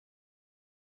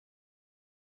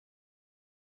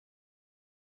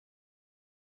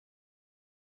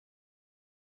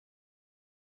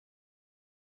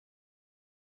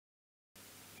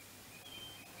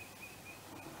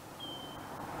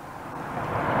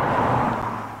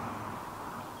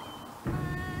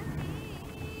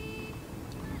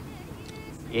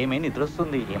ఏమైనా నిద్ర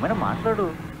వస్తుంది, ఏమైనా మాట్లాడు.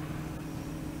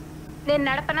 నేను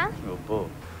నడపనా? ఒప్పో,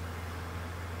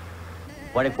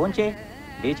 వాడికి ఫోన్ చేయి,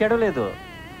 లేచాడో లేదు.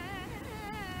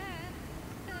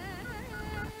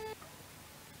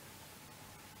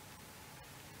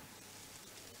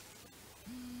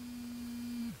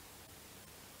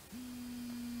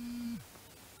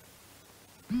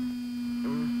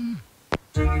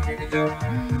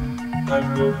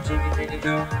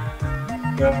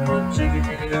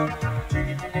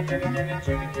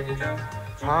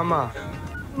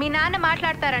 మీ నాన్న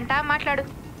మాట్లాడతారంట, మాట్లాడు.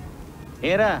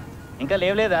 ఏరా ఇంకా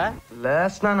లేవలేదా?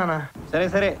 లేస్తున్నానా? సరే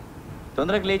సరే,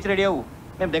 తొందరగా లేచి రెడీ అవ్వు,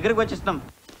 మేము దగ్గరకు వచ్చేస్తున్నాం.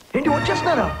 ఏంటి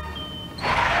వచ్చేస్తున్నారా?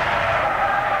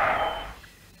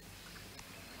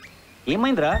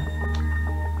 ఏమైందిరా?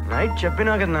 నైట్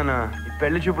చెప్పినా కదా నాన్న, ఈ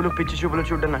పెళ్లి చూపులు పిచ్చి చూపులు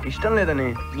చూడడం నాకు ఇష్టం లేదని.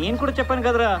 నేను కూడా చెప్పాను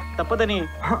కదరా తప్పదని.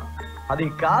 అది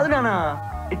కాదు నాన్న,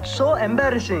 ఇట్స్ సో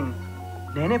ఎంబారసింగ్.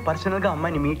 నేనే పర్సనల్ గా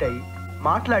అమ్మాయిని మీట్ అయ్యి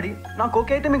మాట్లాడి నాకు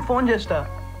ఓకే అయితే మీకు ఫోన్ చేస్తా.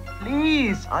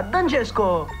 ప్లీజ్ అర్థం చేసుకో.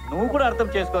 నువ్వు కూడా అర్థం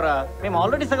చేసుకోరా, మేము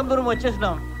ఆల్రెడీ సగం దూరం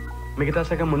వచ్చేసినాం. మిగతా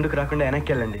సగం ముందుకు రాకుండా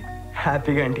వెనక్కి వెళ్ళండి,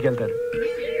 హ్యాపీగా ఇంటికి వెళ్తారు.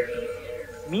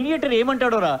 మీడియేటర్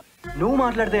ఏమంటాడోరా? నువ్వు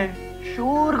మాట్లాడితే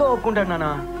షూర్గా ఒప్పుకుంటాడు నాన్న.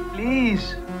 Please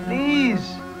please.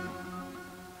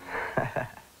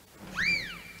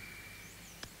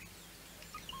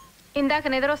 ఇందాక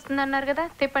నిద్ర వస్తుంది అన్నారు కదా,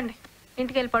 తిప్పండి,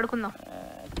 ఇంటికి వెళ్ళి పడుకుందాం.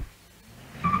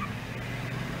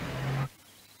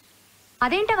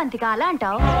 అదేంటవంతిక అలా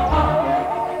అంటావు?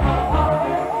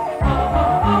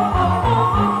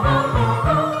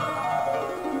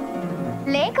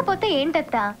 లేకపోతే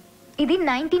ఏంటత్తా, ఇది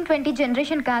 1920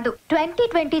 జనరేషన్ కాదు,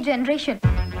 2020 జనరేషన్.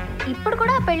 ఇప్పుడు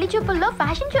కూడా పెళ్లి చూపుల్లో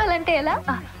ఫ్యాషన్ షోలంటే ఎలా?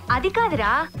 అది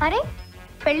కాదురా. అరే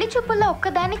పెళ్లి చూపుల్లో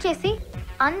ఒక్కదాన్ని చేసి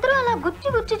అందరూ అలా గుచ్చి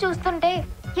గుచ్చి చూస్తుంటే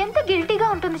ఎంత గిల్టీగా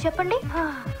ఉంటుంది చెప్పండి.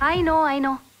 ఐ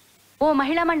నో ఓ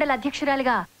మహిళా మండలి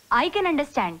అధ్యక్షురాలుగా ఐ కెన్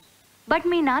అండర్స్టాండ్. బట్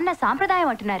మీ నాన్న సాంప్రదాయం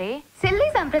అంటున్నారే. సిల్లీ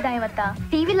సాంప్రదాయం అత్త.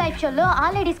 టీవీ లైవ్ షోలో ఆ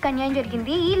లేడీస్కి అన్యాయం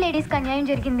జరిగింది, ఈ లేడీస్కి అన్యాయం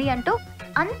జరిగింది అంటూ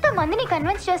అంత మందిని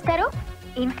కన్విన్స్ చేస్తారు.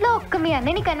 ఇంట్లో ఒక్క మీ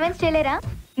అన్నని కన్విన్స్ చేయలేరా?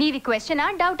 నీది క్వశ్చనా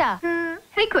డౌటా?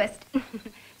 రిక్వెస్ట్.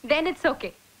 దెన్ ఇట్స్ ఓకే,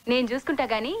 నేను చూసుకుంటా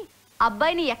గానీ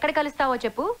అబ్బాయిని ఎక్కడ కలుస్తావో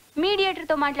చెప్పు, మీడియేటర్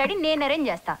తో మాట్లాడి నేను అరేంజ్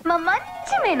చేస్తా. మా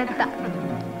మంచి మేనత్త.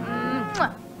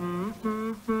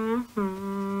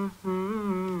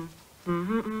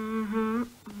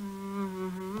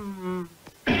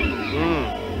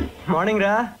 మార్నింగ్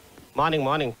రా. Morning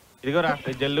morning. ఇదిగోరా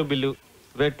జల్లు bill,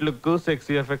 wet look,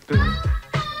 sexy effect.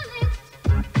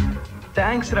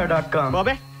 Thanks రా .com.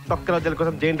 బాబే తొక్కలో జల్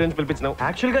కోసం జైన్ ట్రైన్స్ పిలిపించినావు.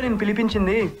 యాక్చువల్ గా నేను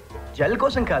పిలిపించింది జెల్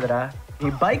కోసం కాదురా, నీ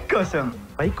బైక్ కోసం.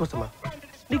 బైక్ కోసమా?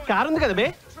 నీ కార్ ఉంది కదా బే.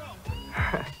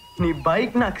 నీ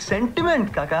బైక్ నాకు సెంటిమెంట్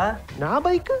కాకా. నా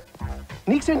బైక్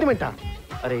నీకు సెంటిమెంటా?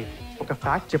 అరే ఒక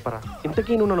ఫ్యాక్ట్ చెప్పరా,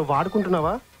 ఇంతకీ నువ్వు నన్ను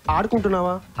వాడుకుంటున్నావా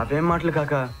ఆడుకుంటున్నావా? అవేం మాటలు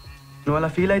కాకా, నువ్వు అలా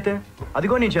ఫీల్ అయితే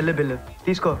అదిగో నీ చెల్లి బిల్లు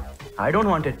తీసుకో. I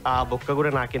don't want it. ఆ బొక్క కూడా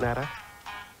నాకేనారా?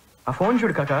 ఆ ఫోన్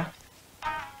చూడు కాకా.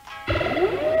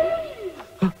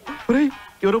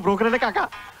 ఎవరు బ్రోకర్ అనే కాకా?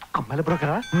 అమ్మాయిల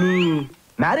బ్రోకరా? నీ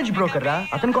మ్యారేజ్ బ్రోకర్ రా,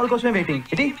 అతని కాల్ కోసమే వెయిటింగ్.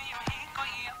 ఇది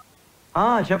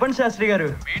చెప్పండి శాస్త్రి గారు.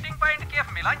 మీటింగ్ పాయింట్ కి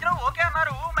మిలాంజనం ఓకే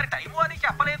అన్నారు, మరి టైం అది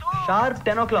చెప్పలేదు. Sharp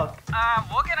 10 o'clock.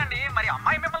 ఓకేనండి, మరి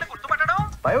అమ్మాయి మిమ్మల్ని గుర్తుపట్టడం?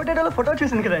 బయోడేటాలో ఫోటో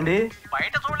చూసింది కదండి.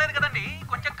 బయట చూడలేదు కదండి,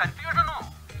 కొంచెం confusion.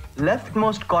 Left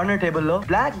most corner table లో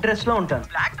బ్లాక్ డ్రెస్ లో ఉంటాను.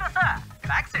 బ్లాక్ డ్రెస్సా?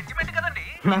 బ్లాక్ సెంటిమెంట్ కదండి.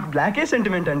 నాకు బ్లాకే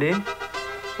సెంటిమెంట్ అండి.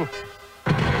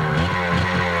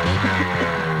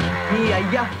 నీ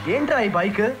అయ్యా ఏంట్రా ఈ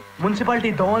బైక్, మున్సిపాలిటీ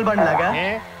దోమల బండి లాగా?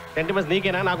 సెంటిమెంట్స్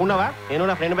నీకేనా? నాకున్నావా? నేను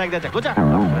నా ఫ్రెండ్ బ్యాగ్ తెచ్చా, కూర్చో.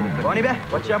 పోనీ బే,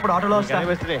 వచ్చేటప్పుడు ఆటోలో వస్తా.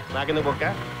 నాకెందుకు బొక్క?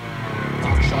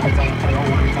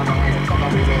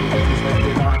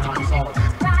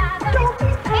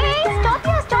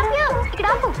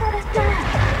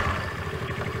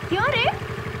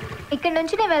 ఇక్కడ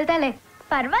నుంచి నేను వెళ్తాలే.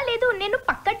 పర్వాలేదు, నేను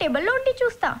పక్క టేబుల్లో ఉండి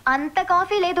చూస్తా. అంత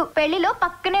కాఫీ లేదు, పెళ్లిలో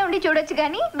పక్కనే ఉండి చూడొచ్చు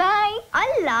గానీ. బాయ్.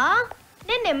 అల్లా,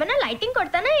 నేను ఏమన్నా లైటింగ్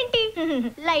కొడతానా ఏంటి?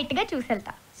 లైట్ గా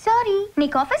చూసెళ్తా. సారీ,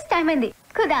 నీకు ఆఫీస్ టైం అయింది.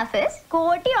 ఆఫీస్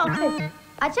కోటి ఆఫీస్.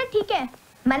 అచ్చా ఠీకే,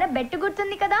 మన బెట్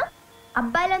గుర్తుంది కదా,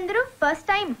 అబ్బాయిలందరూ ఫస్ట్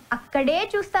టైం అక్కడే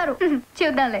చూస్తారు.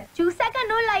 చూద్దాంలే. చూసాక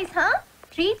నో లైస్.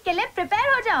 ట్రీట్ కెళ్ళే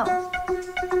ప్రిపేర్ హో జాओ.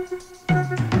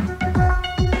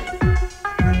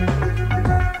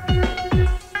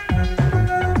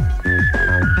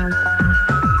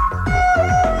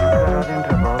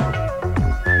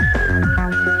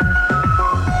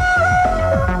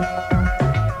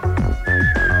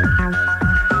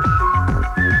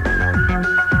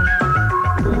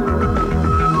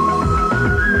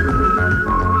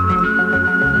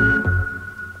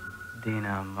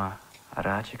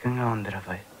 అరాచకంగా ఉంది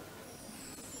రాబాయ్.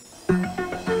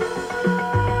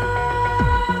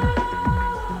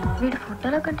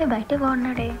 ఫోటోలో కంటే బయటే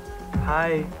బాగున్నాడే.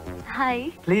 Hi. Hi.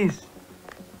 Please.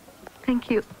 Thank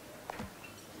you.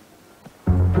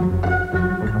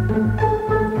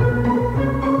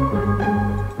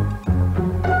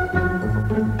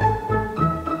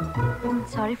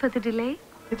 Sorry for the delay.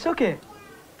 It's okay.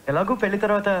 ఎలాగో పెళ్లి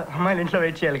తర్వాత అమ్మాయిలు ఇంట్లో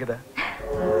వెయిట్ చేయాలి కదా.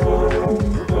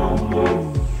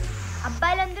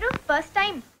 అబ్బాయిలందరూ ఫస్ట్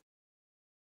టైం.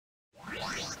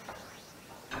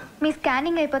 మీ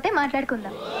స్కానింగ్ అయిపోతే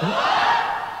మాట్లాడుకుందాం.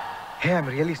 Hey I'm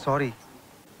really sorry.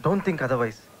 Don't think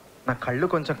otherwise. నా కళ్ళు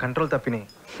కొంచెం control తప్పినాయి.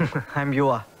 I'm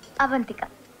యువా. Avantika.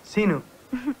 Scene.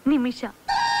 Nimisha.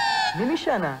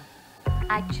 నిమిషానా?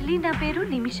 Actually నా పేరు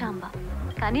నిమిషాంబ,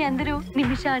 కానీ అందరూ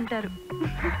నిమిష అంటారు.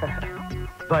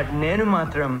 బట్ నేను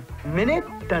మాత్రం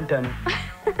మినిట్ అంటాను.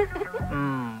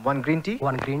 One green tea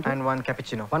One green tea. And one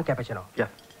cappuccino. One cappuccino. Yeah.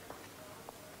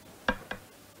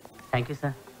 Thank you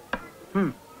sir.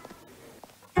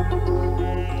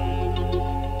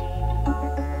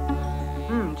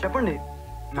 చెప్పండి,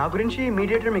 నా గురించి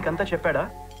మీడియేటర్ మీకు అంతా చెప్పాడా?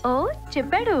 ఓ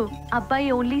చెప్పాడు. అబ్బాయి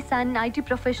only sun, IT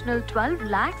professional, 12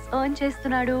 lakhs earn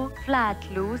చేస్తున్నాడు.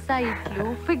 ఫ్లాట్లు, సైట్లు,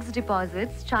 ఫిక్స్డ్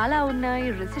డిపాజిట్స్ చాలా ఉన్నాయి.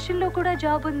 రిసెషన్ లో కూడా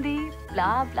జాబ్ ఉంది. బ్లా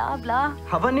బ్లా బ్లా.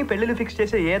 అవన్నీ పెళ్లిలు ఫిక్స్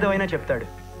చేసే ఏదో అయినా చెప్తాడు.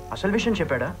 అసలు విషయం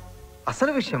చెప్పాడా?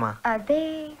 అసలు విషయమా? అదే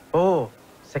ఓ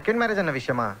సెకండ్ మ్యారేజ్ అన్న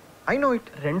విషయమా? I know it.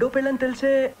 రెండో పెళ్ళని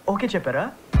తెలిసే ఓకే చెప్పారా?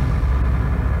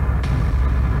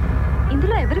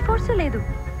 ఇందులో ఎవరి ఫోర్స్ లేదు.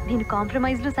 నేను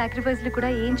కాంప్రమైజ్లు, సాక్రిఫైస్లు కూడా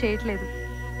ఏం చేయట్లేదు.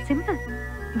 సింపుల్.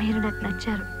 మీరు నాకు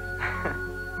నచ్చారు.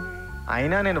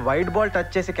 అయినా నేను వైట్ బాల్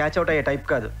టచ్ చేసి క్యాచ్ అవుట్ అయ్యే టైప్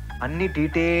కాదు. అన్ని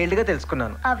డీటెయిల్డ్గా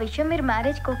తెలుసుకున్నాను. ఆ విషయం మీరు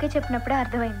మ్యారేజ్కి ఓకే చెప్పినప్పుడే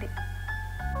అర్థమైంది.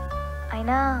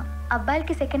 అయినా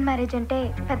అబ్బాయిలకి సెకండ్ మ్యారేజ్ అంటే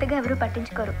పెద్దగా ఎవరు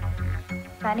పట్టించుకోరు,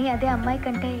 కానీ అదే అమ్మాయి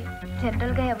కంటే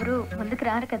జనరల్గా ఎవరు ముందుకు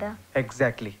రారు కదా.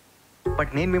 ఎగ్జాక్ట్లీ.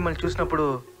 బట్ నేను మిమ్మల్ని చూసినప్పుడు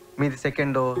మీది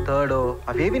సెకండో థర్డో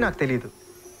అవేవి నాకు తెలియదు.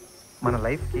 మన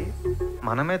లైఫ్కి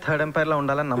మనమే థర్డ్ ఎంపైర్లా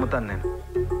ఉండాలని నమ్ముతాను నేను.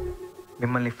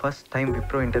 మిమ్మల్ని ఫస్ట్ టైం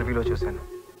విప్రో ఇంటర్వ్యూలో చూశాను,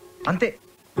 అంతే.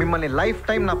 మిమ్మల్ని లైఫ్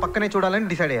టైం నా పక్కనే చూడాలని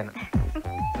డిసైడ్ అయ్యాను.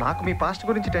 నాకు మీ పాస్ట్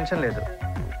గురించి టెన్షన్ లేదు,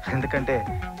 ఎందుకంటే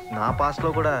నా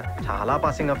పాస్ట్లో కూడా చాలా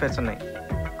పాసింగ్ అఫేర్స్ ఉన్నాయి.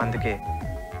 అందుకే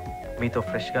మీతో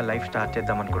ఫ్రెష్గా లైఫ్ స్టార్ట్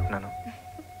చేద్దాం అనుకుంటున్నాను.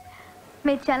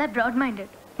 మీరు చాలా broad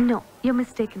minded. No, you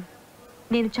mistaken.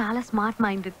 నేను చాలా స్మార్ట్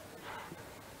మైండెడ్.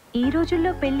 ఈ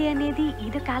రోజుల్లో పెళ్లి అనేది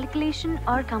either calculation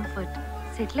are comfort.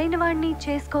 Settle అయిన వాడిని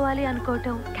చేసుకోవాలి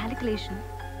అనుకోవటం క్యాలిక్యులేషన్,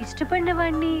 ఇష్టపడిన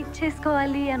వాడిని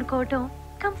చేసుకోవాలి అనుకోవటం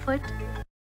కంఫర్ట్.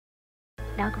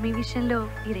 నాకు మీ విషయంలో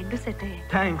ఈ రెండు సెట్ అయ్యాయి.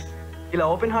 థ్యాంక్స్. ఇలా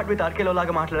ఓపెన్ హార్ట్ విత్ ఆర్కేలో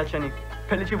లాగా మాట్లాడచ్చని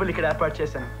పెళ్లి చూపులు ఇక్కడ ఏర్పాటు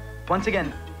చేశాను. Once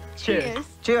again cheers.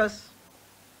 Cheers.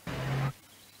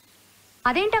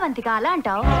 అదేంట Vantika అలా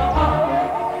అంటావు?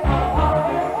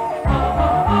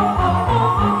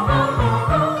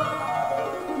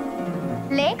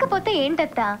 లేకపోతే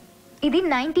ఏంటత్తా, ఇది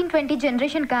 1920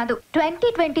 జనరేషన్ కాదు,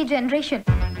 2020 జనరేషన్.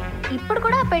 ఇప్పుడు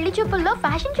కూడా పెళ్లి చూపుల్లో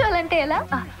ఫ్యాషన్ షోలంటే ఎలా?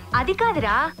 అది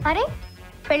కాదురా. అరే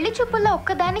పెళ్లి చూపుల్లో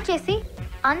ఒక్కదాన్ని చేసి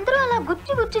అందరూ అలా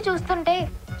గుచ్చి గుచ్చి చూస్తుంటే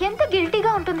ఎంత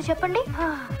గిల్టీగా ఉంటుంది చెప్పండి.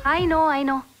 I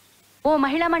know. ఓ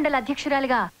మహిళా మండలి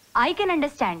అధ్యక్షురాలుగా ఐ కెన్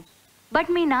అండర్స్టాండ్. బట్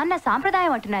మీ నాన్న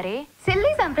సాంప్రదాయం అంటున్నారే.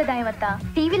 సిల్లీ సాంప్రదాయం అత్త.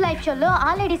 టీవీ లైవ్ షోలో ఆ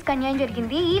లేడీస్ కి అన్యాయం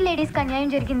జరిగింది, ఈ లేడీస్ కి అన్యాయం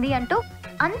జరిగింది అంటూ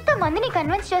అంత మందిని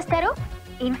కన్విన్స్ చేస్తారు.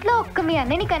 ఇంట్లో ఒక్క మీ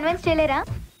అన్నని కన్విన్స్ చేయలేరా?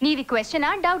 నీది క్వశ్చనా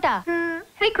డౌటా?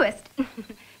 రిక్వెస్ట్.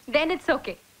 దెన్ ఇట్స్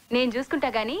ఓకే, నేను చూసుకుంటా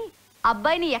గానీ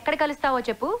అబ్బాయిని ఎక్కడ కలుస్తావో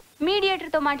చెప్పు,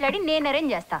 మీడియేటర్ తో మాట్లాడి నేను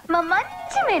అరేంజ్ చేస్తా. మా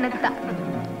మంచి మేనత్త.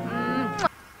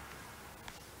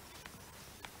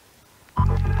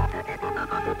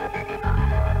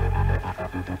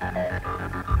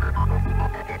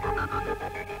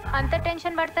 అంత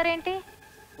టెన్షన్ పడతారేంటి?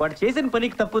 వాడు చేసిన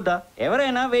పనికి తప్పుద్దా?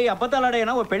 ఎవరైనా 1000 అబద్ధాలు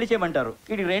ఆడైనా ఓ పెళ్లి చేయమంటారు.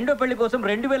 ఇది రెండో పెళ్లి కోసం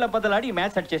 2000 అబద్ధాలు ఆడి ఈ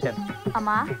మ్యాచ్ సెట్ చేశాను.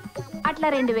 అమ్మా అట్లా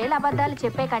 2000 అబద్ధాలు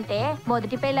చెప్పే కంటే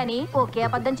మొదటి పెళ్ళని ఒకే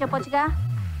అబద్ధం చెప్పొచ్చుగా.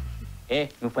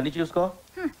 నువ్వు పని చూసుకో.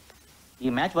 ఈ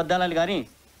మ్యాచ్ వద్దాలని కానీ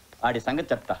ఆడి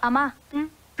సంగతి చెప్తా. అమ్మా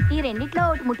ఈ రెండిట్లో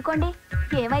ఒకటి ముట్టుకోండి,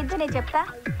 ఏమైందో నేను చెప్తా.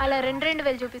 అలా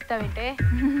 2,000 చూపిస్తావేంటే?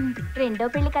 రెండో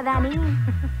పెళ్లి కదా అని.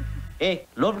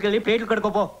 లోపలికి వెళ్ళి ప్లేట్లు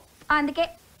కడుకోపో. అందుకే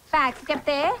ఫ్యాక్స్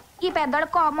చెప్తే ఈ పెద్దోడు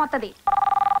కోపం వస్తుంది.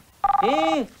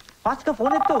 ఫాస్ట్ గా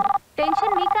ఫోన్ ఎత్తు.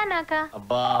 టెన్షన్ మీకా నాకా?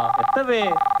 అబ్బా ఎత్తవే.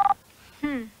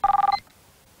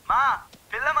 మా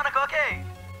పిల్ల మనకు ఓకే,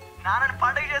 నాన్నని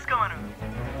పండుగ చేసుకోమను.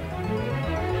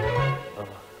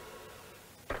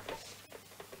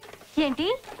 ఏంటి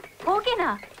ఓకేనా?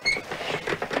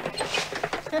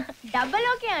 Double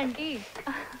okay aunty.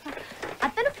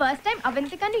 అతను ఫస్ట్ టైం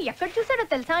అవంతికను ఎక్కడ చూసాడో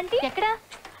తెలుసా ఆంటీ? ఎక్కడ?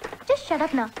 జస్ట్ షట్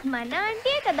అప్ నా. మన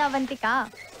ఆంటీయే కదా అవంతిక.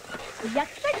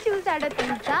 ఎక్కడ చూసాడో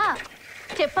తెలుసా?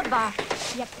 చెప్పబ్బా.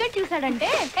 ఎక్కడ చూసాడంటే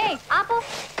ఆపు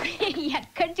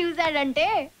ఎక్కడ చూసాడంటే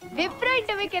విప్రో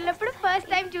ఇంటర్వ్యూకి వెళ్ళినప్పుడు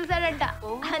ఫస్ట్ టైం చూసాడంట.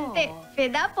 అంతే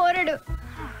ఫిదా పోరడు.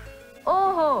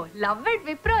 ఓహో లవ్ ఇట్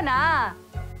విప్రోనా?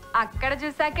 అక్కడ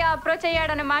చూసాకే అప్రోచ్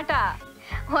అయ్యాడనమాట.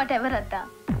 వాట్ ఎవర్ అత్త,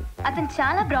 అతను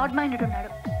చాలా బ్రాడ్ మైండెడ్ ఉన్నాడు.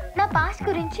 నా పాస్ట్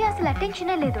గురించి అసలు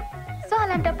అటెన్షనే లేదు. సో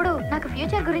అలాంటప్పుడు నాకు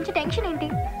ఫ్యూచర్ గురించి టెన్షన్ ఏంటి?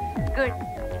 Good,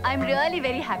 I'm really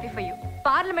very happy for you.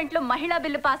 Parliament లో మహిళా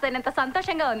బిల్లు పాస్ అయినంత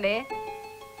సంతోషంగా ఉంది.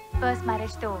 ఫస్ట్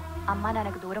మ్యారేజ్ తో అమ్మా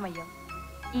నాన్నకు దూరం అయ్యాం,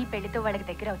 ఈ పెళ్లితో వాళ్ళకి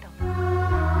దగ్గర అవుతాం.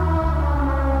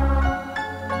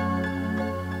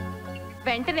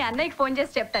 వెంటనే అన్నయ్యకి ఫోన్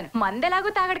చేసి చెప్తాను. మందెలాగూ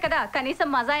తాగడు కదా, కనీసం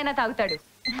మజా అయినా తాగుతాడు.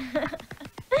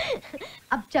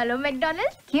 अब चलो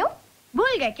मैकडॉनल्ड्स. क्यों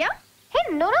भूल गए क्या? हे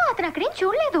नोरा अतन अकड़ें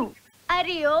చూడలేదు.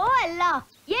 अरे ओ अल्लाह,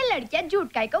 ये लड़कियां झूठ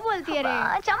काहे को बोलती है रे?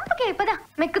 చంపకే పద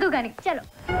మెక్కుదు గాని. చలో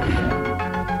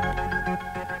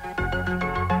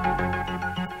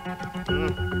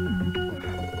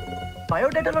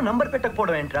బయోడేటాలో నంబర్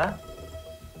పెట్టకపోవడం ఏంట్రా?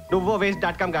 నువ్వో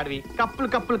వేస్ట్.com గాడివి.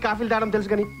 కప్పులు కాఫీలు తాగడం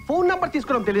తెలుసు కానీ ఫోన్ నంబర్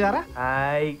తీసుకోవడం తెలియదారా?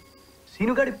 హాయ్,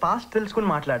 సీనుగాడి పాస్ట్ తెలుసుకుని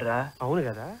మాట్లాడరా. అవును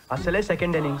కదా, అసలే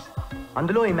సెకండ్ ఇన్నింగ్స్.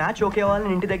 అందులో ఈ మ్యాచ్ ఓకే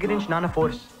అవ్వాలని ఇంటి దగ్గర నుంచి నాన్న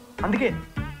ఫోర్స్. అందుకే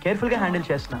కేర్ఫుల్గా హ్యాండిల్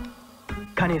చేస్తున్నా.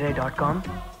 కానీ రే.com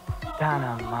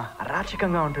దానమ్మా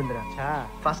అరాచకంగా ఉంటుందిరా.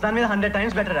 ఫస్ట్ దాని మీద 100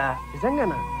 times బెటరా.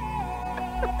 నిజంగానా?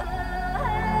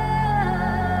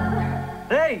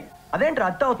 రేయ్ అదేంట్రా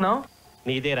అత్త అవుతున్నావు?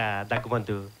 నీదేరా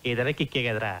దగ్గుమంతు, ఏదైనా కిక్కే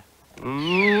కదరా.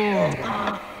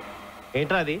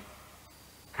 ఏంట్రా అది?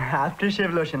 ఆఫ్టర్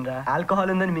షేవ్ లోషన్ రా.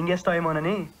 ఆల్కహాల్ ఉందని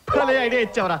మింగేస్తావేమోనని. ఐడియా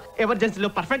ఇచ్చావరా, ఎమర్జెన్సీలో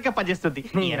పర్ఫెక్ట్ గా పనిచేస్తుంది.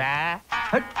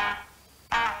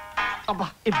 అబ్బా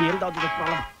ఈ బీర్ దావుతుంది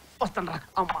ప్రాబ్లం. వస్తాను రా.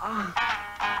 అమ్మా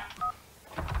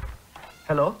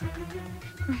hello.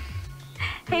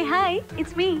 Hey hi,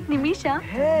 it's me Nimisha.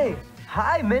 Hey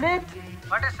hi minute.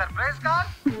 What a surprise call.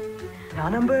 నా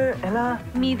నంబర్ ఎలా?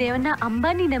 మీదేమన్నా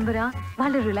అంబానీ నెంబరా?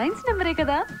 వాళ్ళ రిలయన్స్ నెంబరే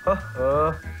కదా. ఓహో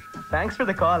thanks for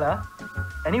the call.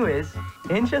 Anyways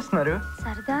ఏం చేస్తున్నారు?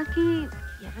 సరదాకి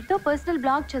ఎవరితో పర్సనల్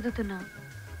బ్లాగ్ చదువుతున్నా.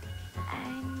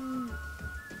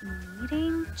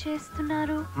 మీరేం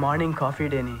చేస్తున్నారు? మార్నింగ్ కాఫీ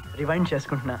డేని రివైండ్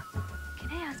చేసుకుంటున్నా.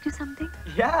 Can I ask you something?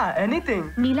 Yeah anything.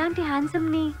 నీలాంటి హ్యాండ్సమ్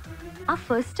ని ఆ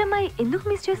ఫస్ట్ అమ్మాయి ఎందుకు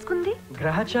మిస్ చేసుకుంది?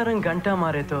 గ్రహచారం గంటా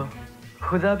మారే తో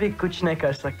ఖుదా భీ కుచ్ నహీ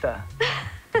కర్ సక్తా.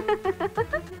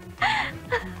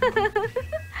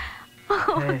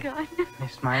 నీ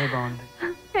స్మైల్ బాగుంది.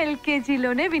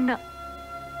 ఎల్కేజీలోనే విన్నా.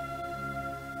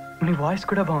 నీ వాయిస్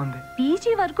కూడా బాగుంది.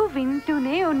 పీజీ వరకు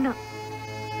వింటూనే ఉన్నా.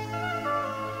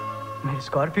 మీరు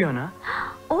స్కార్పియోనా?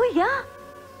 ఓ యా,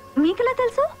 మీకెలా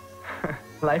తెలుసు?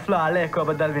 లైఫ్ లో ఆళ్ళే ఎక్కువ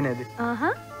అబద్ధాలు వినేది.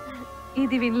 ఆహా,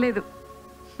 ఇది వినలేదు.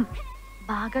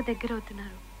 బాగా దగ్గర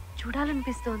అవుతున్నారు,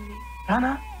 చూడాలనిపిస్తోంది.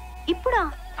 రానా? ఇప్పుడా?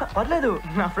 పర్లేదు,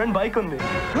 నా ఫ్రెండ్ బైక్ ఉంది.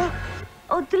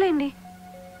 వద్దులేండి.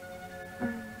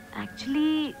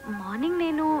 యాక్చువల్లీ మార్నింగ్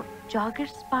నేను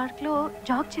జాగర్స్ పార్క్ లో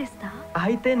జాగ్ చేస్తా.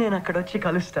 అయితే నేను అక్కడ వచ్చి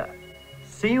కలుస్తా.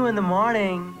 See you in the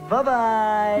morning. Bye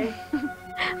bye.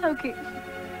 Okay.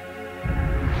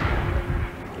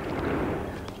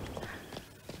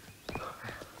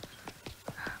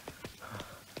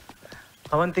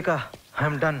 Avantika,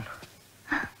 I'm done.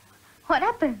 What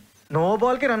happened? No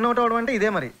ball కి రన్ అవుట్ అవడం అంటే ఇదే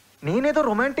మరి. నేనేదో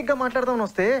రొమాంటిక్ గా మాట్లాడదామని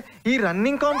వస్తే ఈ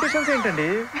రన్నింగ్ కాంపిటీషన్స్ ఏంటండి?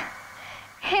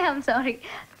 Hey, I'm sorry.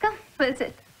 Come, we'll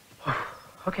sit.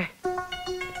 Okay.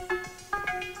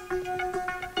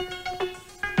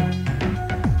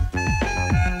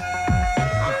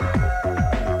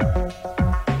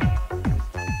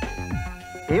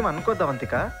 ఏమనుకోద్దా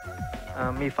Avantika,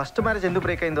 me first marriage ఎందుకు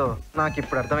బ్రేక్ అయిందో నాకు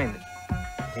ఇప్పుడు అర్థమైంది.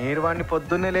 మీరు వాడిని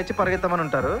పొద్దున్నే లేచి పరిగెత్తమని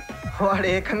ఉంటారు, వాడు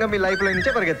ఏకంగా మీ లైఫ్లో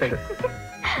నుంచే పరిగెత్తాడు.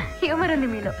 హ్యూమర్ ఉంది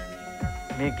మీలో.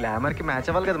 మీ గ్లామర్కి మ్యాచ్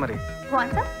అవ్వాలి కదా మరి.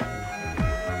 Want some?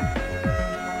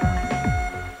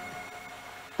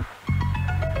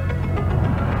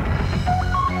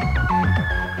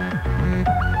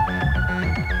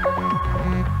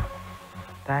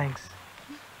 థ్యాంక్స్.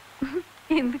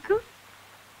 ఎందుకు?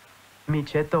 మీ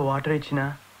చేత్తో వాటర్ ఇచ్చిన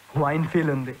వైన్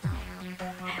ఫీల్ ఉంది.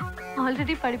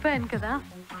 ఆల్రెడీ పడిపోయాను కదా,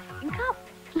 ఇంకా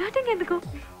ఫ్లాటింగ్ ఎందుకు?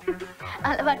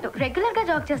 అలవాటు, రెగ్యులర్ గా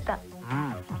జాబ్ చేస్తా.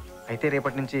 అయితే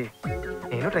రేపటి నుంచి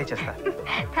నేను ట్రై చేస్తా.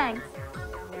 థ్యాంక్స్.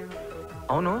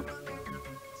 అవును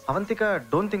Avantika,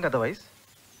 don't think otherwise.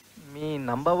 Me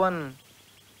number 1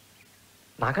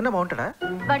 నాకన్నా బాగుంటాడా?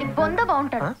 వాడి బొంద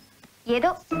బాగుంటాడు. ఏదో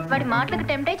వాడి మాటలకు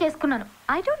టెంప్ట్ అయి చేసుకున్నాను.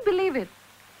 I don't believe it.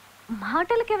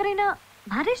 మాటలకు ఎవరైనా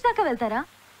మ్యారేజ్ దాకా వెళ్తారా?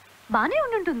 బానే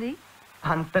ఉండుంటుంది.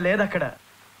 అంత లేదు అక్కడ.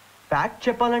 ఫ్యాక్ట్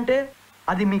చెప్పాలంటే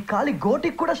అది మీ కాలి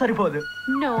గోటికి కూడా సరిపోదు.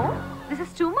 No, this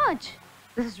is too much.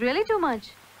 This is really too much.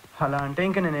 అలా అంటే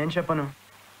ఇంకా నేనేం చెప్పను.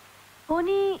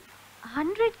 పోనీ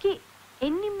 100కి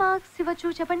ఎన్ని మార్క్స్ ఇవ్వచ్చు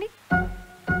చెప్పండి?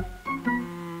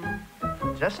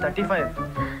 జస్ట్ 35.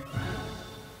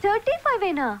 35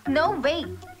 ఏనా? No way,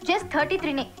 just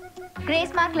 33నే.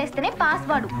 Grace mark లేస్తేనే pass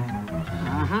వాడు.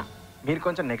 మీరు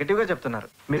కొంచెం నెగటివ్గా చెప్తున్నారు.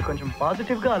 మీరు కొంచెం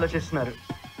పాజిటివ్గా ఆలోచిస్తున్నారు.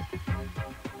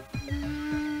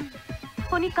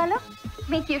 పోనీ కలర్?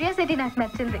 మీ క్యూరియాసిటీ నాకు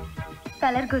నచ్చింది.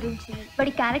 కలర్ గురించి,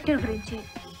 వాడి క్యారెక్టర్ గురించి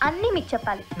అన్నీ మీకు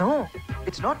చెప్పాలి. No,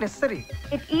 it's not necessary.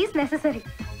 It is necessary.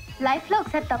 లైఫ్లో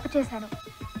ఒకసారి తప్పు చేశాను,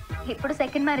 ఇప్పుడు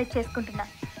సెకండ్ మ్యారేజ్ చేసుకుంటున్నా.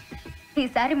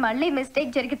 ఈసారి మళ్ళీ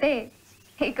మిస్టేక్ జరిగితే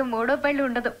ఇక మూడో పెళ్ళి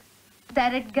ఉండదు.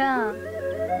 డైరెక్ట్గా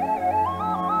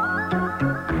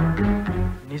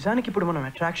నిజానికి ఇప్పుడు మనం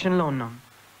అట్రాక్షన్లో ఉన్నాం.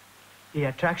 ఈ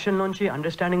అట్రాక్షన్లోంచి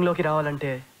అండర్స్టాండింగ్లోకి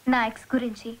రావాలంటే నా ఎక్స్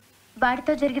గురించి,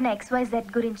 వాడితో జరిగిన XYZ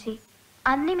గురించి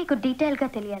అన్నీ మీకు డీటెయిల్గా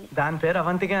తెలియాలి. దాని పేరు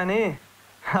అవంతిక అని,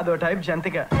 అదో టైప్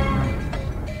జంతిక.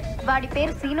 వాడి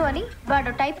పేరు సీను అని,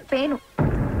 వాడో టైప్ పేను.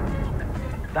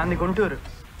 దాన్ని గుంటూరు.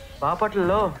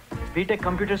 బాపట్లలో బీటెక్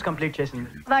కంప్యూటర్స్ కంప్లీట్ చేసింది.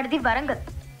 వాడిది వరంగల్.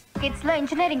 కిడ్స్లో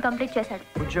ఇంజనీరింగ్ కంప్లీట్ చేశాడు.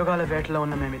 ఉద్యోగాల వేటలో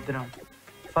ఉన్న మేమిద్దరం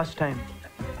ఫస్ట్ టైం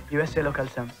యుఎస్ఏలో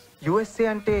కలిసాం. యుఎస్ఏ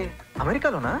అంటే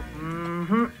అమెరికాలోనా?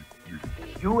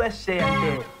 యుఎస్ఏ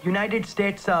అంటే United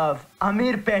states of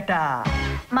Ameerpet.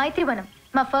 Maitrivanam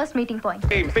మా first meeting point.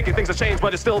 Thinking things have changed,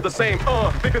 but it's still the same.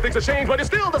 Thinking things have changed, but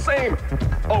it's still the same.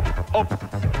 Oh.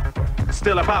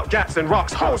 Still about gats and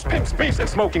rocks, hoes, pimps, beefs, and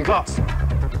smoking glocks.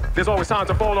 There's always time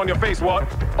to fall on your face, what?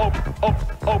 Oh.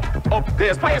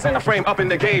 There's players in the frame, up in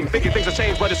the game. Thinking things have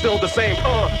changed, but it's still the same.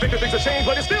 Thinking things have changed,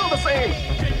 but it's still the same.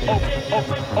 Oh.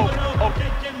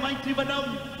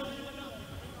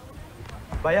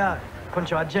 భయా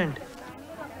కొంచెం urgent.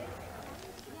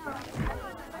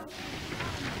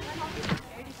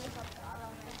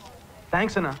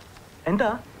 Thanks అన్నా. ఎంత?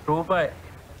 రూపాయి.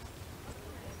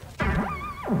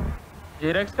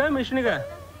 Xerox కా మిషన్గా?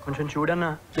 కొంచెం చూడన్నా.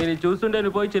 నేను చూస్తుంటే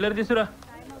నువ్వు పోయి చిల్లర తీసురా.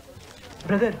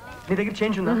 బ్రదర్ నీ దగ్గర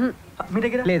చేంజ్ ఉందా? మీ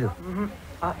దగ్గర లేదు.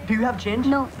 Do you have change?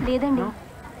 No లేదండి.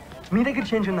 మీ దగ్గర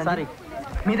చేంజ్ ఉందా? సారీ.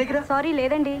 మీ దగ్గర? సారీ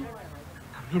లేదండి.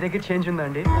 మీ దగ్గర చేంజ్ ఉందా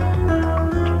అండి?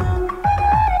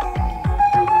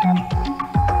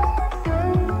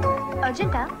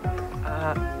 అర్జెంటా?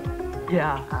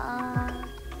 యా.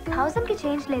 1000కి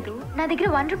చేంజ్ లేదు, నా దగ్గర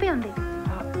 1 రూపీ ఉంది.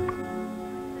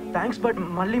 థ్యాంక్స్, బట్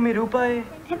మళ్ళీ మీ రూపాయి.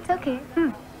 It's okay.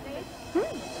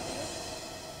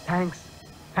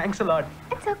 Thanks a lot.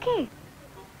 It's okay.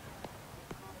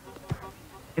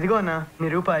 ఇదిగో అన్న మీ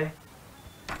రూపాయి.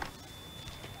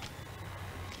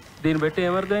 దీన్ని బట్టి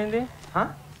ఏమర్థమైంది?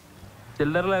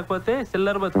 చిల్లర లేకపోతే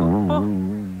చిల్లర బతుకు.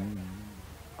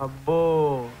 అబ్బో.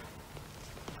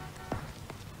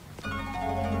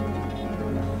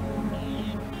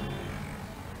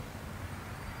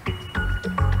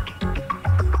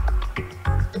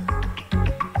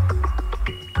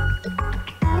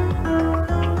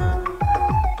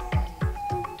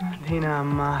 దీనా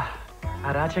అమ్మా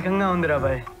అరాచకంగా ఉంది రా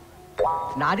బాయ్.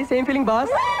 నాది సేమ్ ఫీలింగ్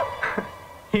బాస్.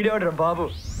 ఈడేవడ్రా బాబు.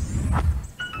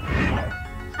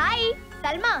 హాయ్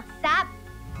సల్మా సాప్.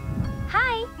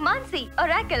 Hi Mansi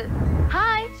Oracle.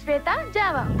 హాయ్ శ్వేత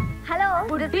Java. Hello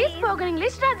Urdu spoken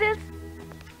English రాజిల్స్.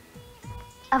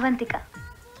 Avantika.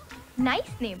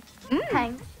 Nice name.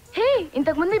 Thanks. హే,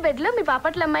 ఇంతకు ముందు ఈ బెడ్ లో మీ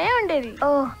పాపట్ల అమ్మాయే ఉండేది. ఓ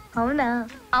అవునా?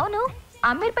 అవును,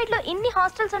 అమీర్పేటలో ఇన్ని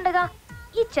హాస్టల్స్ ఉండగా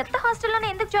ఈ చెత్త హాస్టల్లోనే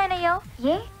ఎందుకు జాయిన్ అయ్యావు?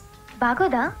 ఏ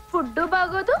బాగోదా? ఫుడ్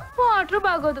బాగోదు, వాటర్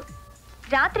బాగోదు.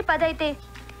 రాత్రి 10 అయితే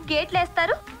గేట్లు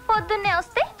వేస్తారు, పొద్దున్నే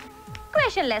వస్తే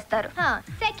క్వశ్చన్లు వేస్తారు.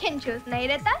 సెకండ్ షూస్ నై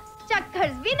रहता,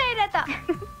 చక్కర్స్ भी नहीं रहता.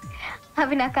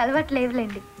 అవి నాకు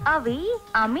అలవాట్లేవులేండి. అవి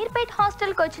అమీర్పేట్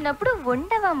హాస్టల్కి వచ్చినప్పుడు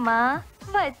ఉండవమ్మా,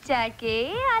 వచ్చాకే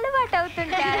అలవాటు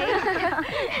అవుతుంటాయి.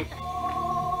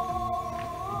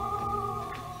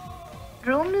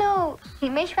 రూమ్ లో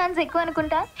హిమేష్ ఫ్యాన్స్ ఎక్కువ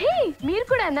అనుకుంటా. హే, మీరు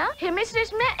కూడానా? హిమేష్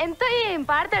రేష్మే ఎంతో ఏం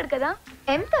పాడతాడు కదా.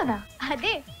 ఎంతోనా?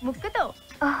 అదే ముక్కుతో.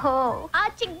 ఓహో, ఆ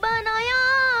చిక్ బనాయా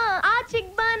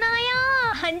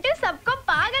అంటే సబ్కో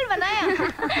పాగల్ బనాయా.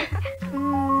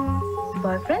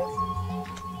 Bye friends?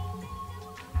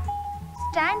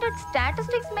 Standard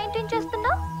statistics maintain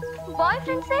చేస్తున్నా, బాయ్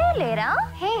ఫ్రెండ్స్ ఏ లేరా?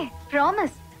 హే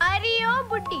ప్రామిస్. అరే ఓ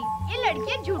బుడ్డి, ఈ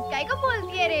లడ్కే झूठ काहे को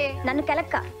बोलती है रे? నన్ను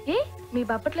కెలక్క. ఏ, మీ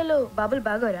బాపట్లలో బాబులు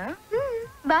బాగోరా?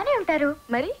 బానే ఉంటారు.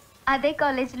 మరి అదే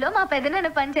కాలేజ్ లో మా పెదనాన్న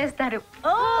పని చేస్తారు.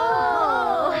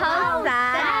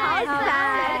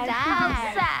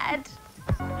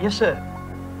 Yes sir.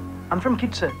 I'm from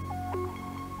Kids sir.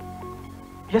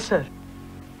 Yes sir.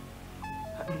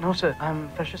 No sir, I'm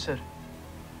fresher sir.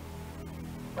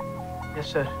 Yes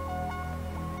sir.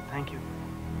 Thank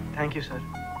you sir.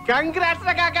 Congrats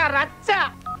రా కాకా రచ్చా.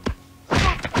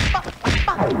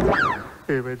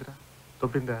 ఏమైందిరా?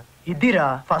 తొప్పిందా? ఇదిరా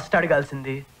ఫస్ట్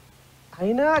అడగాల్సింది.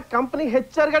 అయినా కంపెనీ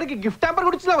హెచ్ఆర్ గారికి గిఫ్ట్ హ్యాంపర్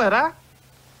కూడా ఇచ్చినావు కదరా.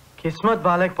 కిస్మత్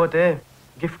బాగాలేకపోతే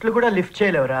గిఫ్ట్లు కూడా లిఫ్ట్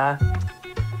చేయలేవురా.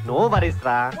 నో వరీస్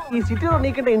రా. ఈ సిటీలో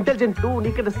నీకంటే ఇంటెలిజెంట్లు,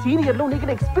 నీకంటే సీనియర్లు,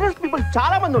 నీకంటే ఎక్స్పీరియన్స్ పీపుల్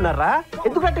చాలా మంది ఉన్నారా.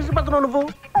 ఎందుకు అటెన్షన్ పడుతున్నావు నువ్వు?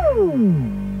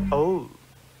 ఓ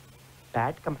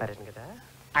బ్యాడ్ కంపారిజన్ కదా.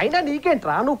 అయినా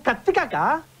నీకేంట్రా, నువ్వు కత్తి కాక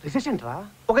రిసెషన్ రా.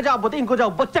 ఒక జాబ్ పోతే ఇంకో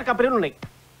జాబ్ వచ్చే కంపెనీలు ఉన్నాయి.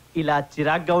 ఇలా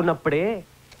చిరాగ్గా ఉన్నప్పుడే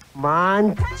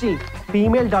మంచి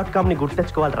female.com ని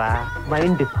గుర్తెచ్చుకోవాలరా.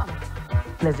 మైండ్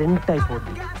ప్లెజెంట్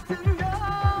అయిపోద్ది.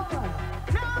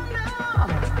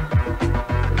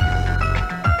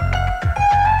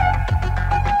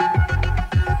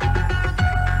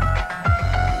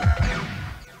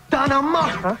 దానమ్మా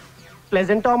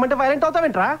ప్లెజెంట్ అవ్వమంటే వైలెంట్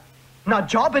అవుతావేంట్రా? నా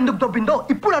జాబ్ ఎందుకు దొబ్బిందో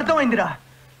ఇప్పుడు అర్థమైందిరా.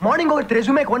 మార్నింగ్ ఒక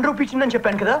రెజ్యూమేకి 1 రూపీ ఇచ్చిందని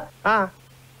చెప్పాను కదా,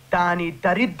 దాని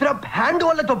దరిద్ర హ్యాండ్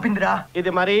వల్ల దొబ్బిందిరా.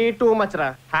 ఇది మరీ టూ మచ్ రా.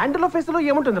 హ్యాండిల్ ఫేస్ లో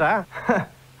ఏముంటుందిరా?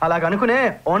 అలాగనుకునే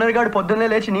ఓనర్ గారు పొద్దున్నే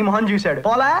లేచి నీ మొహం చూశాడు.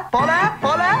 పోలా పోలా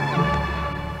పోలా.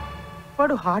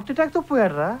 వాడు హార్ట్ అటాక్ తో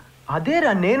పోయాడు రా.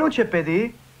 అదేరా నేను చెప్పేది.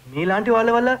 మీలాంటి వాళ్ళ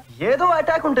వల్ల ఏదో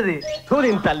అటాక్ ఉంటది.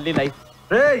 చూడు తల్లి లైఫ్.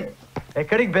 రేయ్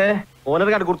ఎక్కడికి బే?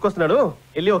 ఓనర్ గారు గుర్తుకొస్తున్నాడు.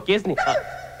 వెళ్ళి ఓ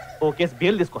కేసు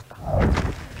బేల్ తీసుకొస్తా.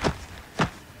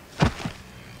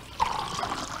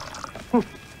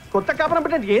 కొత్త కాపురం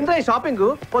పెట్టండి ఏంద్రా ఈ షాపింగ్?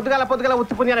 పొద్దుగాల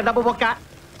ఉత్తిపోయి అనే డబ్బు బొక్క.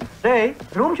 రేయ్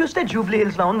రూమ్ చూస్తే జూబ్లీ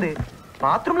హిల్స్ లా ఉంది.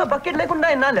 బాత్రూమ్ లో బకెట్ లేకుండా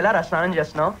ఎన్నాళ్ళు ఎలా రా స్నానం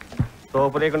చేస్తున్నావు?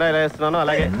 సోపు లేకుండా ఎలా చేస్తున్నాను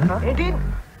అలాగే. ఏంటి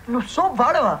నువ్వు సోప్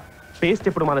వాడవా? పేస్ట్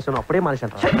ఎప్పుడు మానేసాను అప్పుడే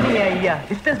మానేసాను. అయ్యా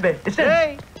డిస్టెన్స్ బే డిస్టెన్స్.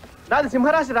 నాది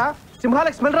సింహరాశి రా.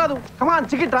 సింహాలకు స్మెల్ రాదు. కమాన్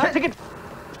చికెట్ రా చికెట్.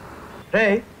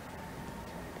 రేయ్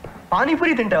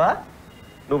పానీపూరి తింటావా?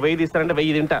 నువ్వు 1000 తీస్తానంటే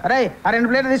 1000 తింటా. అరే ఆ 2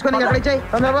 ప్లేట్లు తీసుకొని ఎక్కడ ఇచ్చాయి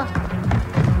తొందరగా.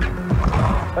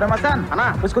 మస్తాన్ అన్నా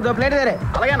ఉసుకు ప్లేట్ వేరే.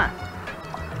 అలాగేనా?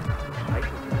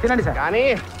 తినండి సార్. కానీ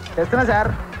తెస్తున్నా సార్.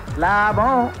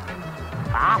 లాభం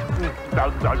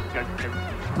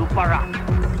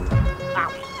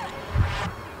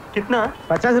కిట్నా?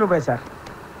 50 రూపాయలు సార్.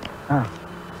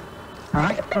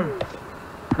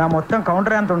 నా మొత్తం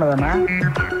కౌంటర్ ఎంత ఉండదన్నా?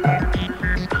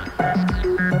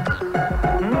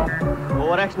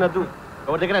 ఓవర్ యాక్షన్ వద్దు.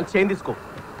 ఎవరి దగ్గర చేంజ్ తీసుకో.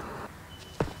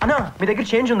 అన్నా మీ దగ్గర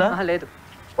చేంజ్ ఉందా? లేదు.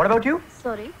 What about you?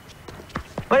 సారీ.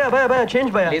 భయ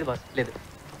చేంజ్ భయ. లేదు బాస్ లేదు.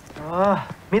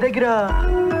 మీ దగ్గర?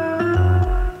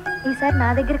 ఈసారి నా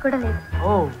దగ్గర కూడా లేదు. ఓ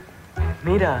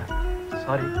మీరా?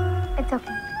 సారీ. It's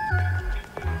okay.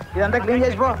 ఇదంతా క్లీన్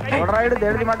చేసిపో. రాయుడు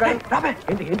దేవుడి మగ్గాడు. రాబే.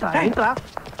 ఏంట్రా?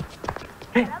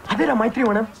 అదేరా మైత్రి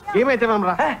మనం. ఏమైతే మనం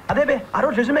రా. అదే బే ఆ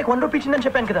రోజు రెజ్యూమేకి 1 రూపీ ఇచ్చిందని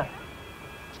చెప్పాను కదా.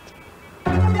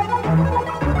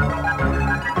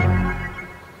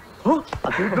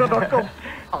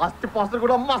 ఆస్తి పాస్తులు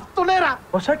కూడా మస్తున్నాయిరా.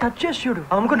 ఒకసారి టచ్ చేసి చూడు,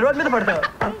 అమ్ముకుని రోడ్ మీద పడతావు.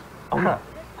 అవునా?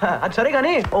 అది సరే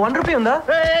కానీ ఓ 1 రూపీ ఉందా?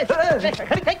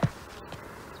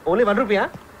 ఓన్లీ 1 రూపీయా?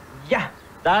 యా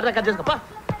దారిలో కట్ చేసుకో.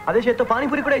 అదే చేత్తో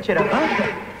పానీపూరి కూడా ఇచ్చారా?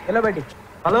 ఎలా పెట్టి?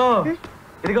 హలో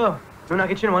ఇదిగో నువ్వు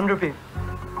నాకు ఇచ్చిన 1 రూపీ.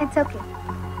 It's okay.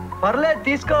 పర్లేదు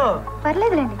తీసుకో.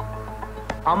 పర్లేదులేండి.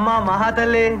 అమ్మా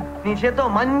మహాతల్లి నీ చేత్తో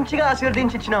మంచిగా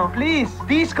ఆశీర్వదించి ఇచ్చినావు. ప్లీజ్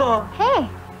తీసుకో. హే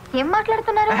ఏం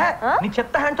మాట్లాడుతున్నారు? నీ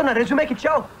చెత్త హ్యాండ్తో నా రెజ్యూమేకి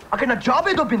ఇచ్చావు. అక్కడ నా జాబ్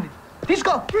ఏ దొబ్బింది.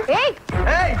 తీసుకో. ఏయ్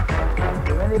ఏయ్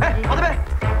అదబే.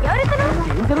 ఎవరితను?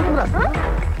 ఏం జరుగుతుందిరా?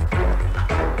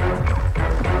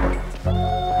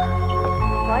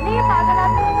 వనే పాగలా.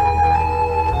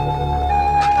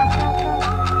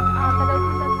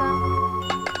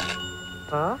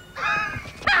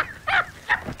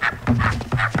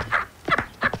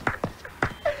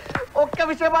 ఒక్క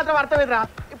విషయం మాత్రం అర్థమైందిరా.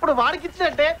 ఇప్పుడు వాడికి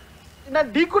ఇచ్చినట్టే నా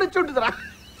డీ కూడా ఇచ్చి ఉంటుందిరా.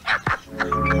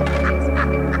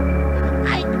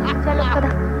 చలో కదా.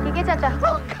 ఠీకే చాచా.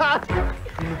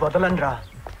 నీ వదలనరా.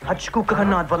 హచ్ కుక్క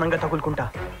కన్నా అద్భుతంగా తగులుకుంటా.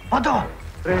 వదో.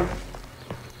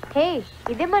 హే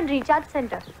ఇదే మన రీఛార్జ్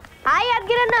సెంటర్. హాయ్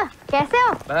అగ్గిరన్న कैसे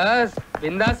हो? బస్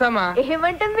బిందాసమ్మా.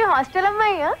 ఏమంటుంది మీ హాస్టల్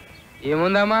అమ్మాయి?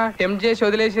 ఏముందమ్మా టెంప్ట్ చేసి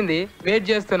వదిలేసింది. వెయిట్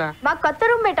చేస్తున్నా. మా కొత్త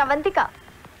రూమ్మేట్ అవంతిక.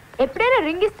 ఎప్పుడైనా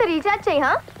రింగ్ ఇస్తే రీఛార్జ్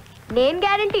చేయి. నేను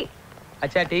గ్యారంటీ.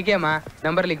 అచ్చా ఠీకేమా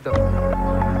నంబర్ లిఖ్ దో.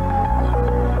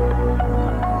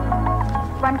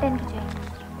 110 కి చేయి.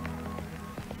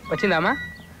 వచ్చిందమ్మా?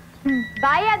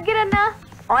 Bye అగ్గిరన్న.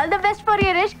 All the best for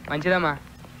your risk. మంచిదమ్మా.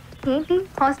 ఏంటి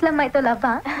హాస్టల్ అమ్మాయితో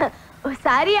లవ్వా?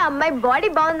 ఓసారి ఆ అమ్మాయి బాడీ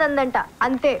బాగుందందంట.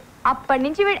 అంతే అప్పటి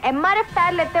నుంచి వీడు ఎంఆర్ఎఫ్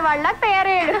టైర్లు ఎత్తే వాళ్ళ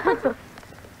తయారయ్యాడు.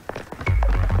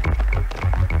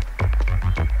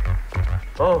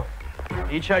 ఓ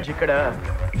రీఛార్జ్ ఇక్కడ.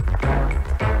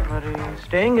 మరి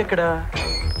స్టేయింగ్ ఎక్కడ?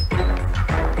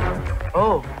 ఓ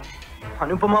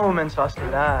అనుపమ ఉమెన్స్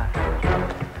హాస్టలా.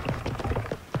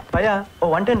 భయ్యా ఓ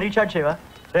 110 రీఛార్జ్ చేయవా?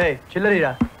 రే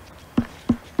చిల్లరీరా.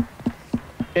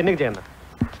 10కి చేయండి.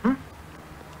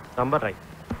 Number right.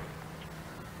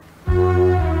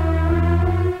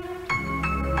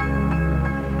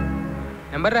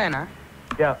 నెంబర్ రాయనా?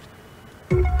 యా.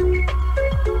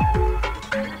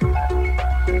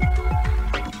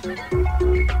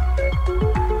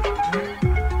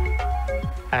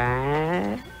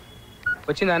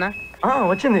 వచ్చిందానా?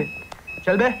 వచ్చింది.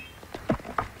 చల్బే.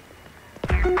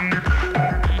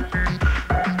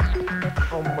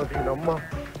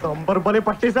 నంబర్ బలే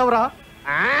పట్టేసావురా.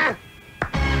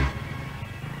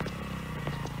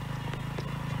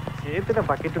 చేతిలో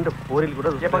బకెట్ ఉంటే పోరీలు కూడా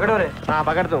పగడవరే.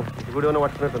 పగడతాం. ఇప్పుడు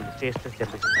పట్టుకున్నట్టుంది. చేస్తే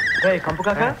చెప్పి కంపు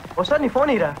కాక ఒకసారి నీ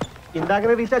ఫోన్ ఇరా.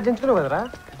 ఇందాకనే రీఛార్జ్ చేయించుకున్నావు కదరా.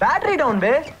 బ్యాటరీ డౌన్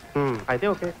బే. అయితే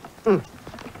ఓకే.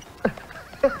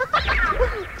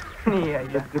 నీ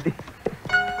అయ్యా.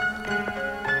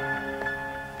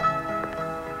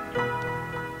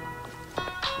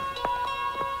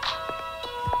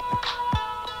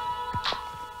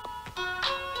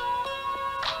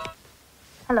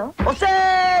 హలో. ఒసే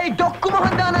డొక్కు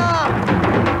మొహందానా.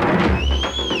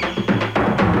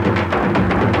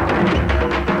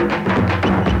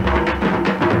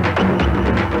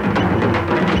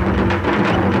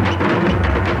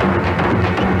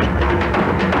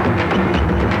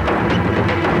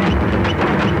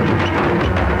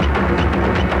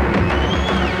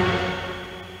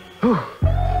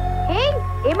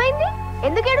 ఏమైంది?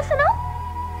 ఎందుకు ఏడుస్తున్నావు?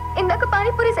 ఇందాక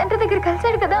పానీపూరి సెంటర్ దగ్గర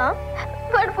కలిసాడు కదా,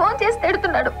 వాడు ఫోన్ చేసి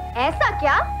తిడుతున్నాడు. ఏసా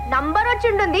క్యా నంబర్ వచ్చి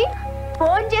ఉంటుంది,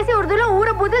 ఫోన్ చేసి ఉర్దూలో ఊర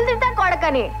బుద్ధులు తింటాను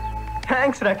కొడకని.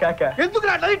 థ్యాంక్స్ రా కాక. ఎందుకు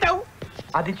అట్లా?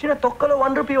 అది ఇచ్చిన తొక్కలో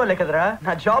 ₹1 వాళ్ళే కదరా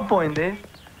నా జాబ్ పోయింది.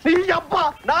 నీ అబ్బా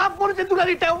నా ఫోన్ ఎందుకు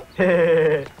అడిగిటావు?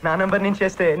 నా నంబర్ నుంచి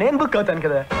చేస్తే నేను బుక్ అవుతాను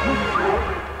కదా.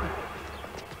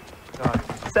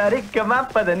 సరిగ్గా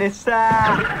పదనిస్తా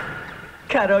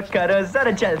కరో కరో జర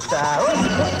జల్సా.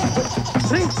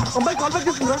 అమ్మాయి కాల్ బ్యాక్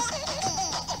చేస్తుందా?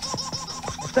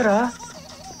 వస్తారా?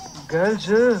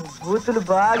 గర్ల్స్ బూతులు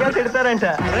బాగా తిడతారంట.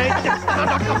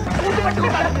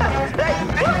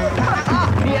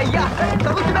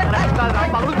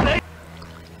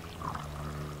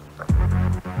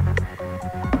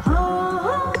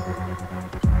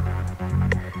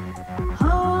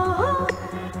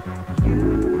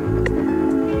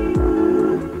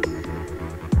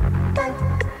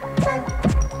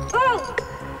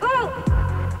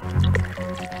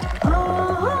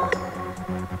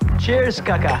 Cheers,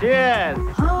 Kaka. Cheers.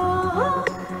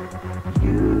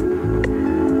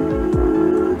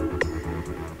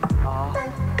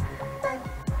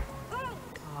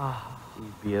 ఈ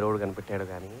బీరోడు కనిపెట్టాడు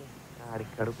కానీ ఆడి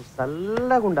కడుపు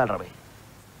చల్లగా ఉండాలి రాబాయ్.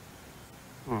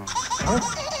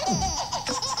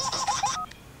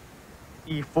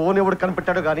 ఈ ఫోన్ ఎవడు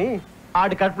కనిపెట్టాడు కానీ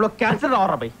ఆడి కడుపులో క్యాన్సర్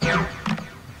రాబాయ్.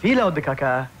 ఫీల్ అవుద్ది కాక,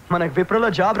 మనకు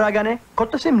విప్రోలో జాబ్ రాగానే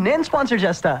కొత్త సిమ్ నేను స్పాన్సర్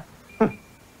చేస్తా.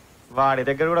 వాడి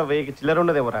దగ్గర కూడా 1000 చిల్లర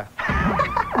ఉండదేమోరా.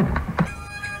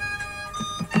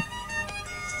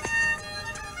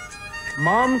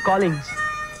 మామ్ కాలింగ్స్.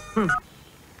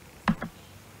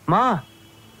 మా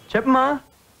చెప్పమా.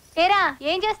 ఏరా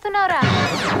ఏం చేస్తున్నావురా?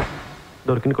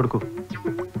 దొరికిన కొడుకు.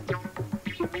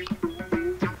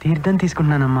 తీర్థం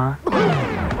తీసుకుంటున్నానమ్మా.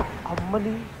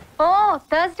 అమ్మని. ఓ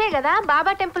థర్స్డే కదా,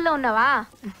 బాబా టెంపుల్లో ఉన్నావా?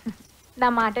 నా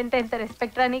మాట అంటే ఎంత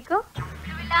రెస్పెక్ట్ రా నీకు.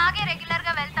 నువ్వు ఇలాగే రెగ్యులర్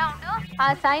గా వెళ్తా ఉండు, ఆ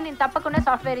సాయి నేను తప్పకుండా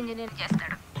సాఫ్ట్వేర్ ఇంజనీర్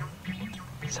చేస్తాడు.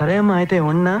 సరే అమ్మా, అయితే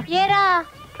ఉన్నా. ఏరా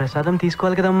ప్రసాదం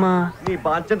తీసుకోవాలి కదమ్మా. నీ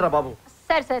బాంచండి రా బాబు.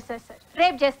 సరే సరే సరే సరే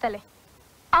రేపు చేస్తాలే.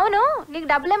 అవును నీకు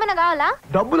డబ్బులు ఏమైనా కావాలా?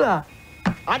 డబ్బులా?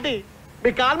 ఆంటీ మీ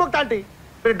కాల్మొక్త ఆంటీ,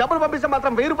 మీరు డబ్బులు పంపిస్తే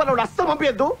మాత్రం 1000 రూపాయలు అస్సలు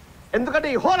పంపించద్దు. ఎందుకంటే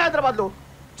ఈ హోల్ హైదరాబాద్ లో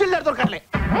చిల్లర దొరకట్లే.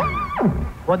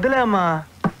 వద్దులే అమ్మా,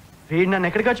 వీడు నన్ను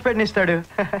ఎక్కడికి వచ్చి పెట్టినిస్తాడు.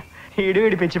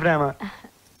 వీడి పిచ్చి ప్రేమ.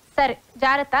 సరే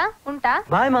జాగ్రత్త, ఉంటా.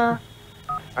 బాయ్ మా.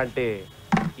 అంటే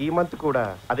ఈ మంత్ కూడా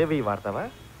అదే 1000 వాడతావా?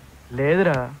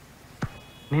 లేదురా,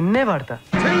 నిన్నే వాడతా.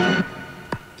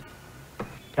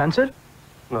 క్యాన్సర్?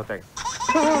 No thanks.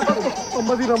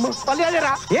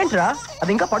 ఏంట్రా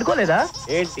అది ఇంకా పడుకోలేదా?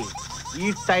 ఏంటి ఈ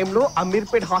టైంలో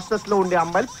అమీర్పేట్ హాస్టల్స్ లో ఉండే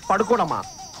అమ్మాయిలు పడుకోవడమా?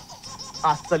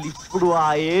 అసలు ఇప్పుడు ఆ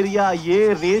ఏరియా ఏ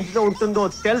రేంజ్ లో ఉంటుందో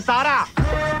తెలుసారా?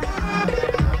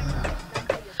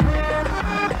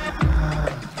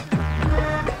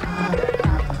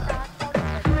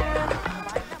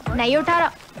 నయ్యోటారా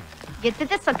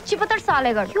ఎత్తితే చచ్చిపోతాడు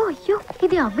సాలేగాడు. అయ్యో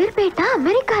ఇది అమీర్పేట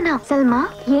అమెరికానా? సల్మా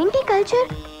ఏంటి కల్చర్?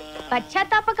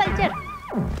 పశ్చాత్తాప కల్చర్.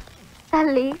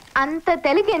 తల్లి అంత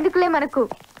తెలుగు ఎందుకులే మనకు.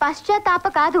 పశ్చాత్తాప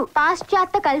కాదు,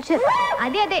 పాశ్చాత్య కల్చర్.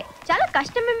 అదే అదే చాలా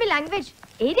కష్టం మీ లాంగ్వేజ్.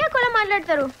 ఏరియా కూడా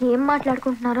మాట్లాడతారు. ఏం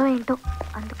మాట్లాడుకుంటున్నారో ఏంటో.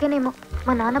 అందుకేనేమో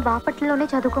మా నాన్న బాపట్లలోనే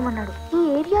చదువుకోమన్నాడు. ఈ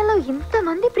ఏరియాలో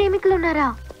ఇంతమంది ప్రేమికులు ఉన్నారా?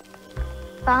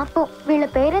 పాపం వీళ్ళ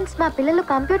పేరెంట్స్ మా పిల్లలు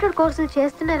కంప్యూటర్ కోర్సులు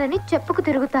చేస్తున్నారని చెప్పుకు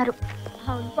తిరుగుతారు.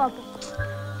 అవును పాపం.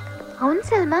 అవును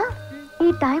సల్మా, ఈ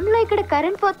టైంలో ఇక్కడ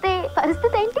కరెంట్ పోతే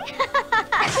పరిస్థితి ఏంటి?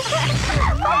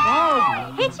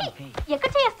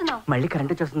 ఎక్కడ చేస్తున్నావు? మళ్ళీ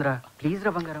కరెంట్ వచ్చేస్తుందిరా. ప్లీజ్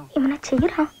రా బంగారం. ఏమన్నా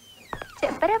చెయ్యరా?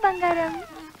 చెప్పరా బంగారం.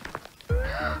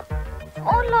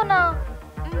 ఫోన్లోనా?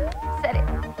 సరే.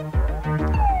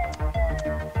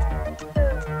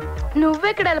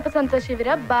 నువ్వెక్కడ అల్ప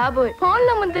సంతోషివిరా బాబోయ్,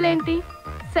 ఫోన్లో ముందులేంటి?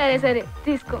 సరే సరే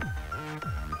తీసుకో.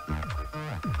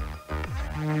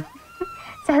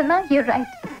 Salma, you're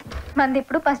right. మంది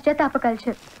ఇప్పుడు పశ్చాత్తాప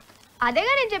కల్చర్.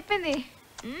 అదేగా నేను చెప్పింది.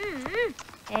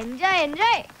 Enjoy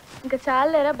enjoy. ఇంకా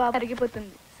చాలేరా బాబు,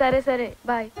 అరిగిపోతుంది. సరే సరే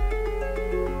బాయ్.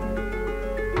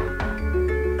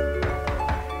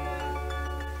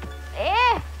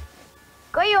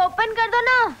 कोई ओपन कर दो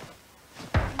ना.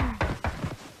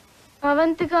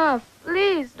 అవంతిక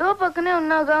ప్లీజ్, డోర్ పక్కనే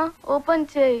ఉన్నాగా, ఓపెన్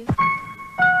చేయి.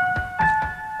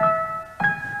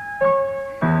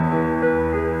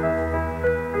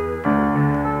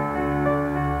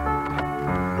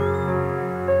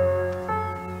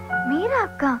 మీరా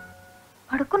అక్క?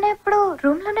 పడుకునేప్పుడు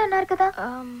రూమ్ లోనే ఉన్నారు కదా?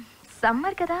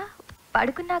 సమ్మర్ కదా,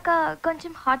 పడుకున్నాక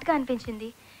కొంచెం హాట్గా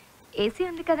అనిపించింది. ఏసీ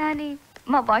ఉంది కదా అని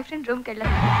మా బాయ్ ఫ్రెండ్ రూమ్కి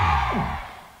వెళ్ళాను.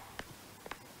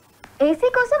 ఏసీ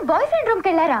కోసం బాయ్ ఫ్రెండ్ రూమ్కి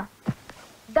వెళ్ళారా?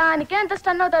 దానికే అంత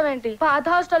స్టన్ అవుతావేంటి? పాత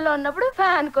హాస్టల్లో ఉన్నప్పుడు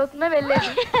ఫ్యాన్ కోసమే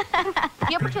వెళ్ళేది.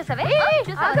 ఎప్పుడు చూసావే?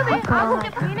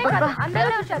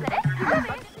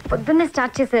 పొద్దున్నే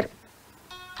స్టార్ట్ చేశారు.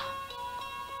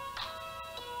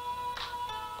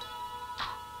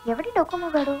 ఎవడి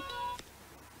డొకోమోగాడు?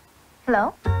 Hello,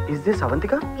 is this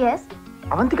Avantika? yes.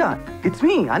 Avantika, it's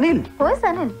me Anil. who is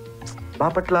Anil?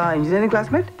 Bapatla engineering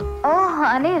classmate. oh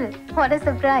Anil, what a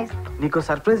surprise. నీకు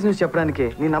సర్ప్రైజ్ న్యూస్ చెప్పడానికి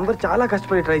నీ నంబర్ చాలా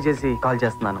కష్టపడి ట్రై చేసి కాల్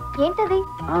చేస్తున్నాను. ఏంటది?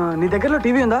 నీ దగ్గరలో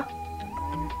టీవీ ఉందా?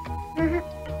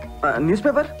 News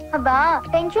paper? అబ్బా,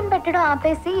 టెన్షన్ పెట్టడం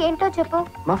ఆపేసి ఏంటో చెప్పు.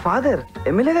 మా ఫాదర్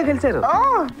ఎమ్మెల్యేగా గెలిచారు. ఓ,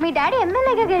 మీ డాడీ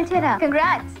ఎమ్మెల్యేగా గెలిచారా?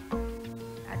 కంగ్రాట్స్.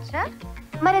 అచ్చా,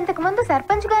 మరి ఇంతకు ముందు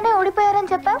సర్పంచ్ గానే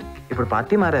ఓడిపోయారని చెప్పా. ఇప్పుడు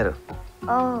పార్టీ మారారు.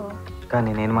 ఓ,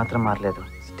 కానీ నేను మాత్రం మారలేదు.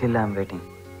 Still I'm waiting.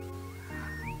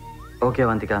 Okay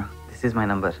Avantika, this is my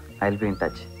number. I will be in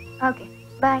touch. Okay,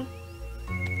 bye.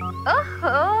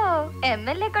 ఓహో,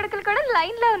 ఎమ్మెల్యే కొడుకులు కూడా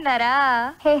లైన్ లో ఉన్నారా?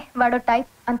 హే, వాడు టైప్,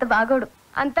 అంత బాగోడు.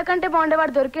 అంతకంటే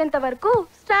బాగుండేవాడు దొరికేంత వరకు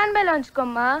స్టాండ్ బై లో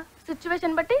ఉంచుకోమ్మా.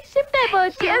 సిచ్యువేషన్ బట్టి షిఫ్ట్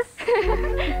అయిపోవచ్చు.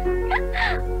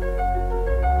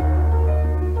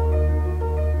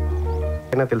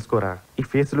 తెలుసుకోరా, ఈ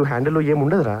ఫేస్లు హ్యాండిల్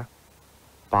ఏముండదురా.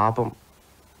 పాపం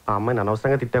ఆ అమ్మాయిని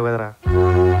అనవసరంగా తిట్టావు కదరా.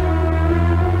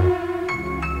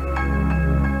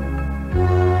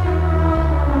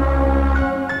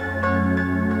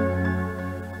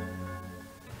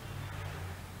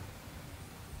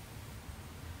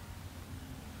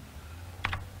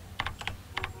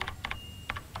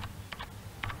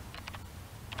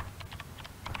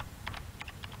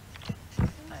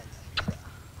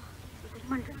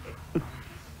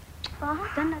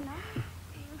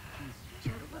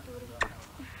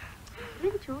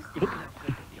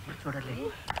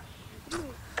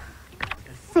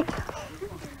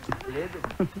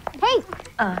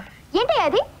 ఏంటి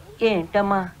అది?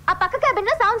 ఏంటమ్మా ఆ పక్క క్యాబిన్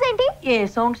లో సౌండ్స్ ఏంటి? ఏ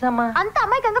సౌండ్స్ అమ్మా? అంత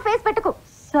అమ్మాయికంగా ఫేస్ పెట్టుకో.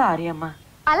 సారీ అమ్మా.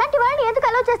 అలాంటి వాళ్ళని ఎందుకు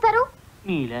అలౌ చేస్తారు?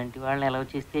 నీలాంటి వాళ్ళని ఎలా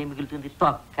చేస్తే మిగులుతుంది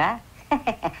తొక్క.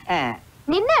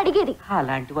 నిన్నే అడిగేది.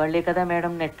 అలాంటి వాళ్లే కదా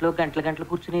మేడం నెట్ లో గంటలు గంటలు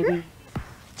కూర్చునేది.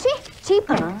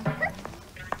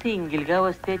 సింగిల్ గా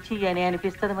వస్తే చీ అని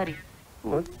అనిపిస్తుంది మరి.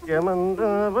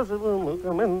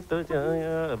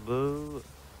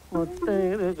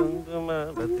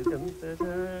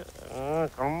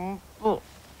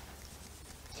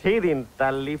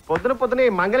 తల్లి పొద్దున పొద్దున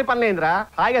మంగళి పనులేంద్రా.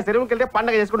 హాయిగా చెరువుకి వెళ్తే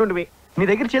పండగ చేసుకుంటుంటివి. నీ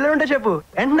దగ్గర చిల్లర ఉంటే చెప్పు,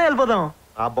 వెంటనే వెళ్ళిపోదాం.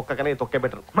 ఆ బొక్క కన్నా తొక్కే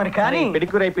బెటర్. మరి కానీ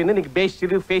పెడిక్యూర్ అయిపోయింది, నీకు బేస్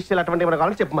చిరు ఫేషియల్ అటువంటి ఏమైనా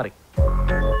కావాలని చెప్పు మరి.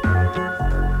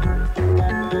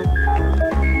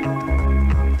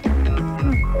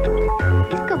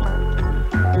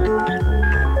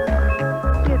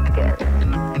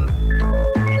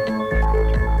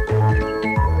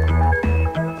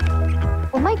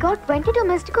 Oh my God, 22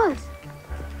 missed calls.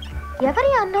 ఎవరి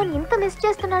అన్నోన్ ఇంత మిస్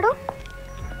చేస్తున్నాడు?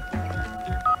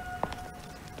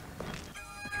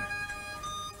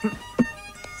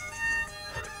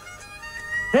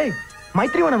 హే,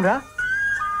 మైత్రివనం రా.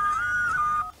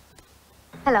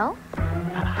 Hello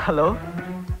hello,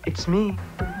 it's me.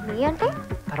 మీ అంటే?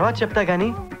 తర్వాత చెప్తా గానీ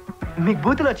మీకు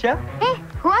బూతులు వచ్చా? ఏ,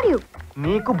 హూ ఆర్ యు?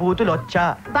 మీకు బూతులు వచ్చా?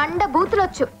 బండ బూతులు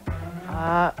వచ్చు.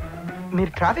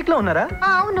 మీరు ట్రాఫిక్ లో ఉన్నారా?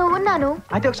 అవును, ఉన్నాను.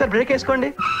 అయితే ఒకసారి బ్రేక్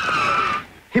వేసుకోండి.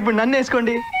 ఇప్పుడు నన్ను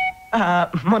వేసుకోండి.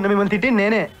 మొన్న మిమ్మల్ని తిట్టి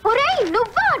నేనే. ఒరేయ్,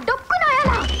 నువ్వా?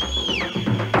 డొక్కునాయాలా?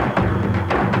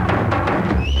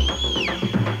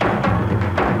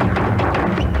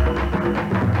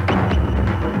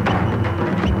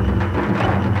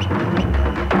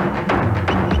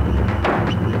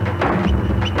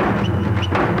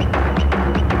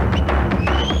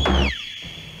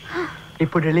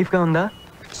 ఇప్పుడు రిలీఫ్గా ఉందా?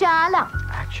 చాలా.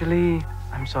 యాక్చువల్లీ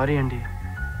ఐఎమ్ సారీ అండి,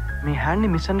 మీ హ్యాండ్ని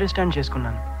మిస్అండర్స్టాండ్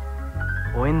చేసుకున్నాను.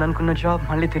 పోయిందనుకున్న జాబ్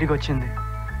మళ్ళీ తిరిగి వచ్చింది.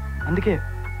 అందుకే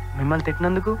మిమ్మల్ని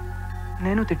తిట్టినందుకు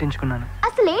నేను తిట్టించుకున్నాను.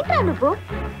 అసలు ఏంట్రా నువ్వు?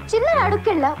 చిల్లర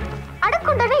అడుక్కెళ్ళావు,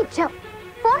 అడగకుండానే ఇచ్చావు.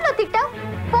 ఫోన్లో తిట్టావు,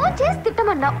 ఫోన్ చేసి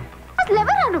తిట్టమన్నావు. అసలు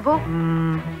ఎవరా నువ్వు?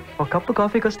 ఒక కప్పు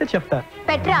కాఫీకి వస్తే చెప్తా.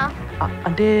 పెట్రా.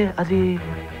 అంటే అది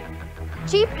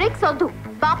చీప్ ట్రిక్స్ వద్దు.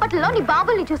 బాపట్లలో నీ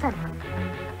బాబుల్ని చూశాను.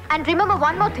 And remember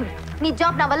one more thing, నీ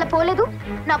జాబ్ నా వల్ల పోలేదు,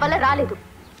 నా వల్ల రాలేదు.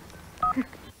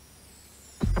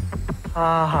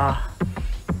 ఆహా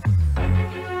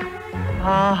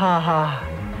ఆహాహా,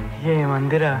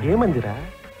 ఏమందిరా?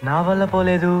 నా వల్ల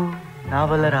పోలేదు, నా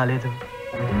వల్ల రాలేదు,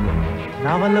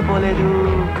 నా వల్ల పోలేదు,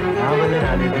 నా వల్ల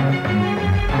రాలేదు.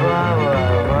 వా వా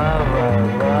వా వా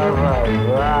వా వా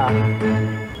వా.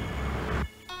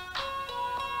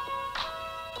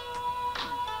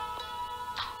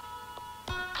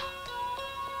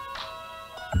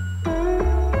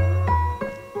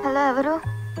 హలో, ఎవరు?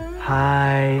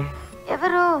 హాయ్.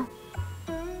 ఎవరు?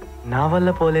 నా వల్ల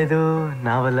పోలేదు,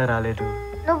 నా వల్ల రాలేదు.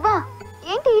 నువ్వా?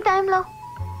 ఏంటి ఈ టైంలో?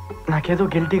 నాకేదో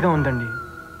గిల్టీగా ఉందండి.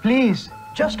 Please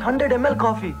just 100 ml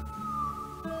coffee.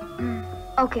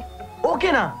 Okay.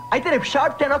 ఓకేనా? అయితే రేపు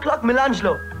షార్ప్ 10 o'clock మిలాన్స్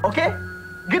లో. Okay,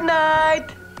 good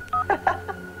night.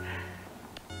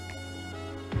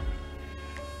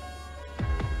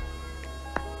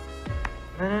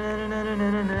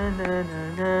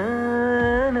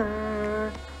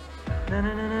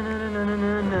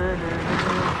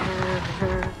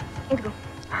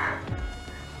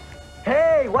 హే,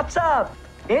 వాట్సాప్?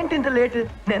 ఏంటి ఇంత లేట్?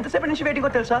 నేను ఎంతసేపు నుంచి వెయిటింగ్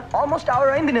తెలుసా? ఆల్మోస్ట్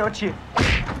అవర్ అయింది నేను వచ్చి.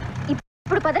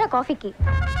 ఇప్పుడు పదరా కాఫీకి.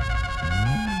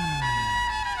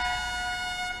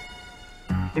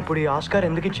 ఇప్పుడు ఈ ఆస్కార్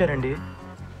ఎందుకు ఇచ్చారండి?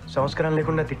 సంస్కారం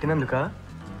లేకుండా తిట్టినందుక,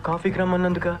 కాఫీకి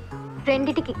రమ్మన్నందుక?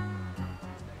 రెండిటికి.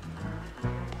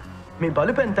 మీ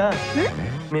బలుపు ఎంత?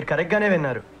 మీరు కరెక్ట్ గానే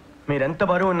విన్నారు. మీరెంత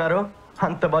బరువు ఉన్నారో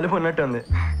అంత బలుపు ఉన్నట్టుంది.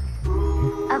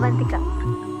 అవంతిక.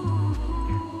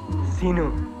 సీను.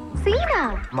 సీనా?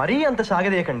 మరీ అంత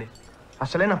సాగదీయకండి.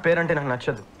 అసలే నా పేరంటే నాకు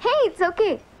నచ్చదు. హే, ఇట్స్ ఓకే.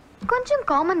 కొంచెం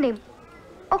కామన్ నేమ్.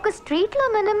 ఒక స్ట్రీట్ లో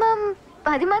మినిమం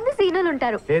 10 మంది సీనులు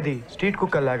ఉంటారు. ఏది స్ట్రీట్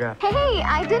కుక్కర్ లాగా? హే,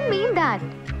 I don't mean that.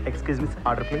 Excuse me sir,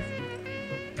 order please.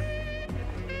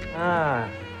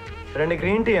 2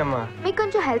 green tea అమ్మా. మీకు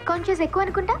కొంచెం హెల్త్ కాన్షియస్ ఎక్కువ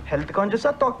అనుకుంటా. హెల్త్ కాన్షియస్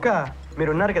తొక్క. మీరు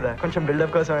ఉన్నారు కదా కొంచెం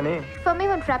బిల్డప్ కోసం అని. For me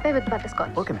 1 frappe with butter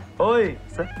scotch. Okay ఓయ్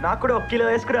సార్, నాకు కూడా 1 కిలో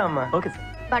వేసుకురా అమ్మా. Okay sir.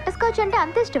 బటర్ స్కాచ్ అంటే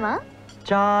అంత ఇష్టమా?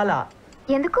 చాలా.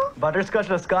 ఎందుకు? బటర్ స్కాచ్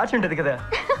లో స్కాచ్ ఉంటది కదా.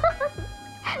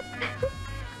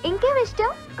 ఇంకేం ఇష్టం?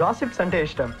 గాసిప్స్ అంటే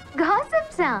ఇష్టం.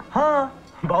 గాసిప్సా?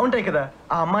 బాగుంటాయి కదా.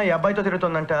 ఆ అమ్మాయి ఈ అబ్బాయితో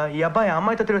తిరుగుతుందంట, ఈ అబ్బాయి ఆ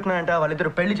అమ్మాయితో తిరుగుతున్నాడంట,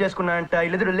 వాళ్ళిద్దరు పెళ్లి చేసుకున్నారంట,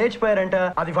 వీళ్ళిద్దరు లేచిపోయారంట,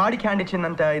 అది వాడికి హ్యాండ్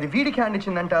ఇచ్చిందంట, ఇది వీడికి హ్యాండ్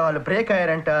ఇచ్చిందంట, వాళ్ళు బ్రేక్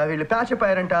అయ్యారంట, వీళ్ళు ప్యాచ్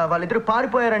అయ్యారంట, వాళ్ళిద్దరు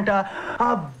పారిపోయారంట.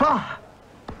 అబ్బా,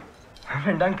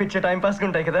 వినడానికి పిచ్చే టైం పాస్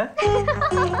ఉంటాయి కదా.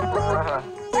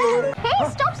 హే,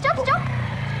 స్టాప్ స్టాప్ స్టాప్.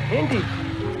 ఏంటి?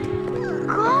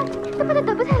 గాడ్, ఇంత పెద్ద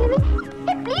దెబ్బ తగిలింది.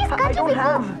 హే, ప్లీజ్ కట్ ఇట్.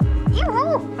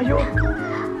 అయ్యో,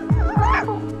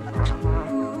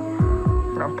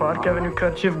 నా పార్క్ అవెన్యూ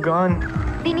కర్చీఫ్ గాన్.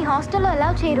 దీని హాస్టల్లో అలౌ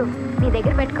చేయరు. నీ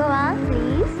దగ్గర పెట్టుకోవా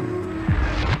ప్లీజ్?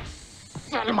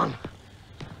 సల్మాన్,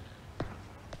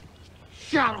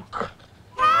 షారుఖ్.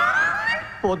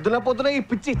 పొద్దున ఈ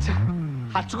పిచ్చి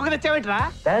హచ్చుకు తెచ్చావేంట్రా?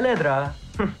 తేలేదురా,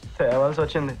 తేవాల్సి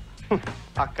వచ్చింది.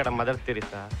 అక్కడ మదర్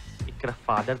తెరిసా, ఇక్కడ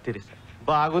ఫాదర్ తెరిసా.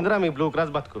 బాగుందిరా మీ బ్లూ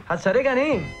క్రాస్ బతుకు. అది సరే గానీ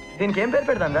దీనికి ఏం పేరు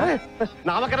పెడతాందా?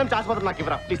 నామకరణం చేసిపోతారు నాకు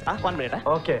ఇవ్వరా ప్లీజ్. 1 minute.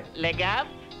 ఓకే. లేగా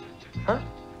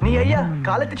నీ అయ్యా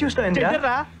కాలెత్తి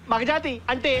చూస్తావేంద్రా? మగజాతి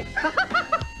అంటే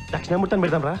దక్షిణామూర్తి అని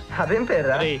పెడదాం రా. అదేం పేరు?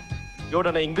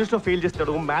 ఎవడన్నా ఇంగ్లీష్ లో ఫెయిల్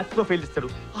చేస్తాడు, మ్యాథ్స్ లో ఫెయిల్ చేస్తాడు.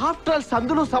 ఆఫ్టర్ ఆల్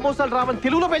సందులు సమోసాలు రావని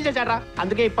తెలుగులో ఫెయిల్ చేశాడు రా.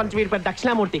 అందుకే ఇప్పటి నుంచి వీరి పేరు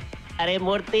దక్షిణామూర్తి. అరే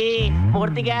మూర్తి,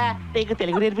 మూర్తిగా నీకు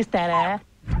తెలుగు నేర్పిస్తారా?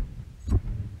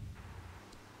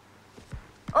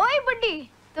 ఓయ్ బుడ్డి,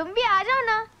 तुम भी आ जाओ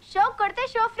ना. షో కొడితే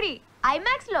షో ఫ్రీ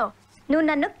ఐమాక్స్ లో. నువ్వు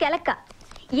నన్ను కెలక్క.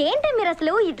 ఏంటి మీరు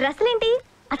అసలు ఈ డ్రెస్సులేంటి?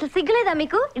 అసలు సిగ్గులేదా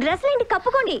మీకు? ఈ డ్రెస్సులేంటి?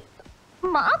 కప్పుకోండి.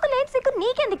 మాకు లేదు సిగ్గు,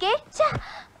 నీకెందుకే?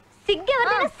 సిగ్గు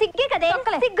ఎవరైనా సిగ్గే కదే,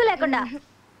 సిగ్గు లేకుండా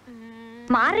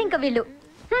మారింక వీళ్ళు.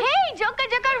 హే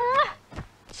జోకర్ జోకర్.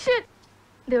 షిట్.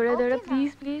 దేవుడా దేవుడా,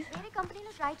 ప్లీజ్ ప్లీజ్. వేరే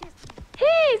కంపెనీలో ట్రై చేస్తున్నా.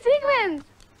 హే సీక్వెన్స్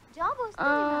జాబ్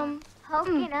వస్తుంది.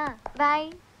 ఓకేనా, by.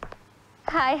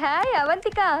 Hi hi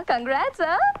Avantika, congrats.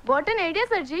 What an idea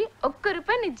సర్జీ.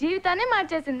 ₹1 నీ జీవితాన్ని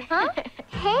మార్చేసింది.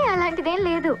 హే, అలాంటిదేం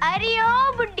లేదు. అరే ఓ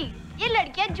బుడ్డి, ये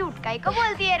लड़कियां झूठ काहे को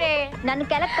बोलती है रे? నన్ను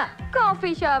కెలక్క.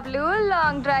 కాఫీ షాప్లు,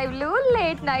 లాంగ్ డ్రైవ్లు,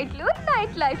 late నైట్లు,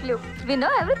 night లైఫ్లు, we know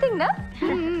everything నా.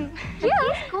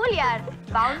 స్కూల్ యార్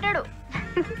బాగుంటాడు.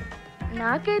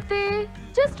 నాకైతే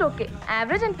జస్ట్ ఓకే,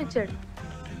 యావరేజ్ అనిపించాడు.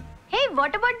 Hey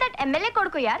what about that MLA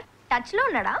కొడుకు యార్ టచ్ లో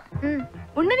ఉన్నాడా?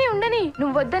 ఉండని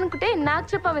నువ్వు వద్దనుకుంటే నాకు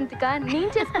చెప్పవంతిక నేను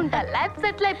చేసుకుంటా లైఫ్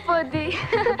సెటిల్ అయిపోద్ది.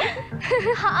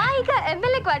 హాయిగా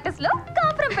ఎమ్మెల్యే క్వార్టర్స్ లో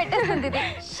కాపురం పెట్టేస్తుంది ఇది.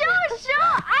 Show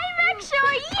I make show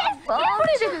yes.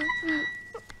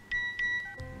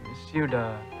 Miss you డా.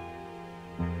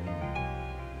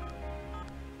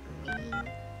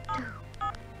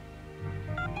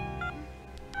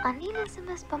 అనిల్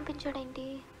SMS పంపించాడేంటి?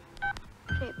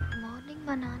 రేపు మార్నింగ్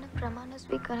మా నాన్న ప్రమాణ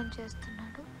స్వీకారం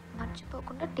చేస్తున్నాడు,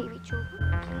 మర్చిపోకుండా టీవీ చూడు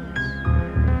ప్లీజ్.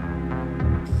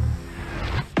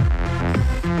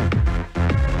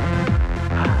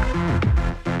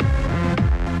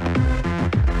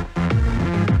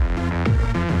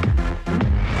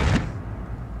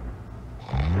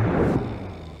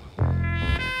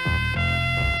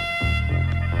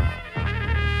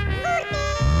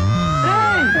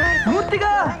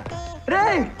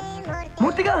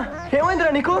 మూర్తిగా ఏమైందిరా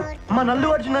నీకు? మా నల్లు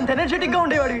అర్జున్ అంత ఎనర్జెటిక్ గా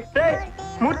ఉండేవాడి. రే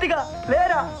మూర్తిగా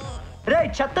లేరా? రే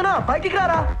చెత్తనా బయటికి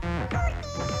రారా?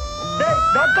 రే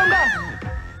 .com గా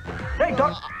రే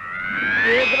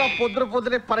ఏదిరా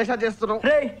పొద్దునే పరేషాన్ చేస్తున్నావు?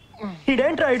 రే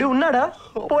ఇడేంట్రా ఇడు ఉన్నాడా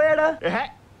పోయాడా?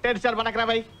 టెన్షన్ పడకరా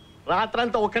భయ్,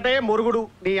 రాత్రంతా ఒక్కటే మురుగుడు.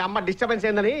 నీ అమ్మ డిస్టర్బెన్స్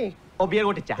ఏందని ఓ బియర్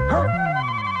కొట్టించా.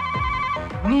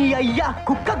 నీ అయ్యా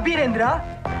కుక్క బీరేంద్రా.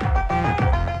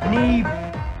 నీ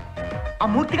ఆ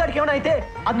మూర్తి గారికి ఏమైనా అయితే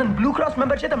అది నన్ను బ్లూ క్రాస్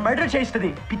మెంబర్ చేత మర్డర్ చేయిస్తుంది.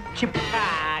 పిచ్చి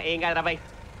ఏం కాదురా భయ్,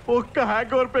 ఒక్క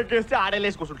హ్యాంగ్ ఓవర్ పెక్ చేస్తే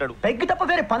ఆడేలేసి కూర్చుంటాడు. పెగ్గు తప్ప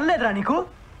వేరే పని లేదురా నీకు?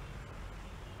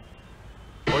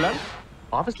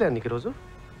 ఆఫీస్ లేదు నీకు ఈరోజు?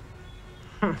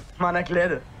 మనకు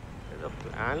లేదు.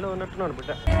 ప్లాన్లో ఉన్నట్టున్నాను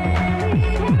బిడ్డ.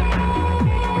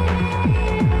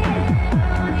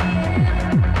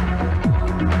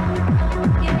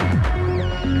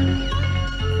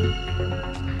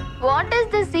 What is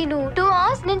this scene? 2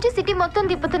 hours నుంచి సిటీ మొత్తం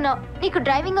తిప్పుతున్నావు. నీకు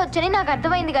డ్రైవింగ్ వచ్చని నాకు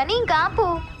అర్థమైంది కానీ ఇంకా ఆపు.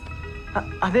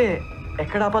 అదే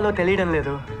ఎక్కడ ఆపాలో తెలియడం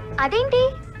లేదు. అదేంటి?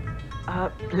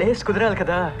 ప్లేస్ కుదరాలి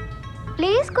కదా.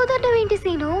 ప్లేస్ కుదరడం ఏంటి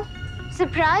సీను?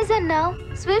 సర్ప్రైజ్ అన్నావు,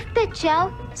 స్విఫ్ట్ తెచ్చావు,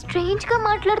 స్ట్రేంజ్ గా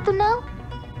మాట్లాడుతున్నావు.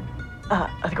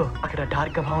 అదిగో అక్కడ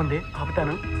డార్క్ గా బాగుంది,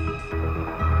 ఆపుతాను.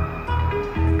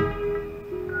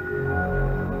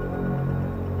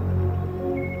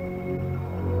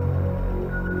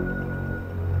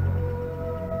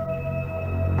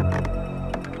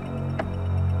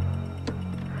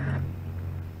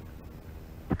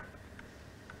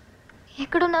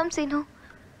 ఎక్కడున్నాం సీను?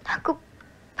 నాకు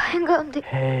భయంగా ఉంది.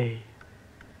 Hey,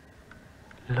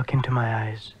 look into my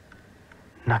eyes.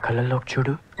 నా కళ్ళల్లోకి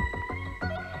చూడు.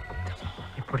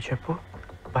 ఇప్పుడు చెప్పు,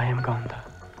 భయంగా ఉందా,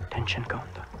 టెన్షన్గా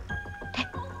ఉందా?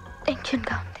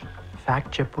 టెన్షన్గా ఉంది.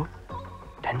 ఫ్యాక్ట్ చెప్పు,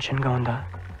 టెన్షన్గా ఉందా,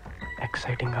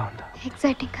 ఎక్సైటింగ్గా ఉందా?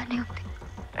 ఎక్సైటింగ్గానే ఉంది.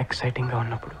 ఎక్సైటింగ్గా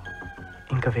ఉన్నప్పుడు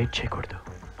ఇంకా వెయిట్ చేయకూడదు.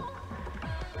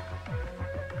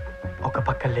 ఒక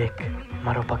పక్క లేక్,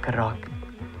 మరో పక్క రాక్,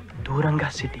 దూరంగా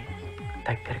సిటీ,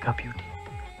 దగ్గరగా బ్యూటీ,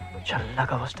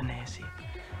 చల్లగా వస్తున్న ఏసీ,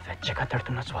 వెచ్చగా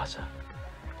తడుతున్న శ్వాస.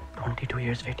 22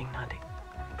 years వెయిటింగ్ నాది,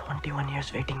 21 years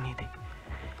వెయిటింగ్ నీది.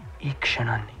 ఈ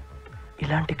క్షణాన్ని,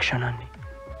 ఇలాంటి క్షణాన్ని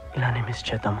ఇలానే మిస్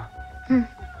చేద్దామా?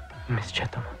 మిస్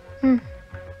చేద్దామా?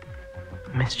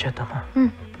 మిస్ చేద్దామా?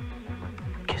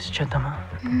 కిస్ చేద్దామా?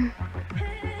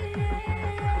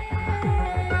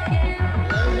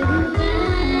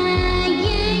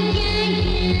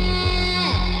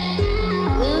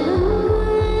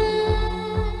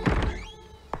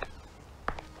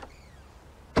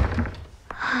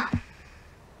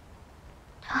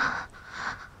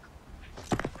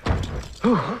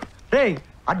 రే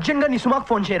అర్జెంట్ గా నీ సుమాక్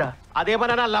ఫోన్ చేయరా.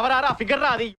 అదేమన్నా లవరారా ఫిగర్ రా,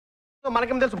 అది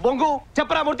మనకేం తెలుసు బొంగు.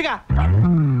 చెప్పరా మూర్తిగా.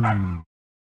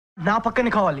 నా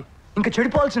పక్కనే కావాలి, ఇంకా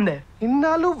చెడిపోవాల్సిందే.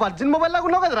 ఇన్నాళ్ళు వర్జిన్ మొబైల్ లాగా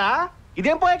ఉన్నావు కదరా,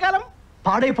 ఇదేం పోయే కాలం?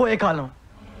 పాడైపోయే కాలం.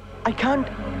 I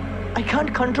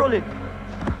can't control it.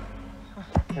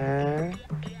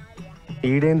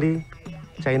 ఈడేంది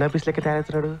China piece లెక్క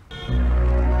తయారవుతున్నాడు?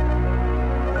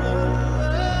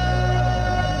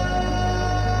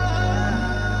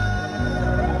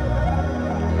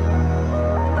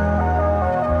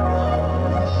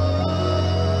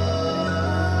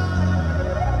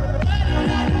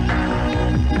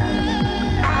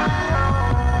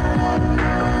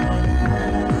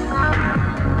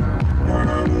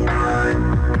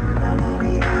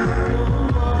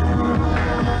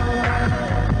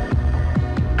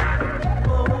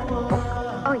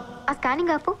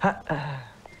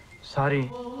 సారీ.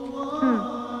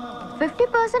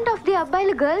 50% ఆఫ్ ది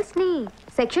అబ్బాయిలు గర్ల్స్ ని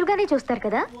సెక్షువల్ గానే చూస్తారు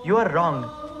కదా? You are wrong.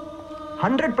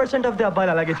 100% of the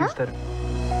అబ్బాయిలు అలాగే చూస్తారు.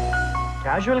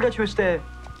 క్యాజువల్ గా చూస్తే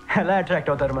ఎలా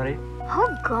అట్రాక్ట్ అవుతారు మరి? ఓ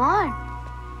గాడ్.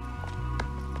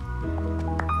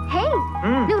 హే,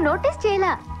 నువ్వు నోటీస్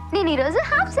చేయలా నేను ఈరోజు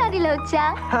హాఫ్ సారీలో వచ్చా.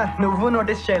 నువ్వు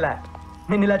నోటీస్ చేయలే.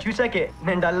 నేను ఇలా చూసాకే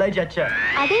నేను డల్ అయి చచ్చా.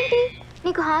 అదేంటి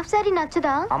నీకు హాఫ్ సారీ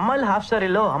నచ్చదా? అమ్మాయిలు హాఫ్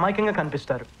సారీలో అమాయకంగా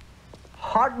కనిపిస్తారు,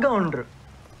 హాట్ గా ఉండరు.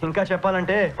 ఇంకా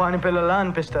చెప్పాలంటే పాని పిల్లలా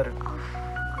అనిపిస్తారు.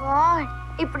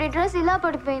 ఇప్పుడు ఈ డ్రెస్ ఇలా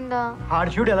పడిపోయిందా? ఆడు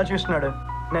చూడు ఎలా చూస్తున్నాడు.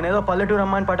 నేనేదో పల్లెటూరు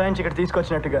అమ్మాయిని పటాయించి ఇక్కడ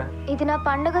తీసుకొచ్చినట్టుగా. ఇది నా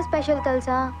పండుగ స్పెషల్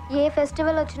తెలుసా? ఏ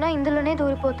ఫెస్టివల్ వచ్చినా ఇందులోనే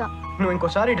దూరిపోతా. నువ్వు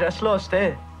ఇంకోసారి డ్రెస్ లో వస్తే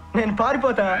నేను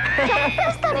పారిపోతా.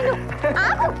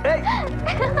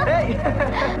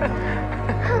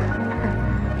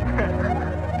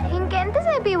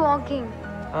 ఇంకెంతసేపు ఈ వాకింగ్?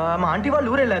 మా ఆంటీ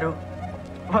వాళ్ళు ఊరు వెళ్ళారు,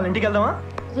 వాళ్ళ ఇంటికి వెళ్దామా?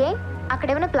 ఏ అక్కడ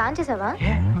ఏమైనా ప్లాన్ చేసావా?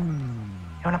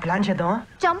 ఏమైనా ప్లాన్ చేద్దామా?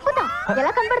 చంపుతా.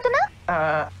 ఎలా కనబడుతున్నా?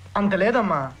 అంత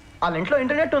లేదమ్మా, వాళ్ళ ఇంట్లో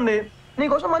ఇంటర్నెట్ ఉంది,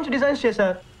 నీకోసం మంచి డిజైన్స్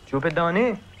చేశారు, చూపిద్దామని.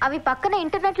 అవి పక్కన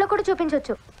ఇంటర్నెట్ లో కూడా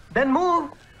చూపించవచ్చు. Then move.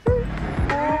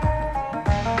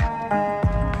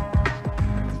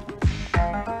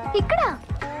 ఇక్కడ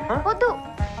వద్దు,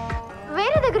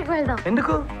 వేరే దగ్గరికి వెళ్దాం.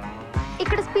 ఎందుకు?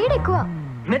 ఇక్కడ స్పీడ్ ఎక్కువ.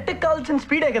 నెట్ కావాల్సిన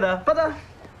స్పీడే కదా, పద.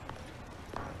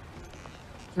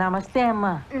 నమస్తే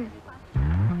అమ్మా.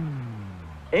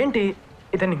 ఏంటి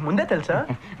ఇతను నీకు ముందే తెలుసా?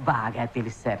 బాగా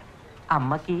తెలుసు సార్.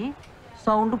 అమ్మకి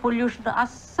సౌండ్ పొల్యూషన్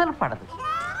అస్సలు పడదు.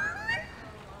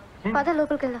 పద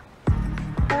లోపలికి వెళ్దాం.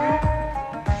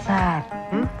 సార్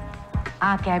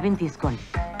ఆ క్యాబిన్ తీసుకోండి,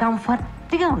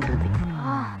 కంఫర్ట్ గా ఉంటుంది.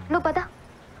 నువ్వు పద.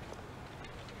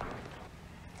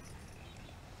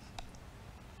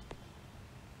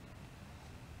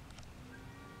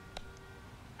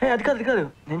 అది కాదు, అది కాదు,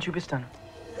 నేను చూపిస్తాను.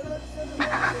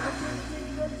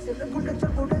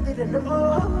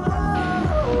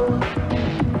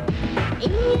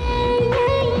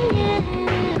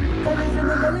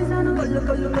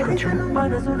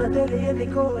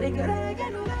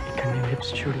 ఇక్కడ నీ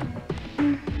లిప్స్ చూడు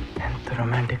ఎంత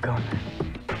రొమాంటిక్ గా ఉన్నాయి.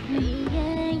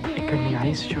 ఇక్కడ నీ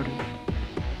ఐస్ చూడు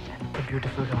ఎంత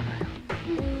బ్యూటిఫుల్ గా ఉన్నాయి.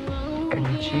 ఇక్కడ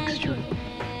నీ చీక్స్ చూడు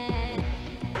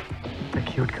ఎంత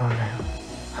క్యూట్ గా ఉన్నాయో.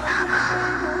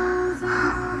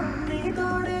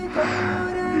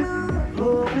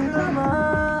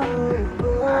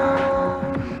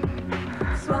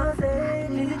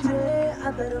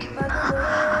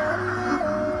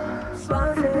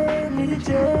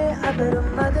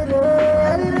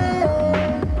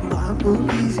 బాబు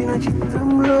గీసిన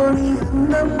చిత్రంలోని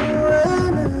అందం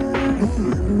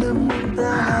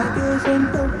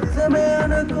సొంతం నిజమే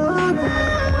అనుకోను.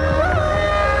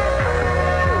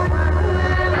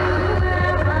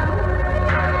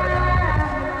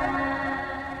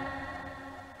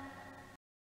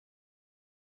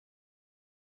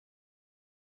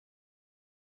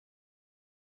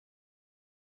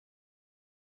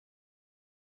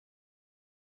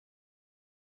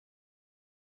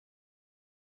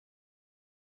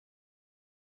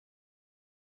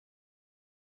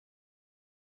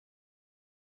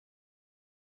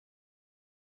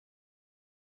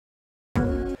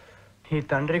 ఈ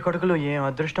తండ్రి కొడుకులు ఏం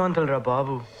అదృష్టవంతులు రా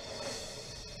బాబు.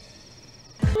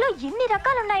 ఎన్ని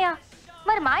రకాలున్నాయా?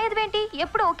 మరి మా ఎదువేంటి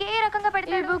ఎప్పుడు ఒకే రకంగా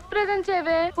పెడతాడు? బుక్ ప్రెజెంట్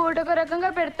చేయవే, ఫోటోకు రకంగా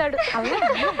పెడతాడు.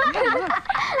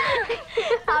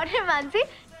 అవునే మాన్సి,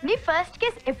 నీ ఫస్ట్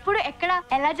కేస్ ఎప్పుడు ఎక్కడ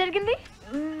ఎలా జరిగింది?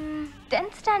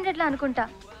 10th స్టాండర్డ్ లో అనుకుంటా.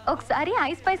 ఒకసారి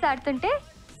ఐస్ పైస్ ఆడుతుంటే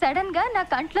సడన్ గా నా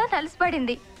కంట్లో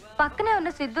నలిసిపడింది. పక్కనే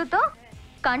ఉన్న సిద్ధుతో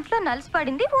కంట్లో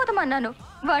నలిసిపడింది ఊదమన్నాను.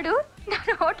 వాడు నా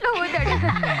నోట్లో ఊదాడు.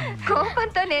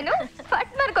 కోపంతో నేను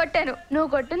పట్మని కొట్టాను. నువ్వు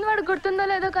కొట్టింది వాడు గుర్తుందో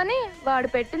లేదో కానీ వాడు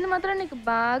పెట్టింది మాత్రం నీకు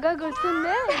బాగా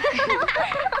గుర్తుందే.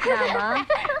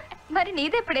 మరి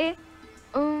నీదెప్పుడే?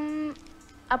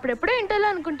 అప్పుడెప్పుడో ఇంటర్లో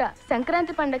అనుకుంటా.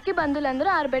 సంక్రాంతి పండక్కి బంధువులందరూ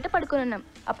ఆరుబయట పడుకుని ఉన్నాం.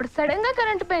 అప్పుడు సడన్ గా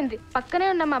కరెంట్ పోయింది. పక్కనే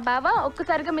ఉన్న మా బావ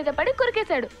ఒక్కసారిగా మీద పడి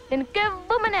కురికేశాడు. నేను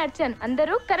కెవ్వమని అరిచాను.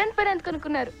 అందరూ కరెంట్ పోయినందుకు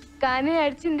అనుకున్నారు, కానీ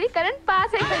అరిచింది కరెంట్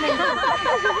పాస్ అయిపోయింది.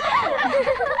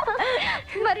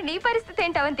 మరి నీ పరిస్థితి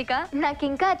ఏంటి అవంతిక? నాకు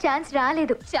ఇంకా ఛాన్స్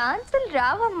రాలేదు. ఛాన్సులు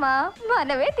రావమ్మా,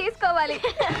 మనమే తీసుకోవాలి.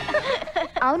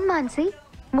 అవును మాన్సి,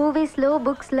 మూవీస్ లో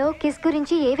బుక్స్ లో కిస్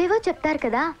గురించి ఏవేవో చెప్తారు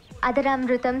కదా,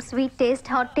 అదరామృతం, స్వీట్ టేస్ట్,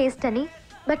 హాట్ టేస్ట్ అని.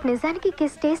 బట్ నిజానికి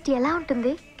కిస్ టేస్ట్ ఎలా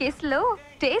ఉంటుంది? కిస్ లో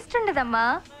టేస్ట్ ఉండదమ్మా,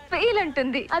 ఫీల్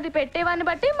ఉంటుంది. అది పెట్టేవాన్ని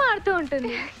బట్టి మారుతూ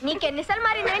ఉంటుంది. నీకెన్నిసార్లు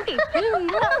మారిందేంటి?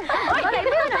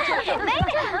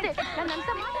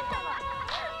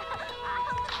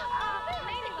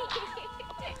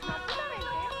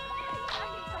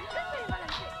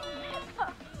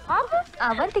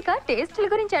 అవంతిక టేస్ట్ల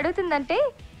గురించి అడుగుతుందంటే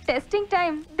టెస్టింగ్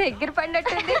టైం దగ్గర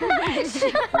పడినట్టుంది.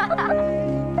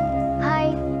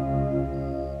 Hi.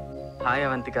 Hi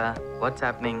Avantika, what's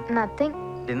happening? Nothing.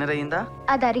 Dinner అయ్యిందా?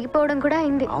 అది అరిగిపోవడం కూడా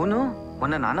అయింది. అవును,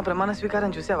 మొన్న నాన్న ప్రమాణ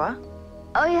స్వీకారం చూసావా?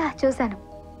 ఓ యా, చూసాను.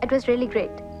 It was really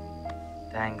great.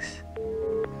 Thanks.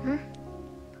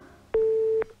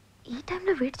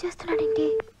 టైంలో వెయిట్ చేస్తున్నాడేంటి?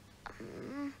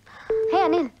 హే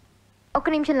అనిల్, ఒక్క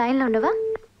నిమిషం లైన్లో ఉండవా?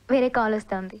 వేరే కాల్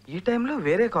వస్తుంది. ఈ టైంలో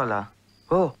వేరే కాలా?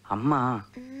 ఓ అమ్మా.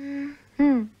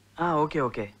 Okay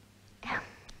okay.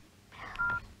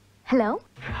 హలో.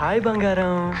 హాయ్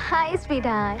బంగారం. హాయ్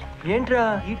స్వీటార్. ఏంట్రా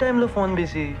ఈ టైంలో ఫోన్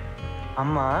బిజీ?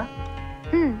 అమ్మా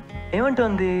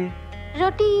ఏమంటోంది?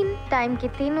 రొటీన్, టైంకి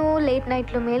తిను, లేట్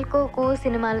నైట్లో మేల్కోకు,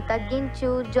 సినిమాలు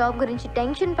తగ్గించు, జాబ్ గురించి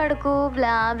టెన్షన్ పడకు,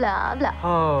 బ్లా బ్లా బ్లా.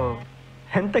 ఓ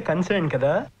ఎంత కన్సర్న్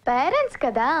కదా. పేరెంట్స్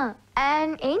కదా.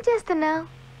 అండ్ ఏం చేస్తున్నావు?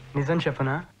 నిజం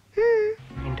చెప్పనా,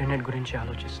 ఇంటర్నెట్ గురించి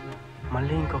ఆలోచిస్తున్నా.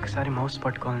 మళ్ళీ ఇంకొకసారి మౌస్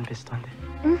పట్టుకోవాలనిపిస్తుంది.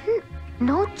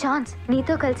 No chance.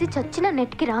 నీతో కలిసి చచ్చిన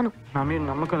నెట్కి రాను. నా మీద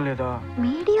నమ్మకం లేదా?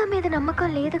 మీడియా మీద నమ్మకం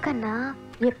లేదు కన్నా.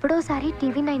 ఎప్పుడోసారి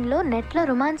టీవీ 9లో నెట్లో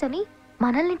రొమాన్స్ అని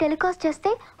మనల్ని టెలికాస్ట్ చేస్తే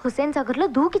హుస్సేన్ సాగర్లో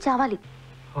దూకి చావాలి.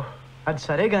 అది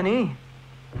సరే గానీ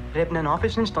రేపు నేను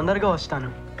ఆఫీస్ నుంచి తొందరగా వస్తాను.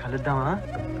 కలుద్దామా?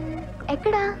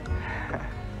 ఎక్కడా?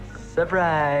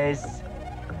 Surprise.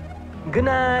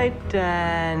 Good night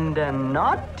and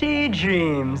naughty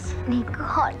dreams. నీకు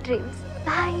హాట్ డ్రీమ్స్.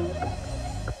 బాయ్.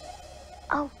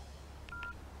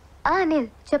 అనిల్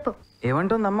చెప్పు.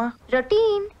 ఏమంటుందమ్మా?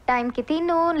 రొటీన్, టైంకి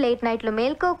తిను, లేట్ నైట్లో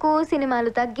మేల్కోకు,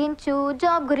 సినిమాలు తగ్గించు,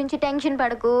 జాబ్ గురించి టెన్షన్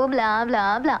పడకు, బ్లా బ్లా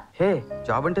బ్లా. హే,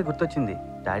 జాబ్ అంటే గుర్తొచ్చింది.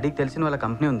 డాడీకి తెలిసిన వాళ్ళ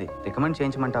కంపెనీ ఉంది, recommend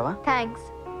చేయించమంటావా? Thanks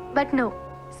but no.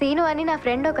 Scene అని నా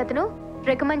ఫ్రెండ్ ఒకతను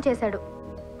రికమెండ్ చేశాడు.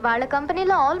 వాళ్ళ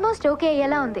కంపెనీలో ఆల్మోస్ట్ ఓకే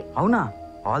అయ్యేలా ఉంది. అవునా?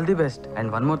 All the best.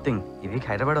 And one more thing, ఈ వీక్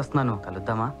హైదరాబాద్ వస్తున్నాను,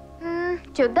 కలుద్దామా?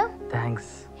 చూద్దాం.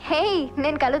 థ్యాంక్స్. హే,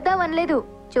 నేను కలుద్దాం అనలేదు,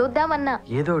 చూద్దామన్నా.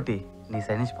 ఏదో ఒకటి. నీ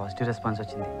సైడ్ నుంచి పాజిటివ్ రెస్పాన్స్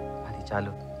వచ్చింది, అది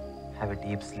చాలు. Have a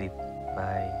deep sleep.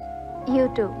 Bye. You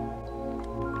two.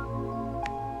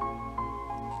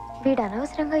 వీడు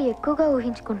అనవసరంగా ఎక్కువగా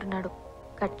ఊహించుకుంటున్నాడు.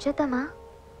 కట్ చేద్దామా?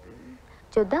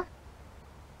 చూద్దాం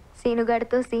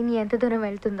సీనుగాడితో సీన్ ఎంత దూరం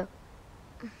వెళ్తుందో.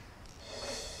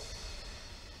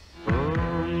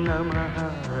 ఓం నమః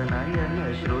నయన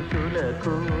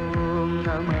శ్రుతులకు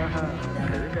నమః.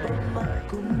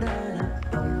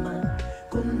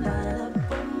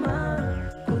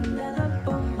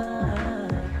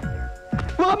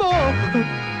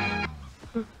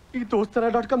 ఈ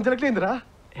దోస్తరా.com జరగలేదురా?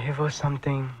 ఏవో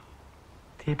సంథింగ్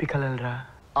తీపి కలలరా.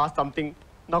 ఆ సంథింగ్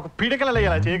నాకు పీడకలలు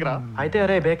అయ్యేలా చేయకరా. అయితే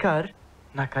అరే బేకార్,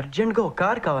 నాకు అర్జెంట్గా ఒక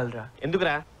కార్ కావాలరా.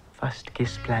 ఎందుకురా? ఫస్ట్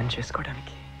కిస్ ప్లాన్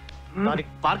చేసుకోవడానికి. దానికి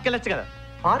పార్క్ వెళ్ళొచ్చు కదా.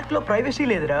 పార్క్ లో ప్రైవసీ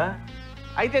లేదురా.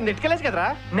 అయితే నెట్కి వెళ్ళొచ్చు కదరా.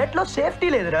 నెట్ లో సేఫ్టీ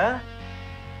లేదురా.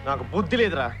 నాకు బుద్ధి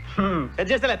లేదురా.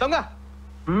 సెట్ చేస్తలే తొంగ.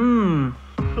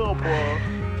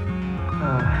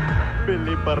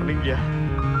 పెళ్లి బర్నింగ్.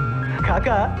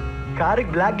 కాకా,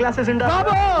 కారుకి బ్లాక్ గ్లాసెస్ ఉండాలి.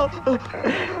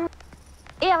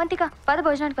 ఏ అవంతిక, పద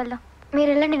భోజనానికి వెళ్దాం. మీరు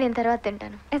వెళ్ళండి, నేను తర్వాత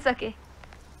తింటాను. It's okay.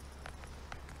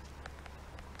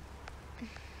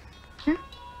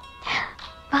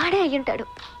 వాడే అయ్యుంటాడు.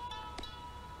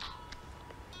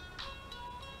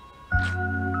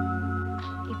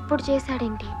 ఇప్పుడు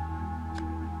చేశాడేంటి?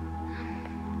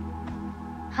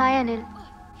 హాయ్ అనిల్.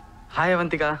 హాయ్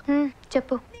అవంతిక.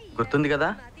 చెప్పు. గుర్తుంది కదా,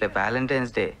 రేపు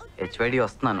వ్యాలంటైన్స్ డే, HYD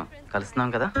వస్తున్నాను, కలుస్తున్నాం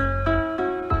కదా.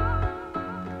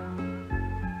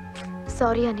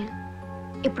 సారీ అనిల్,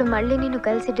 ఇప్పుడు మళ్ళీ నిన్ను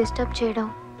కలిసి డిస్టర్బ్ చేయడం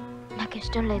నాకు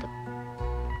ఇష్టం లేదు.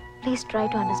 Please try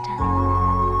to understand.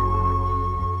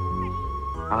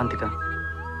 Avantika,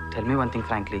 tell me one thing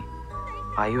frankly,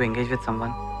 are you engage with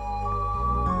someone?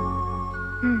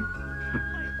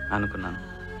 అనుకున్నాను,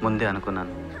 ముందే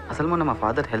అనుకున్నాను. అసలు మొన్న మా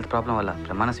ఫాదర్ హెల్త్ ప్రాబ్లం వల్ల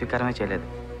ప్రమాణ స్వీకారమే చేయలేదు,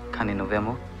 కానీ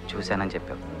నువ్వేమో చూశానని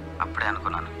చెప్పావు. అప్పుడే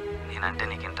అనుకున్నాను నేనంటే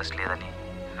నీకు ఇంట్రెస్ట్ లేదని,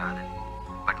 రాదని.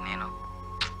 బట్ నేను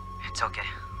ఇట్స్ ఓకే.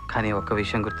 కానీ ఒక్క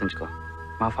విషయం గుర్తుంచుకో,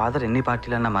 మా ఫాదర్ ఎన్ని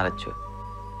పార్టీలన్నా మారచ్చు,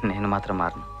 నేను మాత్రం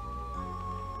మారను.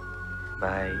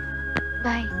 బాయ్.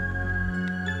 బాయ్.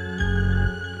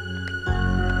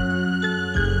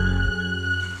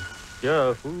 क्या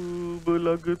खूब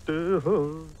लगते हो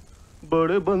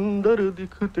बड़े बंदर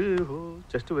दिखते हो.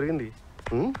 చెస్ట్ పెరిగింది.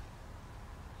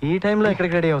 ఈ టైంలో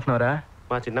ఎక్కడికి రెడీ అవుతున్నారా?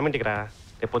 మా చిన్నమ్మింటికి రా,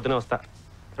 రేపు పొద్దునే వస్తా.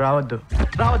 రావద్దు.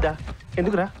 రావద్దా?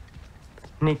 ఎందుకురా?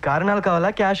 నీ కారణాలు కావాలా,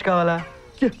 క్యాష్ కావాలా?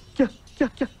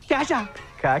 క్యాషా?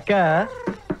 కాకా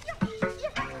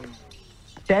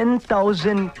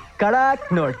 10,000 కడాక్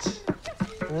నోట్స్.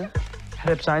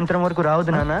 రేపు సాయంత్రం వరకు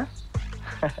రావద్దు నాన్న.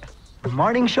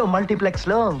 మార్నింగ్ షో మల్టీప్లెక్స్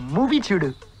లో మూవీ చూడు,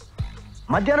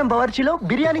 మధ్యాహ్నం బవర్చీలో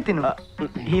బిర్యానీ తిను,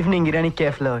 ఈవినింగ్ ఇరానీ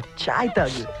కేఫ్ లో చాయ్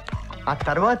తాగు, ఆ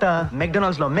తర్వాత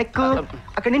మెక్డొనాల్డ్స్ లో మెక్కు,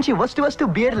 అక్కడి నుంచి వస్తు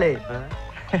బియర్లే.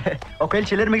 ఒకవేళ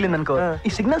చిల్లర మిగిలిందనుకో, ఈ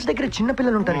సిగ్నల్స్ దగ్గర చిన్న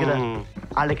పిల్లలు ఉంటారు కదా,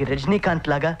 వాళ్ళకి రజనీకాంత్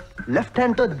లాగా లెఫ్ట్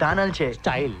హ్యాండ్ తో దానాలు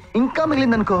చేయి. ఇంకా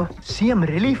మిగిలిందనుకో సీఎం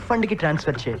రిలీఫ్ ఫండ్ కి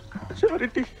ట్రాన్స్ఫర్ చేయి.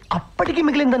 అప్పటికి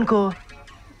మిగిలిందనుకో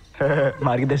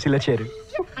మార్గదర్శిలో చేరు.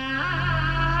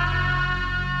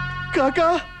 కాకా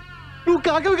నువ్వు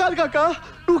కాకవి కాదు కాకా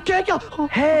నువ్వు కేక.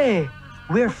 హే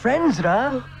వీఆర్ ఫ్రెండ్స్ రా.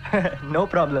 No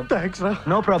problem. థ్యాంక్స్ రా.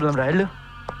 నో ప్రాబ్లం రా. వెళ్ళు.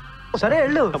 సరే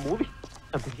వెళ్ళు. మూవీ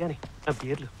నా బిర్యానీ నా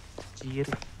బీర్లు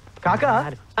చీరు. కాకా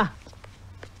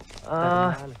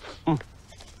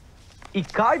ఈ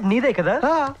కార్డ్ నీదే కదా?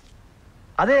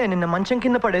 అదే నిన్న మంచం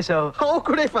కింద పడేసావు.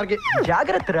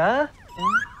 జాగ్రత్త రా.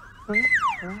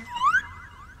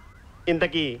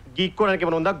 ఇంతకీ గీక్కోడానికి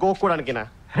ఏమైనా ఉందా గోక్కోడానికినా?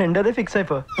 రెండోదే ఫిక్స్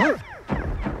అయిపో.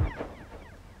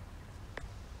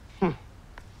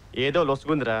 ఏదో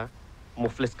లొసుగుందిరా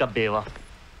ముఫ్లిస్ కా బేవా.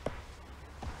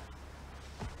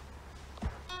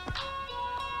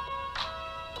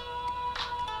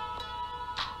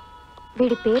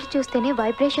 వీడి పేరు చూస్తేనే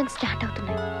వైబ్రేషన్ స్టార్ట్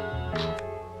అవుతున్నాయి.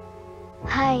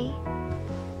 హాయ్.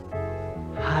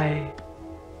 హాయ్.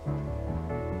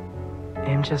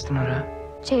 ఏం చేస్తున్నారా?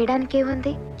 చేయడానికి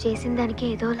ఏముంది, చేసిన దానికి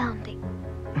ఏదోలా ఉంది.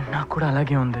 నాకు కూడా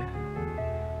అలాగే ఉంది.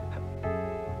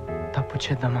 తప్పు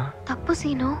చేద్దామా? తప్పు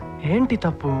సీను. ఏంటి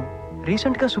తప్పు?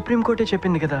 రీసెంట్ గా సుప్రీం కోర్టే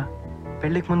చెప్పింది కదా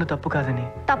పెళ్లికి ముందు తప్పు కాదని.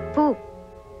 తప్పు.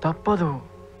 తప్పదు.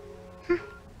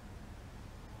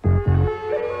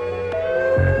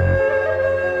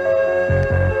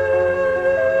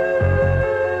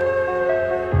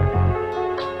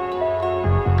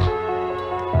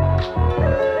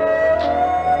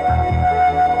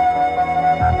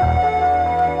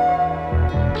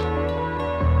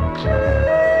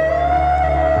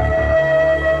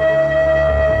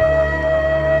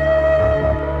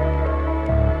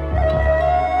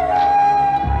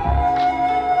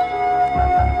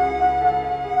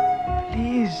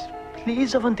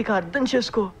 ప్లీజ్ అవంతిక అర్థం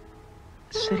చేసుకో.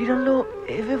 శరీరంలో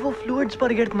ఏవేవో ఫ్లూయిడ్స్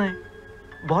పరిగెడుతున్నాయి,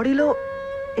 బాడీలో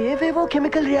ఏవేవో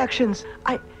chemical reactions.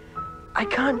 I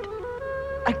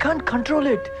can't control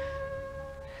it.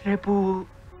 రేపు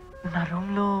నా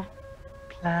రూమ్లో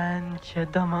ప్లాన్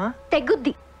చేద్దామా?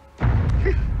 తెగుద్ది.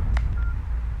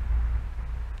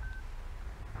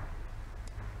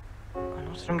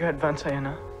 అనవసరంగా అడ్వాన్స్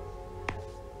అయ్యానా?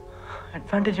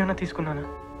 అడ్వాంటేజ్ ఏమైనా తీసుకున్నానా?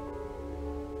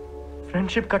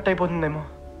 ఫ్రెండ్షిప్ కట్ అయిపోతుందేమో.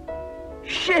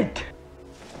 Shit.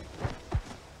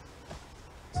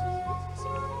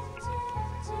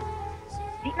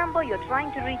 The number you're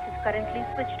trying to reach is currently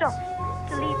switched off.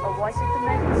 To leave a voice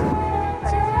message,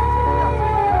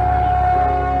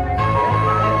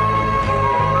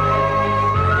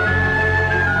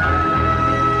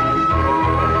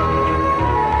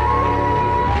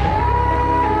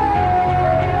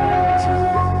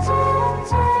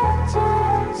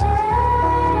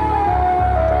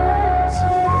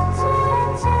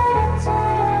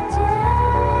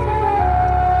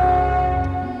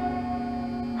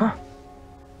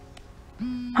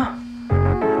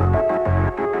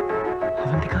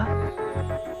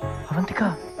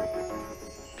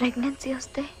 pregnancy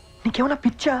వస్తే నీకేమైనా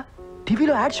పిచ్చా?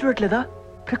 టీవీలో యాడ్స్ చూడట్లేదా?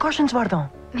 ప్రికాషన్స్ వాడదాం.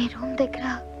 మీ రూమ్ దగ్గర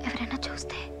ఎవరైనా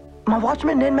చూస్తే? మా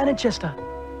వాచ్మెన్ నేను మేనేజ్ చేస్తా.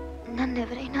 నన్ను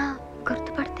ఎవరైనా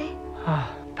గుర్తుపడితే?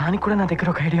 దానికి కూడా నా దగ్గర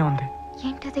ఒక ఐడియా ఉంది.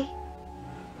 ఏంటది?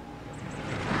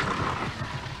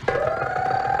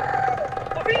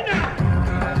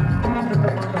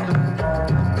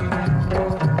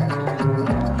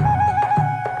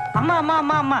 అమ్మా అమ్మా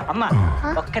అమ్మా అమ్మా అమ్మా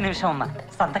ఒక్క నిమిషం అమ్మా,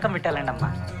 సంతకం పెట్టాలండి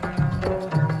అమ్మా.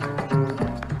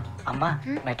 అమ్మా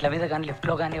మెట్ల మీద కానీ లిఫ్ట్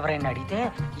లో కానీ ఎవరైనా అడిగితే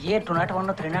ఏ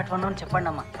 201 301 అని చెప్పండి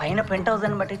అమ్మా. పైన పెంట్ హౌస్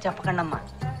అని బట్టి చెప్పకండి అమ్మా.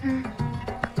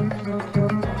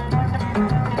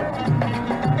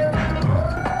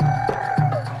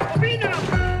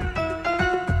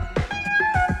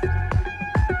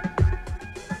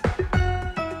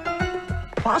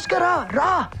 భాస్కరా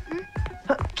రా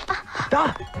రా,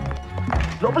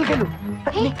 లోపలికెళ్ళు.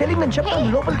 నీకు తెలియదు నేను చెప్తాను,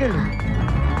 లోపలికెళ్ళు.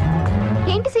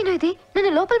 ఏంటి సీను ఇది?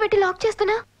 నన్ను లోపల పెట్టి లాక్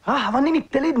చేస్తున్నా? అవన్నీ నీకు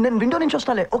తెలియదు, నేను విండో నుంచి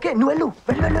వస్తాలే. ఓకే నువ్వు వెళ్ళు,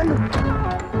 వెళ్ళు వెళ్ళు వెళ్ళు.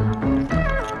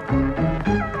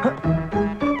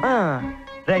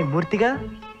 రై మూర్తిగా,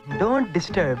 don't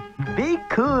disturb, be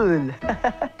cool.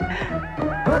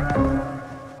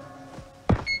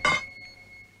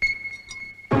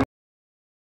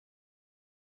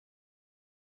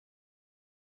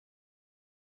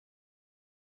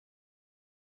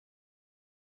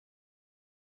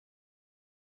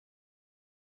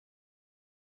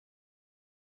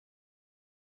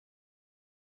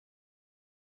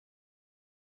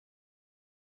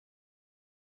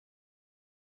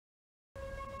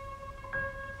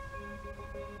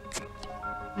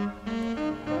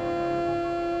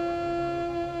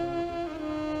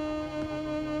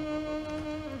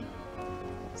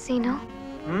 Scene,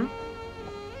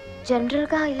 general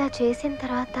గా ఇలా చేసిన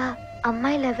తర్వాత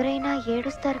అమ్మాయిలు ఎవరైనా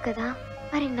ఏడుస్తారు కదా,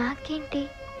 మరి నాకేంటి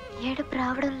ఏడుపు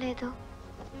రావడం లేదు?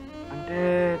 అంటే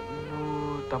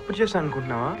నువ్వు తప్పు చేశా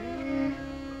అనుకుంటున్నావా?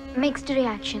 Mixed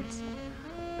reactions.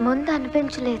 ముందు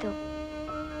అనిపించలేదు,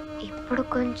 ఇప్పుడు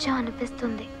కొంచెం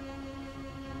అనిపిస్తుంది.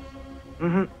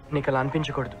 నీకు అలా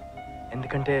అనిపించకూడదు,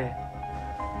 ఎందుకంటే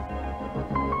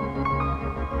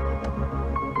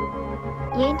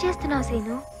ఏం చేస్తున్నావు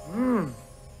scene?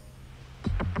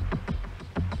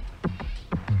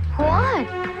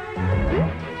 What?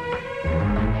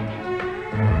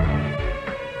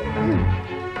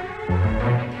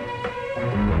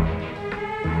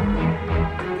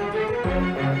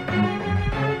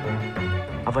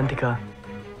 Avantika,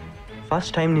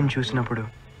 first time నేను చూసినప్పుడు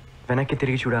వెనక్కి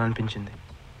తిరిగి చూడాలనిపించింది.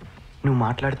 నువ్వు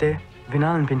మాట్లాడితే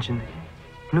వినాలనిపించింది,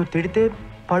 నువ్వు తిడితే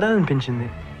పడాలనిపించింది,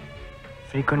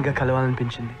 ఫ్రీక్వెంట్గా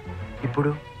కలవాలనిపించింది.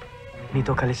 ఇప్పుడు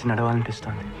నీతో కలిసి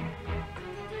నడవాలనిపిస్తుంది.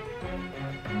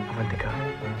 Avantika,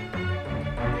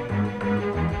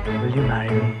 will you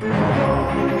marry me?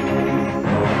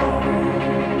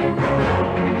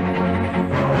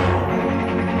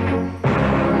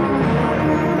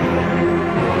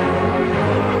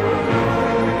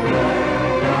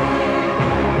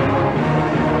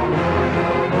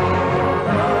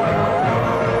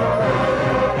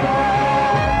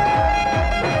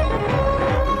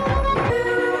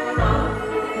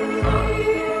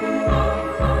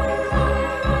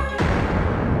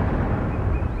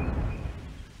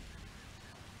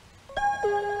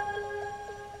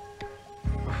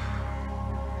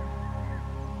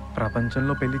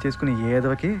 ప్రపంచంలో పెళ్లి చేసుకునే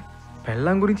ఏదోకి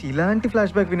పెళ్ళాం గురించి ఇలాంటి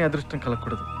ఫ్లాష్ బ్యాక్ వినే అదృష్టం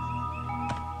కలగకూడదు.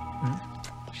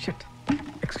 Shit,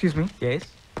 excuse me. Yes,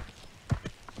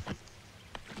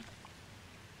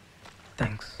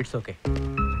 thanks. It's okay.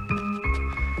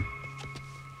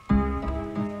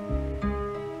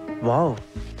 Wow,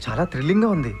 చాలా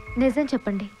థ్రిల్లింగ్గా ఉంది. నిజం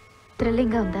చెప్పండి,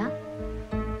 థ్రిల్లింగ్గా ఉందా?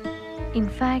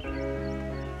 ఇన్ఫ్యాక్ట్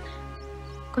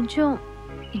కొంచెం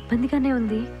ఇబ్బందిగానే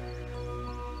ఉంది,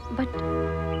 బట్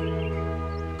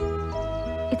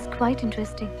ఇట్స్ క్వైట్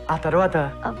ఇంట్రెస్టింగ్. ఆ తర్వాత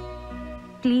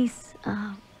please,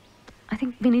 I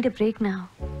think we need a break now.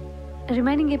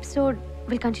 Remaining episode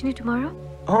will continue tomorrow.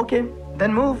 Okay,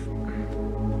 then move.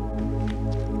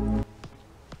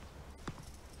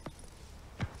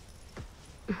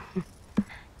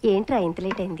 ఏంట్రా ఇంత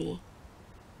లేట్ అయింది?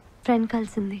 ఫ్రెండ్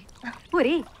కలిసింది.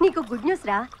 ఒరే, నీకు గుడ్ న్యూస్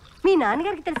రా. మీ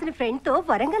నాన్నగారికి తెలిసిన ఫ్రెండ్ తో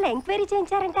వరంగల్ ఎంక్వైరీ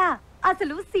చేయించారంట.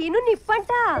 అసలు సీను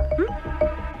నిప్పంట.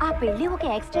 ఆ పెళ్లి ఒక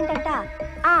యాక్సిడెంట్ అంట.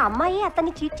 ఆ అమ్మాయి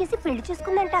అతన్ని చీట్ చేసి పెళ్లి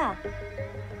చేసుకుందంట.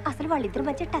 అసలు వాళ్ళిద్దరి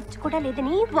మధ్య టచ్ కూడా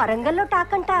లేదని వరంగల్లో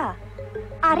టాక్ అంట.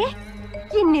 అరే,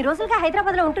 ఇన్ని రోజులుగా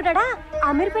హైదరాబాద్ లో ఉంటున్నాడా?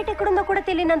 అమీర్పేట ఎక్కడుందో కూడా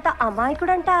తెలియనంత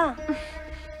అమాయకుడంట.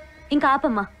 ఇంకా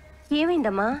ఆపమ్మా.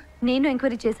 ఏమైందమ్మా? నేను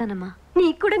ఎంక్వైరీ చేశానమ్మా.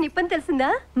 నీకు కూడా నిప్పని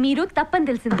తెలిసిందా? మీరు తప్పని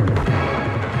తెలిసిందా?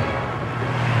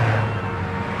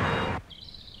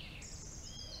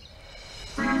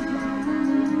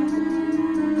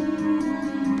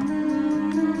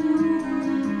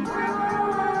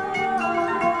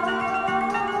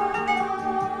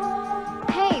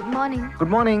 మార్నింగ్.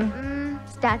 Good morning.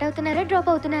 స్టార్ట్ అవుతున్నారా, డ్రాప్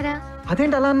అవుతున్నారా?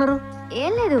 అదేంటి అలా అన్నారు?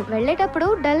 ఏం లేదు, వెళ్ళేటప్పుడు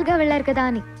డల్ గా వెళ్ళారు కదా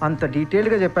అని. అంత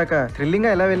డీటెయిల్డ్ గా చెప్పాక థ్రిల్లింగ్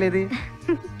గా ఎలా వెళ్ళేది?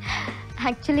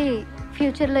 యాక్చువల్లీ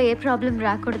ఫ్యూచర్ లో ఏ ప్రాబ్లం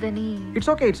రాకూడదని.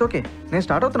 It's okay, it's okay. నేను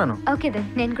స్టార్ట్ అవుతున్నాను. ఓకే దెన్,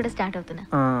 నేను కూడా స్టార్ట్ అవుతున్నా.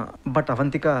 బట్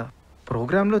అవంతిక,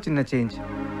 ప్రోగ్రామ్ లో చిన్న చేంజ్.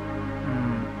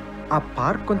 ఆ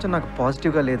పార్క్ కొంచెం నాకు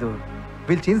పాజిటివ్ గా లేదు.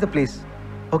 Will change the place.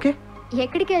 Okay?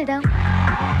 ఎక్కడికి వెళ్దాం?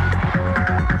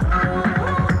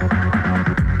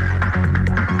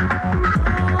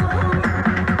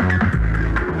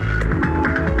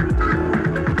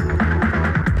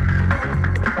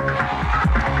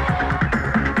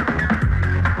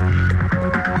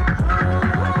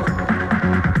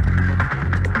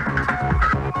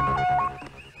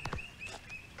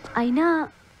 అయినా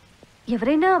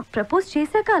ఎవరైనా ప్రపోజ్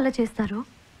చేశాక అలా చేస్తారు,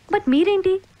 బట్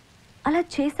మీరేంటి అలా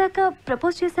చేశాక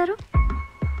ప్రపోజ్ చేశారు?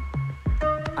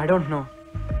 ఐ డోంట్ నో,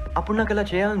 అప్పుడు నాకు అలా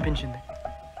చేయాలనిపించింది.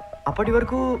 అప్పటి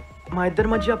వరకు మా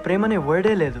ఇద్దరి మధ్య ప్రేమ అనే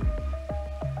వర్డే లేదు.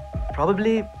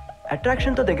 ప్రాబబ్లీ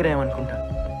అట్రాక్షన్తో దగ్గర ఏమనుకుంటా.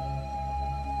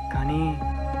 కానీ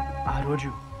ఆ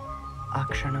రోజు, ఆ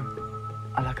క్షణం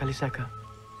అలా కలిశాక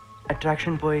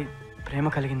అట్రాక్షన్ పోయి ప్రేమ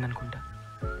కలిగిందనుకుంటా.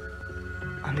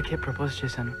 అందుకే ప్రపోజ్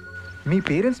చేశాను. మీ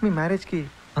పేరెంట్స్ మీ మ్యారేజ్కి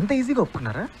అంత ఈజీగా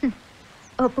ఒప్పుకున్నారా?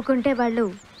 ఒప్పుకుంటే వాళ్ళు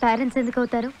పేరెంట్స్ ఎందుకు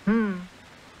అవుతారు?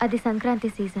 అది సంక్రాంతి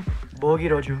సీజన్. భోగి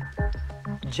రోజు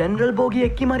జనరల్ భోగి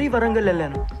ఎక్కి మరీ వరంగల్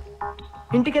వెళ్ళాను.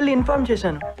 ఇంటికెళ్ళి ఇన్ఫార్మ్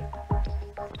చేశాను.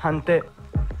 అంతే,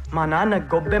 మా నాన్న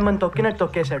గొబ్బెమ్మని తొక్కినట్టు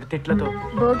తొక్కేశాడు తిట్లతో.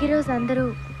 భోగి రోజు అందరూ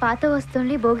పాత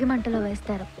వస్తువుల్ని భోగి మంటలో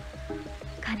వేస్తారు,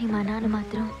 కానీ మా నాన్న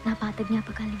మాత్రం నా పాత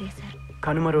జ్ఞాపకాల్ని వేశారు.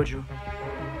 కనుమ రోజు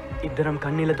ఇద్దరం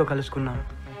కన్నీళ్లతో కలుసుకున్నాం.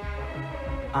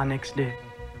 ఆ నెక్స్ట్ డే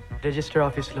రిజిస్టర్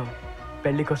ఆఫీస్లో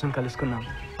పెళ్లి కోసం కలుసుకున్నాం.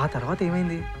 ఆ తర్వాత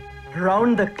ఏమైంది?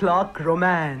 Round the clock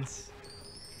romance.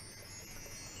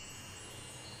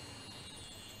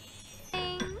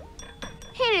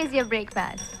 Here is your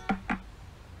breakfast.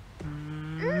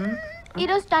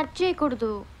 ఈరోజు టచ్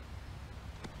చేయకూడదు.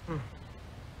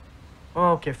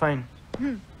 Okay fine.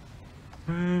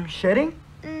 షేరింగ్?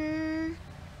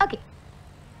 ఓకే.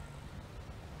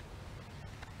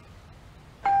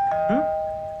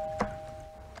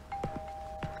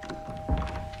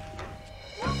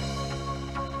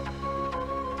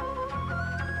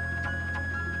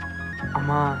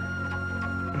 అమ్మా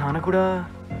నాన్న కూడా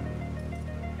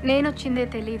నేనొచ్చిందే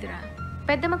తెలీదురా.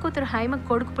 పెద్దమ్మ కూతురు హైమ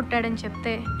కొడుకు పుట్టాడని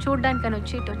చెప్తే చూడ్డానికని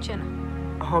వచ్చి ఇటు వచ్చాను.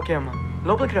 ఓకే అమ్మా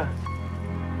లోపలికి రా.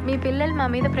 మీ పిల్లలు మా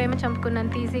మీద ప్రేమ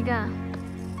చంపుకున్నంత ఈజీగా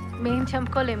మేం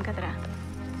చంపుకోలేం కదరా.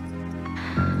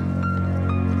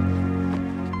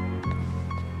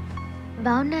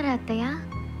 బాగున్నారా అత్తయ్య?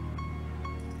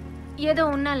 ఏదో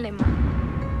ఉన్నాళ్ళేమ్మా.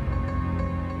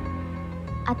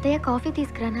 అత్తయ్య కాఫీ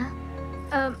తీసుకురానా?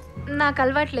 నాకు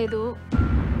అలవాట్లేదు.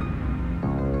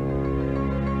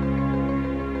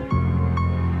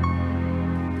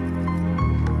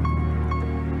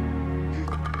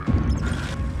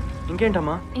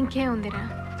 ఇంకేంటమ్మా? ఇంకే ఉందిరా,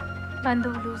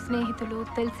 బంధువులు స్నేహితులు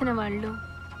తెలిసిన వాళ్ళు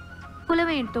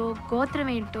కులమేంటో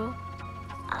గోత్రమేంటో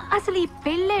అసలు ఈ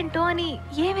పెళ్ళేంటో అని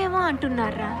ఏమేమో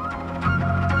అంటున్నారా.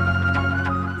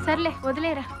 సర్లే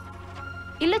వదిలేరా.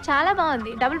 ఇల్లు చాలా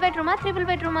బాగుంది. Double బెడ్రూమా triple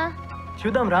బెడ్రూమా?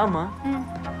 చూద్దాం రా అమ్మా.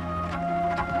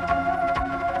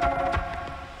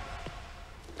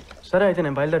 సరే అయితే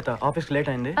నేను బయలుదేరుతా, ఆఫీస్కి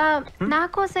లేట్ అయింది. నా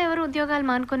కోసం ఎవరు ఉద్యోగాలు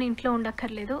మానుకొని ఇంట్లో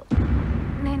ఉండక్కర్లేదు.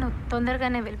 నేను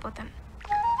తొందరగానే వెళ్ళిపోతాను.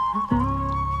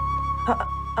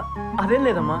 అదేం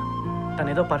లేదమ్మా,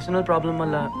 తనేదో పర్సనల్ ప్రాబ్లం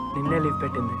వల్ల నిన్నే లీవ్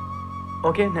పెట్టింది.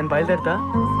 ఓకే నేను బయలుదేరుతా.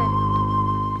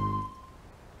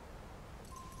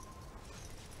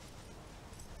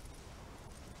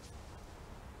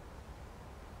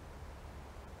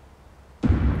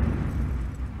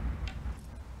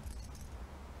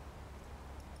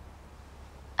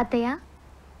 అత్తయ్య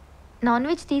నాన్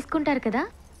వెజ్ తీసుకుంటారు కదా?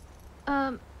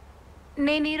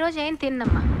 నేను ఈరోజు ఏం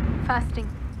తిన్నమ్మా,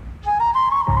 ఫాస్టింగ్.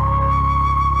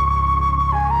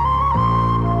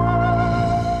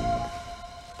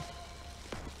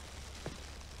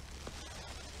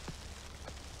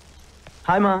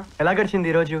 హాయ్ మా, ఎలా గడిచింది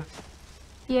ఈరోజు?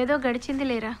 ఏదో గడిచింది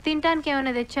లేరా. తినటానికి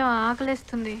ఏమైనా తెచ్చావా?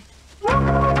 ఆకలేస్తుంది.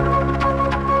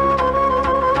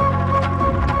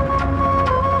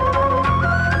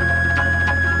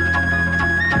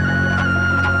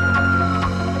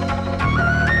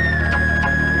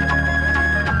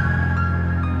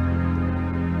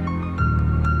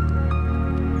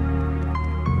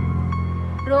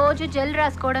 రోజు జెల్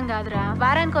రాసుకోవడం కాదురా,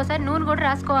 వారానికి ఒకసారి నూనె కూడా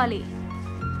రాసుకోవాలి.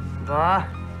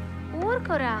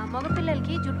 ఊరుకోరా,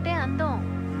 మగపిల్లలకి జుట్టే అందం.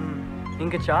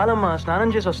 ఇంకా చాలమ్మా, స్నానం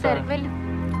చేసి వస్తా. సరే వెళ్ళు.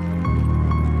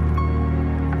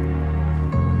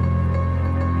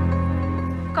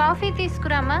 కాఫీ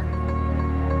తీసుకురామ్మా.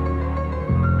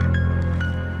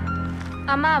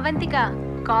 అమ్మా అవంతిక,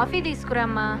 కాఫీ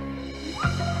తీసుకురామ్మా.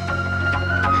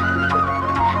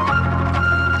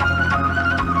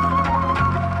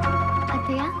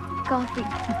 అత్తయ్య కాఫీ.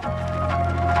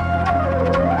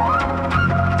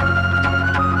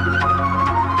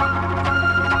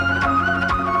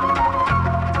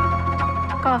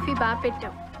 కాఫీ బాగా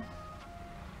పెట్టావు.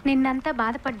 నిన్నంతా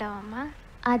బాధపడ్డావమ్మా?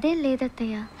 అదేం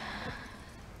లేదత్తయ్య.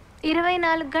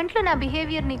 24 గంటలు నా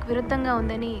బిహేవియర్ నీకు విరుద్ధంగా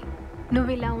ఉందని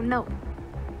నువ్వు ఇలా ఉన్నావు.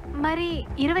 మరి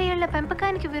 20 ఏళ్ల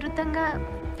పెంపకానికి విరుద్ధంగా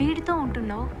వీడితో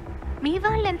ఉంటున్నావు. మీ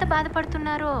వాళ్ళు ఎంత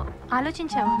బాధపడుతున్నారో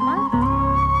ఆలోచించావమ్మా?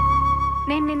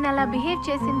 నేను నిన్ను అలా బిహేవ్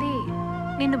చేసింది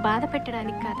నిన్ను బాధ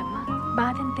పెట్టడానికి కాదమ్మా,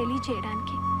 బాధను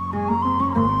తెలియచేయడానికి.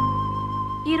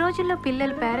 ఈ రోజుల్లో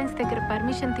పిల్లలు పేరెంట్స్ దగ్గర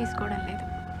పర్మిషన్ తీసుకోవడం లేదు,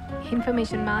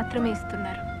 ఇన్ఫర్మేషన్ మాత్రమే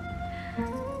ఇస్తున్నారు.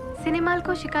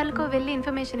 సినిమాలకో షికార్లకో వెళ్ళి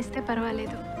ఇన్ఫర్మేషన్ ఇస్తే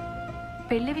పర్వాలేదు,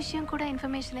 పెళ్లి విషయం కూడా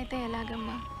ఇన్ఫర్మేషన్ అయితే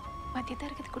ఎలాగమ్మా?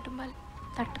 మధ్యతరగతి కుటుంబాలు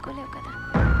తట్టుకోలేవు కదా.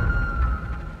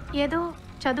 ఏదో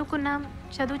చదువుకున్నాం,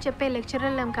 చదువు చెప్పే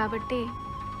లెక్చరర్లం కాబట్టి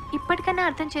ఇప్పటికైనా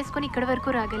అర్థం చేసుకొని ఇక్కడి వరకు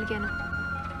రాగలిగాను.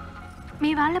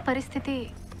 మీ వాళ్ళ పరిస్థితి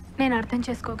నేను అర్థం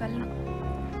చేసుకోగలను.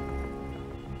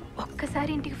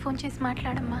 ఒక్కసారి ఇంటికి ఫోన్ చేసి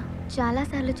మాట్లాడమ్మా.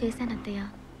 చాలాసార్లు చేశాను అత్తయ్య,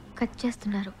 కట్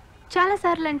చేస్తున్నారు.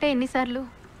 చాలాసార్లు అంటే ఎన్నిసార్లు?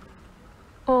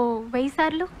 ఓ 1000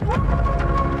 సార్లు,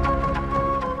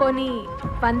 పోనీ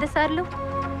 100 సార్లు,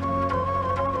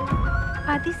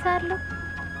 10 సార్లు.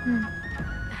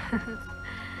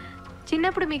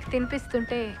 చిన్నప్పుడు మీకు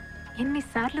తినిపిస్తుంటే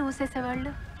ఎన్నిసార్లు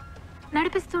ఊసేసేవాళ్ళు,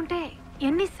 నడిపిస్తుంటే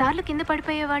ఎన్నిసార్లు కింద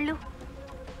పడిపోయేవాళ్ళు.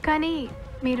 కానీ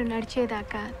మీరు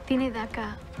నడిచేదాకా తినేదాకా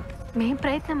మేం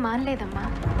ప్రయత్నం మానలేదమ్మా.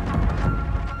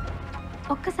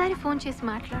 ఒక్కసారి ఫోన్ చేసి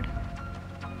మాట్లాడు.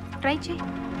 ట్రై చేయి.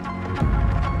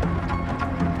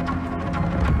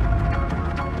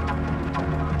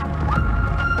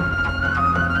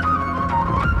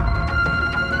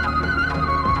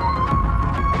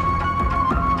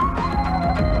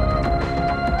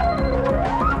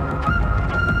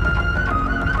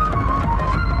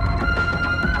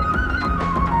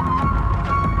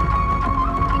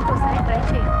 ఇంకోసారి ట్రై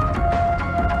చేయి.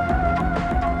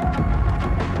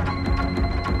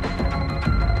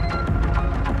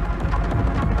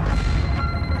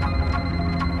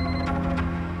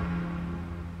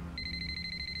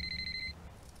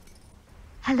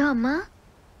 హలో అమ్మా.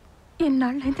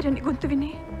 ఎన్నాళ్ళైంది నీ గొంతు విని.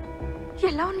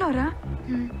 ఎలా ఉన్నావురా?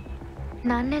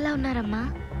 నాన్న ఎలా ఉన్నారమ్మా?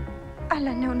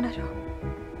 అలానే ఉన్నారు.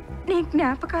 నీ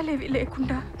జ్ఞాపకాలేవి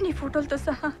లేకుండా నీ ఫోటోలతో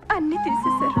సహా అన్నీ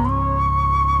తీసేశారు.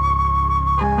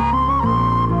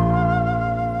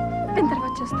 నేను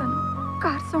తర్వాత చేస్తాను.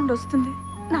 కార్ సౌండ్ వస్తుంది.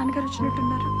 నాన్నగారు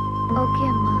వచ్చినట్టున్నారు. ఓకే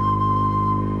అమ్మా.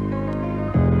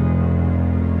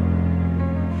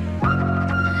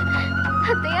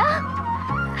 అత్తయ్య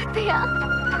అత్తయ్య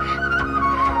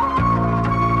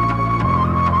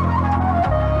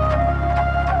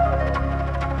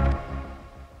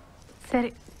సరే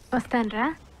వస్తానురా.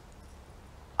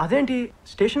 అదేంటి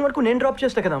స్టేషన్ వరకు నేను డ్రాప్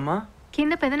చేస్తా కదమ్మా.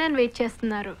 కింద పెదనాన్న వెయిట్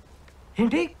చేస్తున్నారు.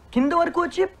 ఏంటి కింద వరకు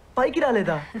వచ్చి పైకి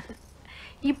రాలేదా?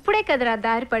 ఇప్పుడే కదరా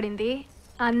దారి పడింది.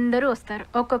 అందరూ వస్తారు,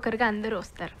 ఒక్కొక్కరుగా అందరూ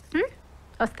వస్తారు.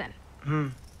 వస్తాను.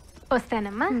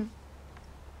 వస్తానమ్మా.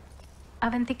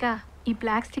 అవంతిక, ఈ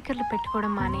బ్లాక్ స్టిక్కర్లు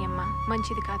పెట్టుకోవడం మానేయమ్మా,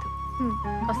 మంచిది కాదు.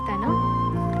 వస్తాను.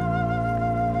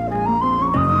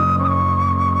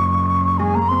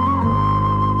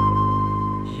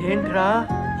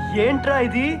 ఏంట్రా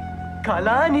ఇది?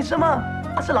 కళా నిజమా?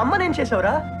 అసలు అమ్మ నేను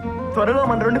చేసావురా? త్వరలో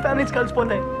మన రెండు ఫ్యామిలీస్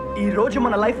కలిసిపోతాయి. ఈ రోజు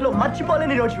మన లైఫ్ లో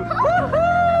మర్చిపోలేని రోజు.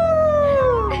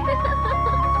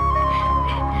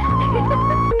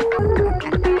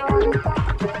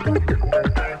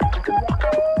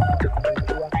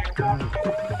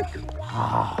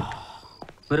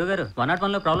 గురుగారు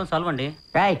 101 లో ప్రాబ్లం సాల్వ్ అండి.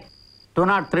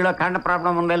 203 లో కరెంట్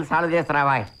ప్రాబ్లం ఉంది, సాల్వ్ చేసి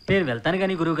రావా. నేను వెళ్తాను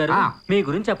కానీ గురుగారు, మీ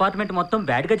గురించి అపార్ట్మెంట్ మొత్తం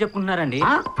బ్యాడ్ గా చెప్పుకుంటున్నారండి.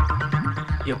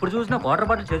 ఎప్పుడు చూసినా వాటర్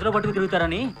బాటిల్ చేతిలో పట్టుకు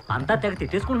తిరుగుతారని అంతా తెగ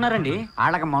తిట్టేసుకుంటున్నారండి.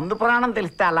 వాళ్ళకి మందు పురాణం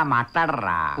తెలిస్తే అలా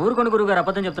మాట్లాడరా. ఊరుకొని గురుగారు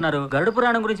అబద్ధం చెప్తున్నారు. గరుడు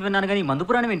పురాణం గురించి విన్నాను కానీ మందు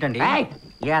పురాణం ఏంటండి?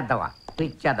 ఏద్దవా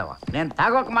పిచ్చేద్దవా, నేను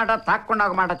తాగొక మాట తాగకుండా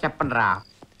ఒక మాట చెప్పండి రా.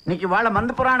 నీకు వాళ్ళ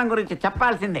మందు పురాణం గురించి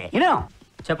చెప్పాల్సిందే.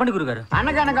 చెప్పండి గురుగారు.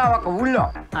 అనగనగా ఒక ఊళ్ళో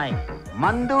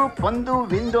మందు పొందు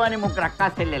విందు అని ముగ్గురు అక్కా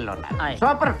చెల్లెళ్ళు ఉన్నారు.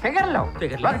 సూపర్ ఫిగర్ లో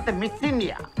ఒకటి మిస్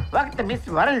ఇండియా, ఒకటి మిస్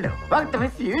వరల్డ్, ఒకటి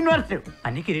మిస్ యూనివర్స్.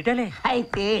 అన్ని కిరీటాలే.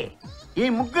 అయితే ఈ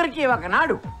ముగ్గురికి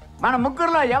ఒకనాడు మన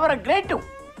ముగ్గురులో ఎవరు గ్రేటు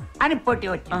అని పోటీ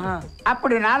వచ్చి,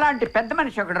 అప్పుడు నాలాంటి పెద్ద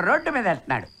మనిషి ఒకడు రోడ్డు మీద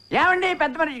వెళ్తున్నాడు. ఏమండి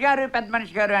పెద్ద మనిషి గారు, పెద్ద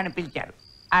మనిషి గారు అని పిలిచారు.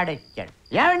 ఆడొచ్చాడు.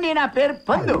 ఏమండి నా పేరు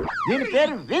పొందు, దీని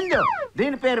పేరు విందు,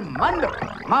 దీని పేరు మందు,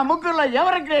 మా ముగ్గురులో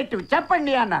ఎవరు గ్రేట్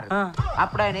చెప్పండి అన్నారు.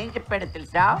 అప్పుడు ఆయన ఏం చెప్పాడు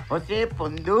తెలుసా? వసే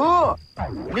పొందు,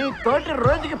 నీ తోటి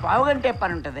రోజుకి పావుగంటే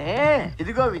పని ఉంటది.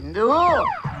 ఇదిగో విందు,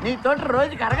 నీ తోటి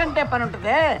రోజుకి అరగంటే పని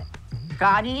ఉంటది.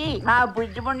 కానీ నా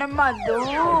బుజ్జిముండ మందు,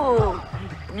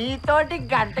 నీతోటి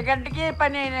గంట గంటకి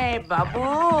పని బాబు,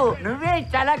 నువ్వే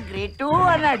చాలా గ్రేటు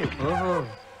అన్నాడు.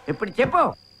 ఇప్పుడు చెప్పు,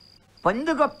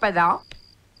 పొందు గొప్పదా,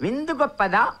 విందు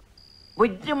గొప్పదా,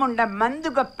 బుజ్జిముండ మందు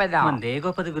గొప్పదా? మందే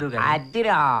గొప్పది గురుగారు.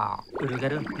 అదిరా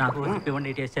గురుగారు, నాకు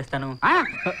ఇవ్వండి, టేస్ట్ చేస్తాను.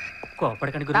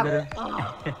 కోపడకండి గురుగారు.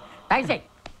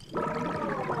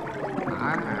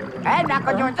 నాకు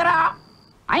కొంచెం వచ్చరా.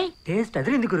 టేస్ట్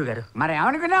అదిరింది గురుగారు. మరి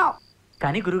ఏమనుకున్నావు?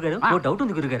 కానీ గురుగారు ఓ డౌట్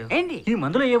ఉంది గురుగారు. ఏంటి? ఈ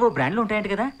మందులో ఏవో బ్రాండ్లు ఉంటాయంట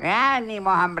కదా? నీ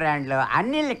మొహం బ్రాండ్లు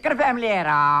అన్ని లిక్కర్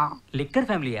ఫ్యామిలీరా. లిక్కర్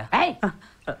ఫ్యామిలీయా?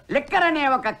 లిక్కర్ అనే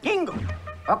ఒక కింగ్,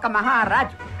 ఒక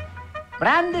మహారాజు.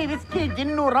 బ్రాందీ, విస్కీ,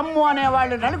 జిన్ను, రమ్ము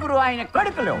అనేవాళ్ళు నలుగురు ఆయన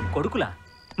కొడుకులు. కొడుకులా?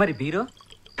 మరి బీరో?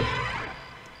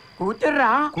 కూతుర్రా.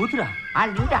 కూతురా?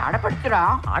 వాళ్ళింటి ఆడపడుతురా.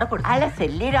 ఆడపడు? వాళ్ళ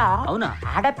చెల్లిరా. అవునా?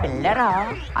 ఆడపిల్లరా.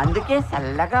 అందుకే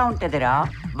చల్లగా ఉంటదిరా.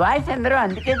 బాయ్స్ అందరూ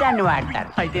అందుకే దాన్ని వాడతారు.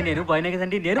 అయితే నేను బాయ్నే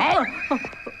కదండి. నేను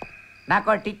నాకు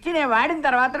ఒకటి ఇచ్చి నేను వాడిన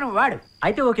తర్వాత నువ్వు వాడు.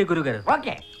 అయితే ఓకే గురుగారు.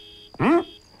 ఓకే.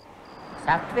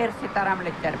 సాఫ్ట్వేర్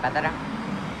సీతారాములు ఇచ్చారు పెద్దరా.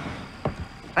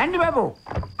 రండి బాబు.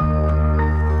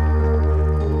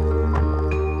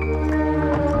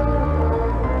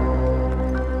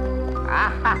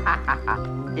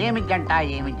 ఏమి జంట,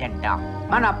 ఏమి జంట.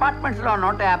 మన అపార్ట్మెంట్స్ లో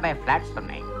 150 ఫ్లాట్స్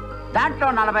ఉన్నాయి. దాంట్లో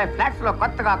 40 ఫ్లాట్స్ లో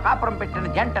కొత్తగా కాపురం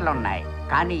పెట్టిన జంటలు ఉన్నాయి.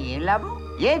 కానీ ఏం లాభం?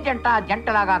 ఏ జంట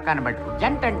జంటలాగా కనబడరు.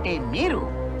 జంట అంటే మీరు.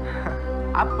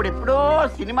 అప్పుడెప్పుడో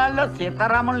సినిమాల్లో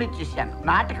సీతారాముల్ని చూశాను,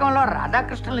 నాటకంలో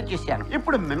రాధాకృష్ణుల్ని చూశాను,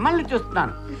 ఇప్పుడు మిమ్మల్ని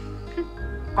చూస్తున్నాను.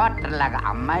 క్వార్టర్ లాగా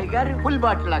అమ్మాయి గారు, ఫుల్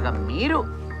బాటిల్ లాగా మీరు,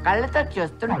 కళ్ళతో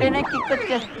చూస్తుంటేనే కిక్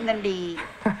వచ్చేస్తుందండి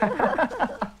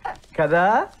కదా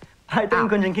అయితే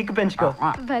ఇంకొంచెం కిక్ పెంచుకో.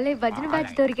 భలే భజన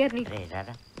బ్యాచ్ దొరికారు నీకు.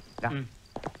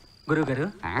 గురువు గారు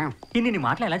ఇన్ని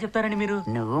మాటలు ఎలా చెప్తారండి మీరు?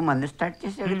 నువ్వు మందు స్టార్ట్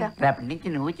చేసావు కదా, రేపటి నుంచి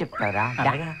నువ్వు చెప్తారా?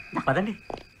 పదండి.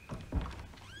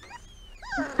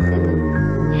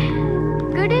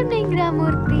 Good evening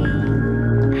Ramurthy.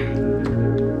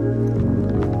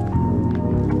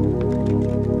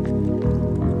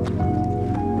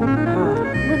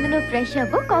 ముందు నువ్వు ఫ్రెష్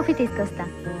అవ్వు, కాఫీ తీసుకొస్తా.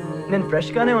 నేను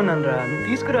ఫ్రెష్ గానే ఉన్నాను రా, నువ్వు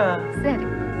తీసుకురా. సరే.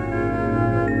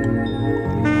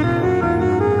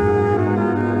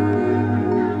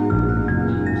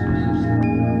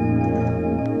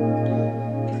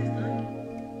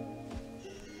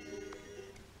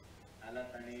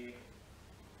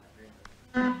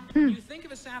 You think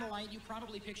of a satellite, you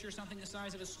probably picture something the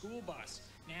size of a school bus.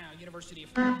 Now, University of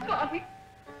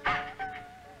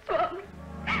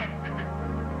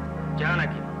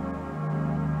Janaki,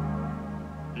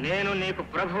 నేను నీకు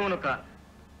ప్రభువును కాను,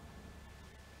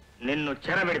 నిన్ను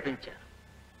చెరబెడిపించా.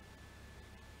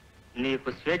 నీకు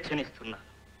స్వేచ్ఛనిస్తున్నా,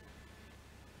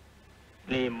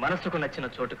 నీ మనసుకు నచ్చిన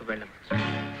చోటుకు వెళ్ళవచ్చు.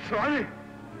 స్వామి,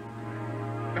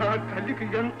 నా తల్లికి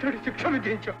ఎంతటి శిక్ష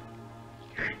విధించా,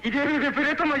 ఇదేమి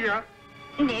విపరీతమయ్యా.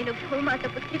 నేను భూమాత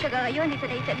పుత్రికగా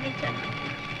అయోనితనై జన్మించాను.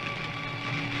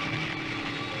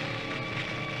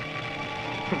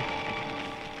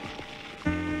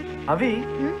 అవి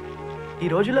ఈ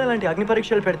రోజుల్లో ఇలాంటి అగ్ని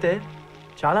పరీక్షలు పెడితే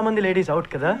చాలా మంది లేడీస్ అవుట్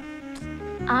కదా.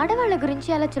 ఆడవాళ్ళ గురించి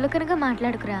అలా చులకనగా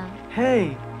మాట్లాడుకురా. హే,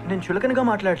 నేను చులకనగా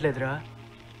మాట్లాడలేదురా,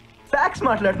 ఫ్యాక్ట్స్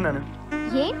మాట్లాడుతున్నాను.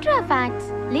 ఏంట్రా ఫ్యాక్ట్స్?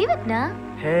 లీవ్ ఇట్ నా.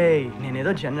 హే,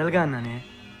 నేనేదో జనరల్ గా అన్నానే.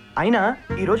 అయినా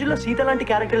ఈ రోజుల్లో సీత లాంటి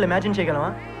క్యారెక్టర్లు ఇమాజిన్ చేయగలమా?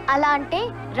 అలా అంటే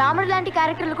రాముడు లాంటి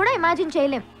క్యారెక్టర్లు కూడా ఇమాజిన్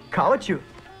చేయలేం. కావచ్చు,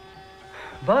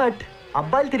 బట్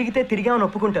అబ్బాయిలు తిరిగితే తిరిగామని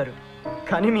ఒప్పుకుంటారు,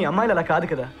 కానీ మీ అమ్మాయిలు అలా కాదు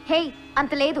కదా. హే,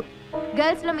 అంత లేదు.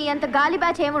 గర్ల్స్ లో మీ అంత గాలి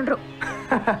బ్యాచ్ ఏముండ్రు.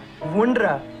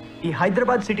 ఉండ్రా, ఈ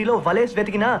హైదరాబాద్ సిటీలో వలేస్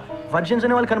వెతికినా వర్జన్స్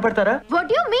అనే వాళ్ళు కనపడతారా?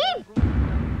 What you mean?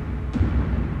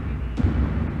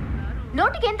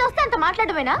 నోటికి ఎంత వస్తే అంత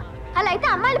మాట్లాడమేనా? అలా అయితే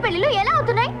అమ్మాయిల పెళ్లిలు ఎలా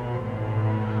అవుతున్నాయి?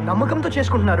 నమ్మకంతో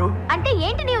చేసుకుంటున్నారు. అంటే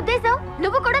ఏంటి నీ ఉద్దేశం?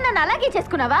 నువ్వు కూడా నన్ను అలాగే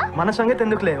చేసుకున్నావా? మన సంగతి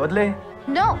ఎందుకులే, వదిలే.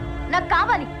 నో, నాకు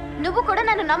కావాలి. నువ్వు కూడా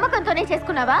నన్ను నమ్మకంతోనే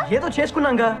చేసుకున్నావా? ఏదో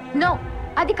చేసుకున్నాంగా. నో,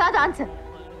 అది కాదు ఆన్సర్.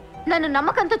 నన్ను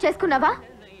నమ్మకంతో చేసుకున్నావా,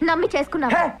 నమ్మి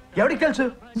చేసుకున్నావా? ఎవరికి తెలుసు?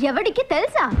 ఎవడికి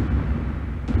తెలుసా?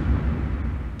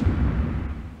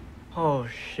 ఓ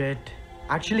షిట్,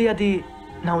 యాక్చువల్లీ అది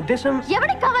నా ఉద్దేశం.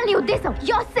 ఎవడికి కావాలి నీ ఉద్దేశం?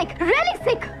 You are sick, really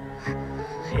sick.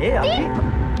 ఏ అది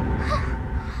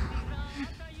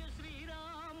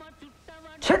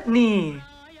చట్నీ.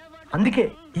 అందుకే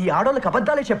ఈ ఆడోళ్ళకి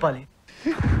అబద్ధాలే చెప్పాలి.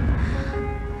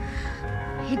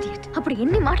 ఇడియట్. అప్పుడు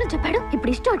ఎన్ని మాటలు చెప్పాడు,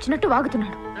 ఇప్పుడు ఇష్టం వచ్చినట్టు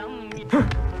వాగుతున్నాడు.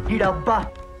 ఈడబ్బా,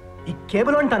 ఈ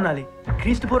కేబుల్ వంట అనాలి.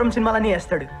 క్రీస్తుపూర్వం సినిమాలన్నీ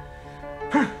వేస్తాడు.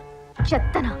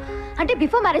 చెత్తనా? అంటే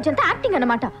బిఫోర్ మ్యారేజ్ అంతా యాక్టింగ్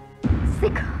అన్నమాట.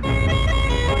 సిక్.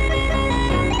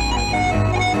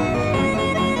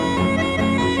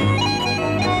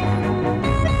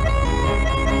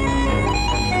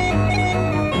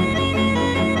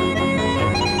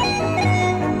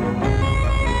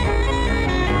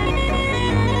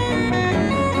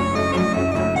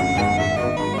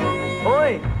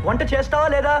 ఓయ్, వంట చేస్తావా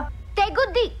లేదా?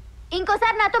 తెగుద్ది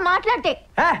ఇంకోసారి నాతో మాట్లాడితే.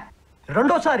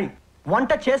 రెండోసారి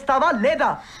వంట చేస్తావా లేదా?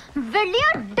 వెళ్ళి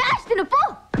డాష్ తిను పో.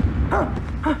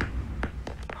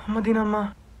 అమ్మదీనమ్మా,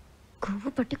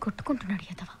 కొవ్వు పట్టి కొట్టుకుంటున్నాడు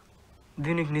ఎదవా.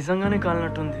 దీనికి నిజంగానే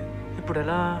కాలినట్టుంది. ఇప్పుడు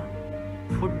ఎలా?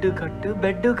 ఫుడ్ కట్టు,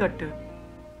 బెడ్ కట్టు.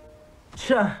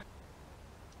 ఛా,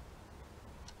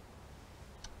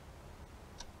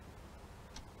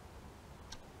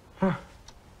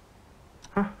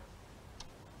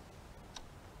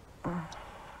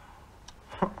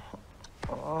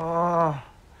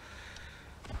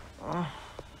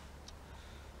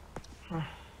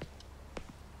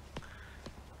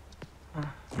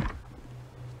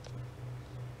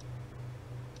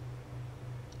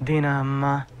 దీనా అమ్మ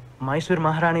మైసూర్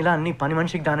మహారాణిలా అన్ని పని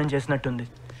మనిషికి దానం చేసినట్టుంది.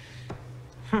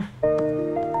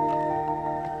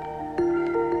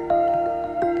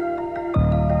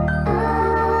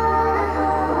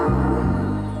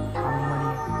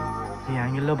 ఈ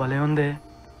యాంగిల్లో భలే ఉందే.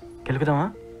 కెలుకుదామా?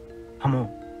 అమ్మో,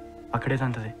 అక్కడే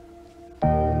తంతది.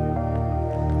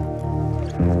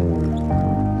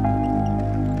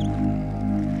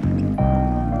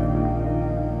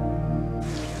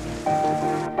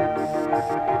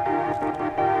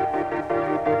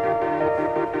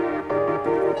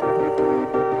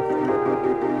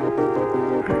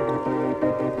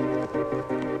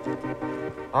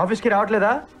 ఆఫీస్కి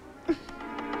రావట్లేదా?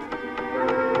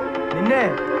 నిన్నే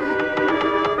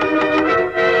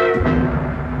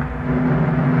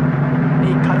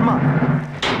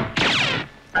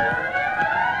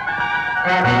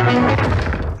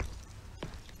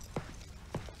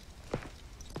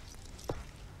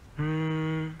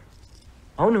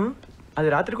అది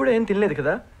రాత్రి కూడా ఏం తినలేదు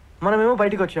కదా, మనమేమో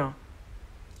బయటికి వచ్చాం.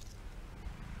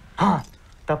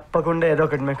 తప్పకుండా ఏదో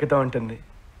ఒకటి మెక్కుతూ ఉంటుంది,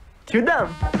 చూద్దాం.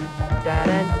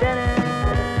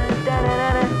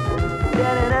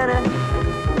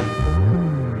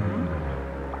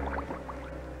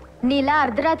 నీలా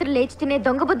అర్ధరాత్రి లేచి తినే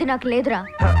దొంగ బుద్ధి నాకు లేదురా.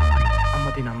 అమ్మ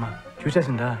తినమ్మ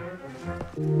చూసేసిందా?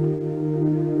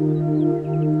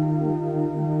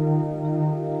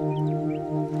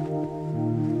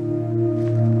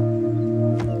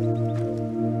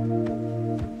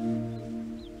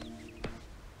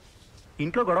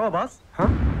 ఇంట్లో గొడవ బాస్?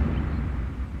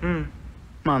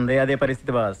 మందే అదే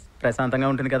పరిస్థితి బాస్. ప్రశాంతంగా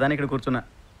ఉంటుంది కదా అని ఇక్కడ కూర్చున్నా.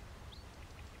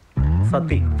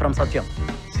 Satti from Satyam.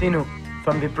 Scene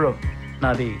from Wipro.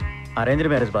 నాది అరేంజ్డ్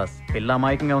మ్యారేజ్ బాస్. పిల్ల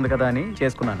అమాయకంగా ఉంది కదా అని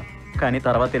చేసుకున్నాను, కానీ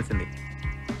తర్వాత తెలిసింది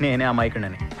నేనే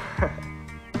అమాయకుడని.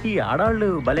 ఈ ఆడాళ్ళు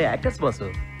భలే యాక్టర్స్ బాసు.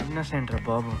 ఇన్నసెంట్ రా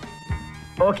బాబు.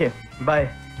 Okay bye.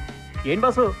 ఏం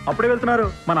బాసు అప్పుడే వెళ్తున్నారు?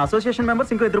 మన అసోసియేషన్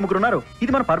మెంబర్స్ ఇంకో 2-3 ఉన్నారు.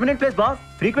 ఇది మన పర్మనెంట్ ప్లేస్ బాస్.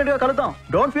 ఫ్రీక్వెంట్ గా కలుద్దాం.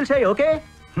 Don't feel shy. ఓకే?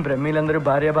 బ్రహ్మీలందరూ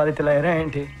భార్య బాధితులు అయ్యారా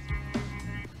ఏంటి?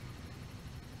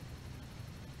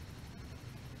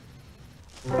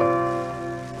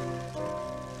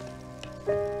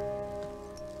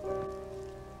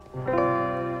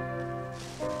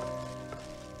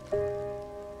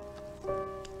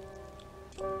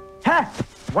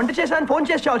 వంట చేశాను, ఫోన్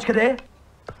చేసి చావచ్చు కదే.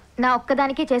 నా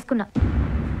ఒక్కదానికే చేసుకున్నా.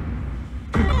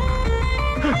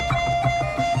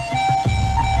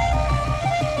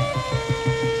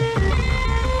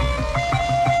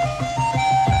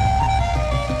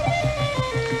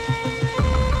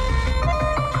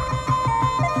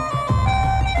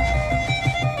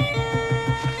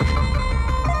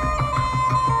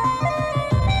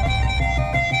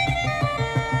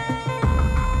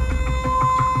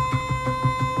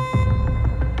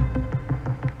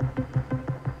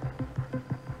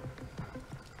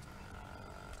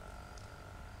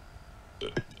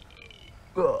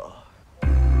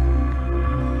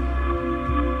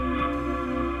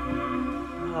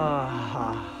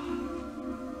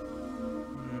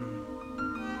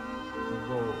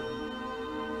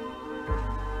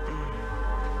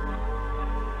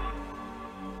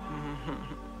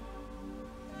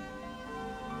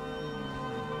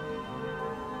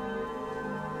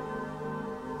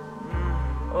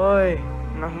 ఓయ్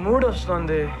నాకు మూడ్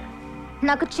వస్తుంది.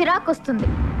 నాకు చిరాకు వస్తుంది.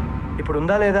 ఇప్పుడు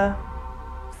ఉందా లేదా?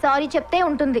 సారీ చెప్తే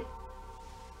ఉంటుంది.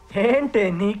 ఏంటే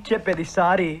నీకు చెప్పేది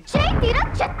సారీ?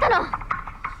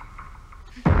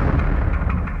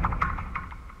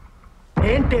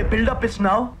 ఏంటే బిల్డప్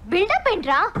ఇస్తున్నావు? బిల్డప్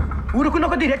ఏంట్రా? ఊరుకున్న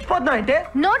కొద్ది రెచ్చిపోతున్నావు అంటే?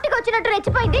 నోటికి వచ్చినట్టు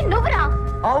రెచ్చిపోయింది నువ్వురా.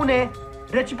 అవునే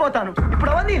రెచ్చిపోతాను.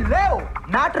 ఇప్పుడు అవన్నీ లేవు.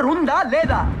 మ్యాటర్ ఉందా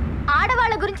లేదా?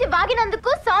 ఆడవాళ్ళ గురించి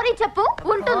వాగినందుకు సారీ చెప్పు,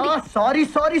 ఉంటుంది. సారీ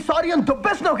సారీ సారీ అని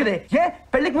దుబ్బేస్తున్నావు కదే. ఏ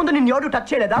పెళ్లికి ముందు నిన్ను ఎవరు టచ్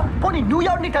చేయలేదా? పోనీ నువ్వు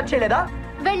ఎవరిని టచ్ చేయలేదా?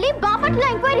 వెళ్ళి బాపట్ల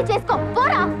ఎంక్వైరీ చేసుకో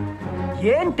పోరా.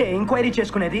 ఏంటి ఎంక్వైరీ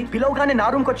చేసుకునేది? పిలవగానే నా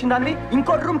రూమ్కి వచ్చిన దాన్ని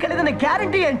ఇంకో రూమ్కి వెళ్ళేదనే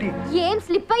గ్యారంటీ ఏంటి? ఏం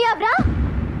స్లిప్ అయ్యావ్రా?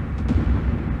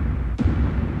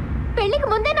 పెళ్లికి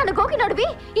ముందే నన్ను గోకినోడివి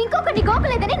ఇంకొకరిని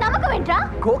గోకలేదని నమ్మకం ఏంట్రా?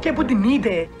 గోకే బుద్ధి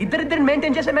నీదే. ఇద్దరిద్దరిని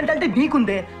మెయింటైన్ చేసే మెంటాలిటీ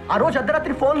నీకుందే. ఆ రోజు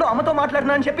అర్ధరాత్రి ఫోన్ లో అమ్మతో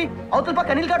మాట్లాడినా అని చెప్పి అవతల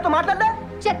పక్క అనిల్ గారితో మాట్లాడలే?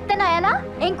 చెత్తనాయనా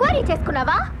ఎంక్వైరీ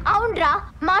చేసుకున్నావా? అవునరా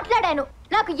మాట్లాడాను.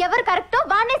 నాకు ఎవరు కరెక్టో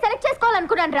వాడినే సెలెక్ట్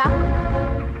చేసుకోవాలనుకున్నాను రా.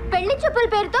 పెళ్లి చూపుల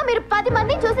పేరుతో మీరు 10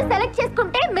 మందిని చూసి సెలెక్ట్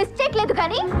చేసుకుంటే మిస్టేక్ లేదు,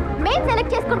 కానీ మేము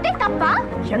సెలెక్ట్ చేసుకుంటే తప్ప.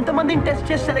 ఎంతమందిని టెస్ట్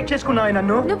చేసి సెలెక్ట్ చేసుకున్నావు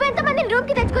నన్ను? నువ్వెంతమందిని రూమ్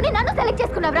కి తెచ్చుకుని నన్ను సెలెక్ట్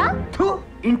చేసుకున్నావురా?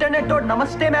 ఇంటర్నెట్ తో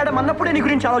నమస్తే మేడం అన్నప్పుడే నీ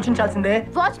గురించి ఆలోచించాల్సిందే.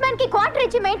 వాచ్మెన్ కి క్వార్టర్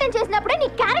ఇచ్చి మెయింటైన్ చేసినప్పుడే నీ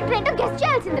క్యారెక్టర్ ఏంటో గెస్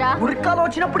చేయాల్సిందిరా. బుర్కాలో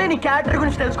వచ్చినప్పుడే నీ క్యారెక్టర్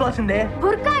గురించి తెలుసుకోవాల్సిందే.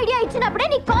 బుర్కా ఐడియా ఇచ్చినప్పుడే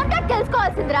నీ కాంటాక్ట్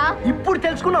తెలుసుకోవాల్సిందిరా. ఇప్పుడు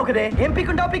తెలుసుకున్నావు కదే. ఏం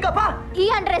పీకుంటావు పీకప్పా? ఈ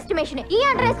అండర్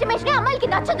ఎస్టిమేషన్ అమ్మాయికి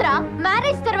నచ్చదురా.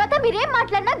 మ్యారేజ్ తర్వాత మీరేం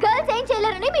మాట్లాడినా గర్ల్స్ ఏం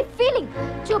చేయలేరని మీ ఫీలింగ్.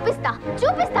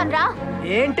 చూపిస్తాన్రా.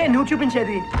 ఏంటే నువ్వు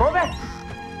చూపించేది?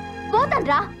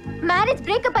 పోతాన్రా. మ్యారేజ్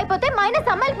బ్రేకప్ అయిపోతే మైనస్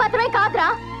అమ్మాయిలకు మాత్రమే కాదురా,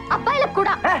 అబ్బాయిలకు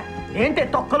కూడా. ఏంటే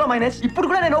తొక్కలో మైనస్? ఇప్పుడు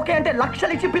కూడా నేను ఓకే అంటే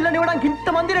లక్షలు ఇచ్చి పిల్లని ఇవ్వడానికి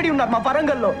ఇంతమంది రెడీ ఉన్నారు మా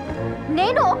వరంగల్లో.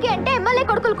 నేను ఓకే అంటే ఎమ్మెల్యే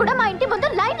కొడుకులు కూడా మా ఇంటి ముందు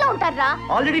లైన్ లో ఉంటారా.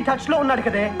 ఆల్రెడీ టచ్ లో ఉన్నాడు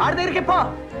కదే, ఆడి దగ్గరికి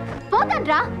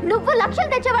పోతాన్రా. నువ్వు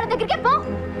లక్షలు తెచ్చే వాడి దగ్గరికి పో.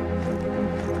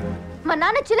 మా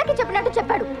నాన్న చిలకి చెప్పినట్టు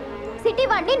చెప్పాడు, సిటీ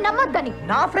వాడిని నమ్మొద్దని.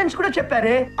 నా ఫ్రెండ్స్ కూడా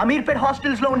చెప్పారే అమీర్పేట్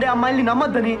హాస్టల్స్ లో ఉండే అమ్మాయిల్ని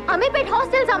నమ్మొద్దని. అమీర్పేట్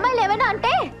హాస్టల్స్ అమ్మాయిలు ఏమైనా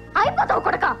అంటే అయిపోతావు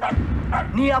కొడక.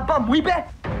 నీ అబ్బా ముయిపే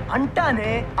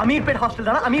అంటానే. అమీర్పేట్ హాస్టల్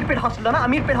దానా, అమీర్పేట్ హాస్టల్ దానా,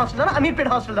 అమీర్పేట్ హాస్టల్ దానా,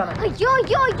 అమీర్పేట్ హాస్టల్ దానా. అయ్యో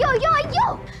అయ్యో అయ్యో అయ్యో అయ్యో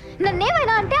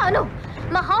నన్నేమైనా అంటే అను.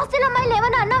 మా హాస్టల్ అమ్మాయిలు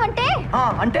ఏమైనా అన్నావంటే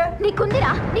అంటే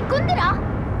నీకుందిరా.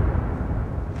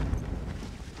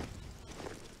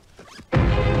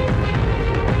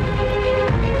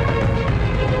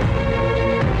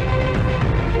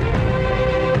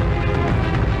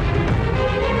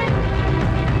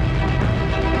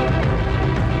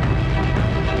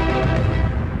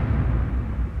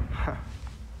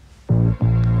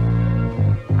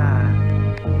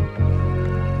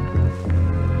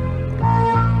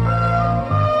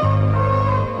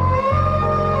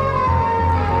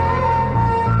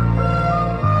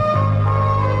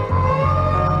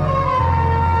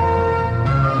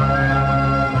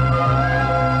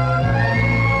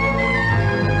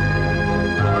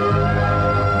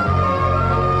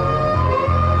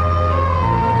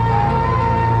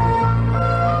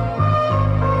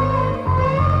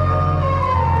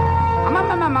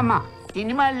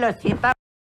 సినిమాల్లో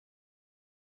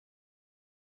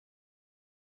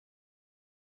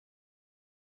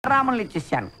రాముల్ని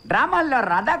చూశాను, డ్రామాల్లో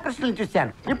రాధాకృష్ణుని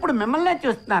చూశాను, ఇప్పుడు మిమ్మల్నే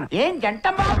చూస్తున్నాను. ఏం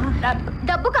జంటమ్మా?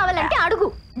 డబ్బు కావాలంటే అడుగు,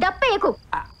 డబ్బేయకు.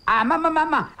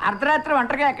 అమ్మమ్మమ్మ, అర్ధరాత్రి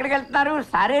ఒంటరిగా ఎక్కడికి వెళ్తున్నారు?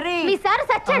 సారీ, మీ సార్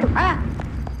సచ్చాడు.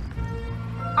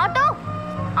 ఆటో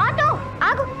ఆటో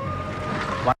ఆగు.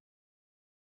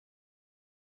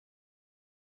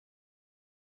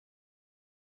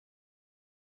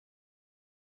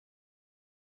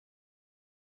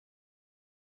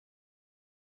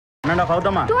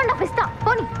 అవుతామా 2.5 ఇస్తా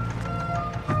పోనీ.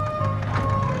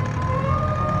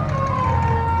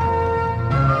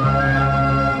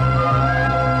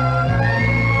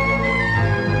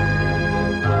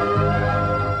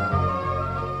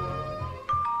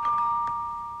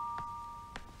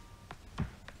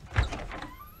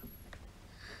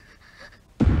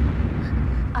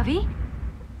 అవి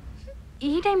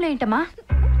ఈ టైంలో ఏంటమ్మా?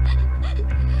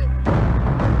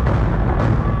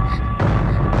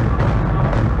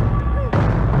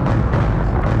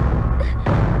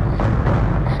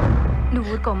 నువ్వు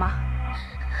ఊరుకోమా,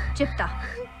 చెప్తా.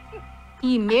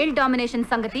 ఈ మేల్ డామినేషన్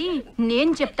సంగతి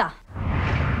నేను చెప్తా.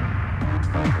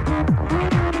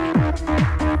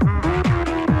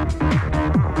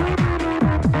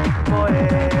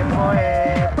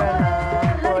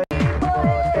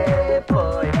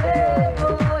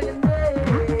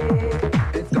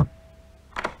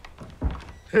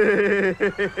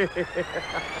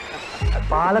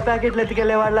 పాల ప్యాకెట్లు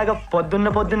ఎత్తుకెళ్లే వాళ్ళగా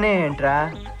పొద్దున్నే ఏంట్రా?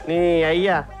 నీ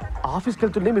అయ్యా ఆఫీస్కి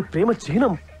వెళ్తుండే మీ ప్రేమ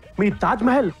చిహ్నం, మీ తాజ్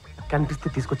మహల్ కనిపిస్తే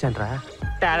తీసుకొచ్చాను రా.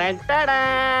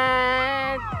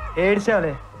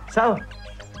 ఏడ్చావులే సావు.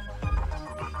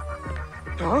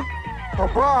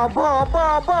 అబ్బా అబ్బా అబ్బా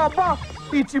అబ్బా అబ్బా,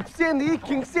 ఈ చిప్స్ ఏంది,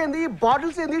 కింగ్స్ ఏంది,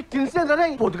 బాటిల్స్ ఏంది, టిన్స్ ఏంది రే?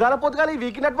 పొద్దుగాల ఈ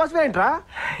వీకెండ్ అట్మాస్ఫియర్ ఏంట్రా?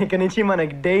 ఇక నుంచి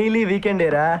మనకి డైలీ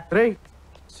వీకెండేరా. రే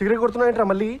సిగరెట్ కొడుతున్నావు ఏంట్రా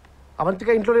మళ్ళీ?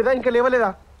 అవంతిగా ఇంట్లో లేదా, ఇంకా లేవలేదా?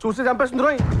 చూసి చంపేస్తుంది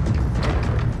రోయ్.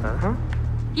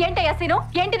 ఏంటయ్యా సీను,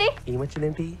 ఏంటిది?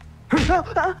 ఏమొచ్చిందేంటి?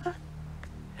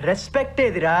 రెస్పెక్ట్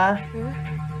ఏదిరా?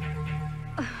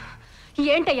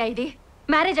 ఏంటయ్యా ఇది?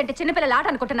 మ్యారేజ్ అంటే చిన్నపిల్లల ఆట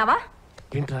అనుకుంటున్నావా?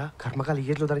 ఏంట్రా కర్మకాల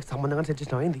ఏజ్ లో దానికి సంబంధంగా సెట్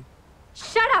చేసినావు ఏంది?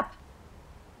 Shut up.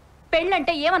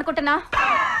 పెళ్ళంటే ఏమనుకుంటున్నా?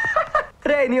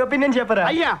 రే నీ ఒపీనియన్ చెప్పరా?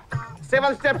 అయ్యా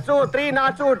 7 steps 3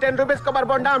 knots 10 rupees కొబ్బరి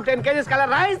బొండం 10 kgs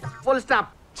colour rice full stop.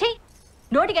 ఛీ,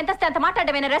 నోటికి ఎంత వస్తే అంత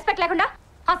మాట్లాడమేనా రెస్పెక్ట్ లేకుండా?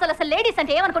 అసలు లేడీస్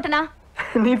అంటే ఏమనుకుంటున్నా?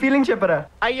 నీ ఫీలింగ్ చెప్పరా?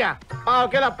 అయ్యా 1/2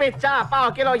 కిలో పిచ్చ, 1/2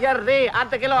 కిలో ఎర్రి,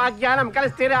 1/2 కిలో అజ్ఞానం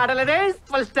కలిసి తీరే ఆడలేదే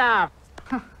ఫుల్ స్టాప్.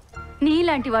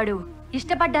 నీలాంటి వాడు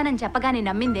ఇష్టపడ్డానని చెప్పగానే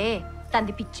నమ్మిందే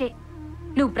తంది పిచ్చే.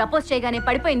 నువ్వు ప్రపోజ్ చేయగానే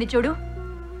పడిపోయింది చూడు,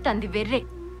 తంది వెర్రే.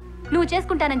 నువ్వు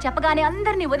చేసుకుంటానని చెప్పగానే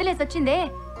అందరినీ వదిలేసి వచ్చిందే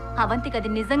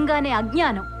అవంతికది నిజంగానే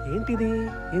అజ్ఞానం. ఏంటిది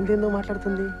ఏందేందో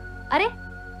మాట్లాడుతుంది? అరే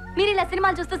మీరు ఇలా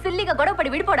సినిమాలు చూస్తూ సిల్లీగా గొడవపడి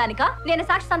విడిపోవడానికా నేను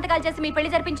సాక్షి సంతకాలు చేసి మీ పెళ్లి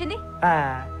జరిపించింది?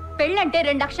 పెళ్ళంటే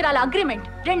 2 అక్షరాల అగ్రిమెంట్,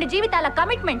 2 జీవితాల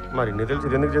కమిట్మెంట్. మరి నీ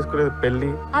తెలిసి ఎందుకు చేసుకోలేదు పెళ్లి?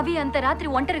 అవి అంత రాత్రి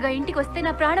ఒంటరిగా ఇంటికి వస్తే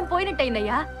నా ప్రాణం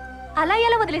పోయినట్టయిందయ్యా. అలా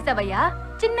ఎలా వదిలేసావయ్యా?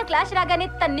 చిన్న క్లాష్ రాగానే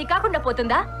తన్ని కాకుండా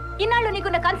పోతుందా? ఇన్నాళ్ళు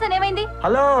నీకున్న కన్సర్న్ ఏమైంది?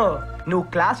 హలో, నువ్వు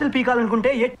క్లాసులు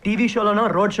పీకాలనుకుంటే ఏ టీవీ షోలోనో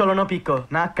రోడ్ షోలోనో పీక్కో,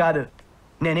 నాకు కాదు.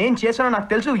 నేనేం చేస్తానో నాకు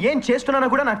తెలుసు, ఏం చేస్తున్నానో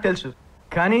కూడా నాకు తెలుసు.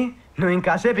 కానీ నువ్వు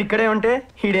ఇంకాసేపు ఇక్కడే ఉంటే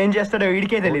ఈడేం చేస్తాడో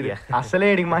వీడికే తెలియదు. అసలే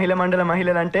ఈడికి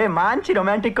మహిళలు అంటే మంచి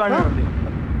రొమాంటిక్ కార్నర్ ఉంది.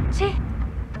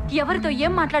 ఎవరితో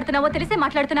ఏం మాట్లాడుతున్నావో తెలిసే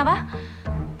మాట్లాడుతున్నావా?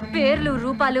 పేర్లు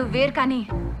రూపాలు వేరు, కానీ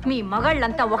మీ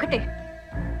మగాళ్ళంతా ఒకటే.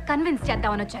 కన్విన్స్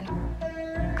చేద్దామని వచ్చాను,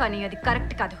 కానీ అది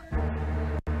కరెక్ట్ కాదు.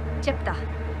 చెప్తా,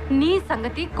 నీ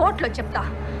సంగతి కోర్టులో చెప్తా.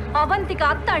 అవంతిక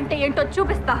అత్త అంటే ఏంటో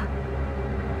చూపిస్తా.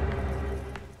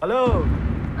 హలో,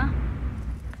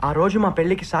 ఆ రోజు మా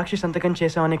పెళ్లికి సాక్షి సంతకం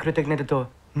చేసావనే కృతజ్ఞతతో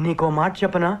నీకో మాట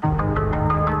చెప్పనా?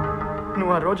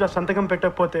 నువ్వు ఆ రోజు ఆ సంతకం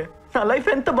పెట్టకపోతే నా లైఫ్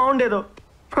ఎంత బాగుండేదో.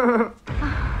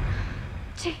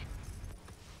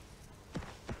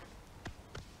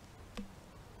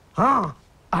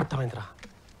 అర్థమైందిరా,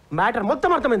 మ్యాటర్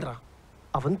మొత్తం అర్థమైందిరా.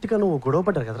 అవంతిక నువ్వు గొడవ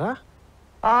పడ్డారు కదరా?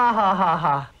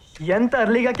 ఆహాహాహా, ఎంత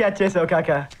అర్లీగా క్యాచ్ చేసావు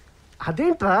కాక.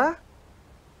 అదేంట్రా?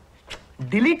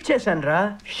 డిలీట్ చేశాను రా,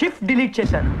 షిఫ్ట్ డిలీట్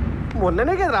చేశాను.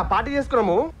 మొన్ననే కదరా పార్టీ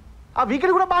చేసుకున్నాము, ఆ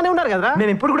వీకెండ్ కూడా బాగానే ఉన్నారు కదరా?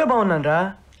 నేను ఇప్పుడు కూడా బాగున్నాను రా,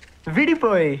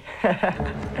 విడిపోయి.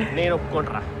 నేను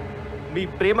ఒప్పుకోండిరా, మీ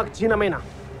ప్రేమకు చిహ్నమైన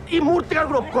ఈ మూర్తి గారు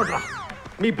కూడా ఒప్పుకోండిరా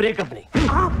మీ బ్రేకప్ ని.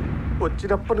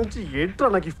 వచ్చినప్పటి నుంచి ఏంట్రా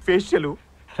నాకు ఈ ఫేషియల్?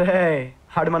 రే,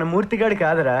 ఆడు మన మూర్తిగాడు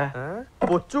కాదురా.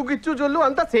 బొచ్చు గిచ్చు జొల్లు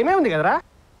అంతా సేమే ఉంది కదరా?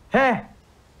 హే,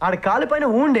 ఆడ కాలు పైన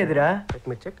ఉండేదిరా.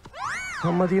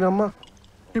 అమ్మ దీనమ్మ,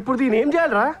 ఇప్పుడు దీని ఏం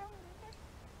చేయాలరా?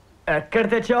 ఎక్కడ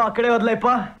తెచ్చావు అక్కడే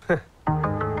వదిలేపా.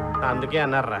 అందుకే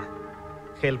అన్నారా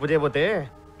హెల్ప్ చేయబోతే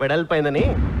వెడల్పోయిందని.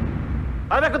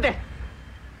 అదే కుతే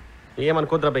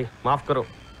ఏమనుకోద్రా భయ్, మాఫ్ కరో,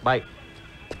 బాయ్.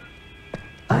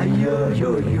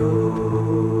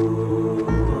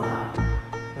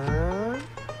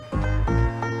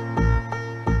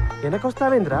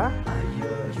 వెనకొస్తావేంద్రా?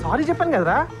 సారీ చెప్పాను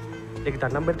కదరా, నీకు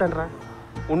దండం పెడతాను రా,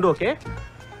 ఉండు. Okay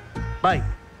bye.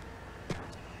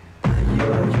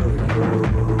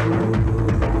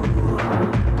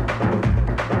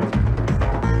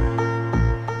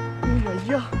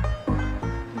 అయ్యా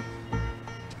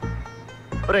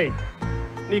రే,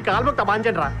 నీ కాలు మొక్క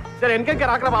బాంచండి రా, సరే వెనక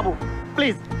రాకరా బాబు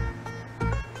ప్లీజ్.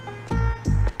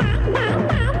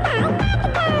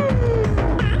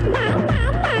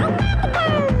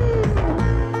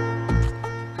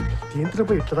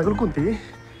 ఏంటిపై ఇట్లా తగులుకుంది?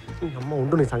 అమ్మ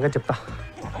ఉండు, నీ సంగతి చెప్తా.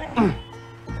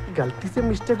 గల్తీసే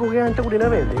మిస్టేక్ ఓకే అంటే కూడా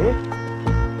వినవేంది?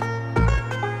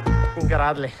 ఇంకా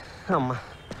రాదులే అమ్మ.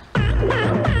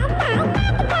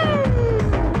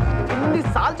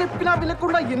 ఎన్నిసార్లు చెప్పినా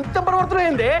వినకుండా ఎంత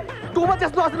పడబడుతున్నాయింది? టూ మచ్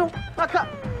చేస్తున్నావు అసలు అక్క.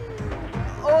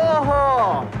 ఓహో,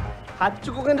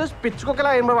 హచ్చుకోకని చూసి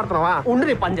పిచ్చుకోకలా ఏం పడుతున్నావా? ఉండి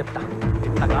నీ పని చెప్తా.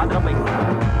 ఇట్లా కాదురా పై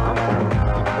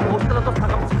దోస్తులతో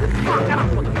సగం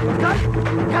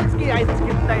కలిసి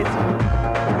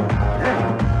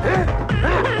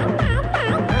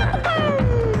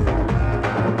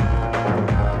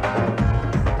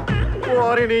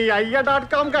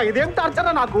అయ్య.com కా ఇదేం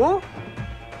టార్చరా నాకు?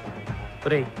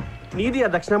 రే, నీది ఆ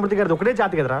దక్షిణామూర్తి గారిది ఒకటే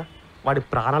జాతి కదరా, వాడి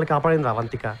ప్రాణాలు కాపాడింది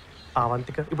అవంతిక. ఆ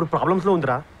అవంతిక ఇప్పుడు ప్రాబ్లమ్స్లో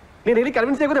ఉందిరా. నేను వెళ్ళి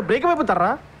కన్విన్స్ చేయకుండా బ్రేకప్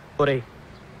అయిపోతారా? ఒరే,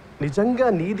 నిజంగా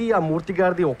నీది ఆ మూర్తి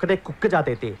గారిది ఒకటే కుక్క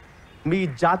జాతి అయితే, మీ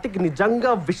జాతికి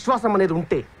నిజంగా విశ్వాసం అనేది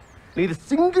ఉంటే, నీది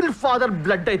సింగిల్ ఫాదర్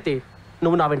బ్లడ్ అయితే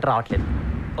నువ్వు నా వెంట రావట్లేదు.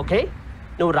 ఓకే,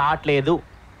 నువ్వు రావట్లేదు.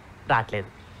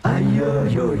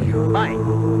 బాయ్.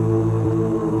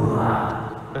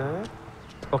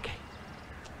 ఓకే.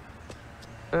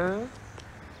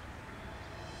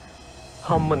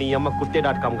 అమ్మ నీ అమ్మ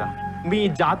కుత్తే.com గా మీ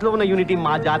జాతిలో ఉన్న యూనిటీ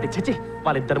మా జాతి చచ్చి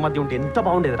వాళ్ళిద్దరి మధ్య ఉంటే ఎంత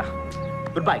బాగుండేదిరా.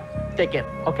 Good bye, take care.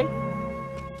 Okay.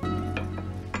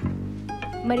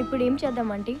 మరి ఇప్పుడు ఏం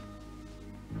చేద్దామంటీ?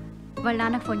 వాళ్ళ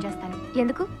నాన్నకు ఫోన్ చేస్తాను.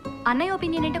 ఎందుకు? అన్నయ్య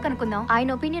ఒపీనియన్ ఏంటో కనుక్కుందాం. ఆయన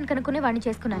ఒపీనియన్ కనుక్కునే వాడిని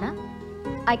చేసుకున్నానా?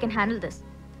 I can handle this.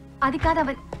 అది కాదు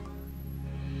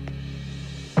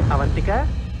అవంతిక,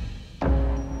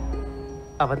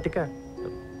 అవంతిక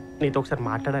నీతో ఒకసారి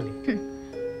మాట్లాడాలి.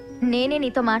 నేనే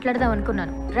నీతో మాట్లాడదాం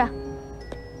అనుకున్నాను. రా.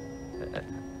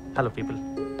 Hello people.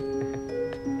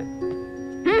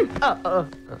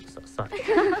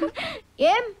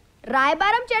 ఏం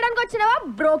రాయబారం చేయడానికి వచ్చినావా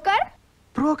బ్రోకర్?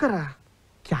 బ్రోకరా?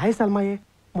 క్యా హై సల్మాయే?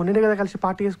 మొన్ననే కదా కలిసి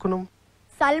పార్టీ చేసుకున్నాం.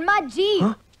 సల్మా జీ.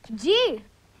 జీ.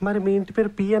 మరి మీ ఇంటి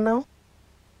పేరు పి అన్నావు?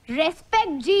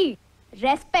 Respect G,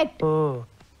 respect. ఓ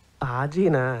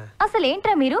ఆజీనా? అసలు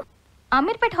ఏంట్రా మీరు?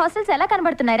 అమీర్పేట్ హాస్టల్స్ ఎలా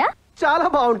కనబడుతున్నారా? చాలా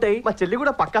బాగుంటాయి. మా చెల్లి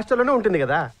కూడా పక్క హాస్టల్లోనే ఉంటుంది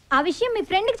కదా. ఆ విషయం మీ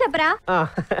ఫ్రెండ్ కి చెప్పరా?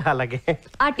 అలాగే.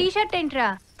 ఆ టీషర్ట్ ఏంట్రా?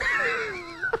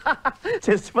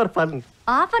 Just for fun.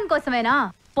 ఆ ఫన్ కోసమేనా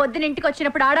పొద్దున ఇంటికి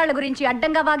వచ్చినప్పుడు ఆడాళ్ళ గురించి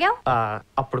అడ్డంగా వాగావు?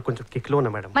 అప్పుడు కొంచెం కిక్ లో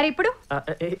ఉన్నా మేడం. మరి ఇప్పుడు?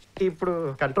 ఇప్పుడు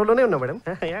కంట్రోల్లోనే ఉన్నా మేడం.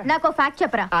 నాకు ఫ్యాక్ట్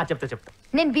చెప్పరా? చెప్తా.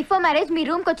 నేను బిఫోర్ మ్యారేజ్ మీ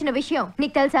రూమ్ కి వచ్చిన విషయం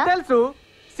నీకు తెలుసా? తెలుసు.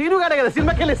 సీను గాడే కదా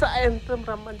సినిమాకి వెళ్ళి సాయంత్రం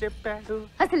రమ్మని చెప్పాడు.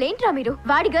 అసలు ఏంట్రా మీరు?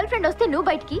 వాడి గర్ల్ ఫ్రెండ్ వస్తే నువ్వు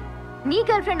బయటికి, నీ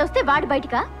గర్ల్ ఫ్రెండ్ వస్తే వాడి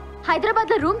బయటకా?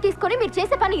 హైదరాబాద్ లో రూమ్ తీసుకొని మీరు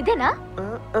చేసే పని ఇదేనా?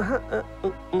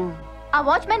 ఆ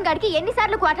వాచ్మెన్ గాడికి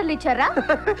ఎన్నిసార్లు క్వార్టర్లు ఇచ్చారా?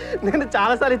 నేను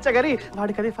చాలా సార్లు ఇచ్చా గానీ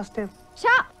వాడికి అదే ఫస్ట్ టైం.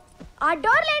 ఆ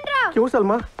డోర్ లేంట్రా. క్యూ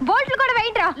సల్మా? బోల్ట్లు కూడా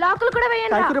వేయండిరా, లాకులు కూడా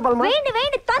వేయండిరా.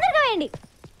 వేయండి తొందరగా వేయండి.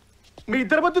 మీ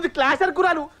ఇద్దరు మధ్య క్లాష్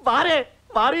అనుకున్నాను.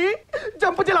 వారి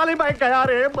జంపు చెలాలి బైక్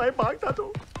కయారే బై బాగుతాదు.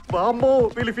 బామ్మో,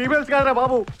 వీళ్ళు ఫీమేల్స్ కాదరా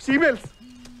బాబు, ఫీమేల్స్.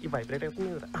 ఈ వైబ్రేట్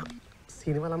అవుతుంది కదా.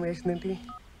 సినిమా అలా వేసిందేంటి?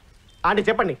 ఆంటీ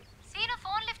చెప్పండి. Scene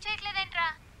phone lift చేయట్లేదేంట్రా?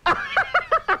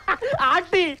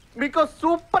 ఆంటీ, మీకు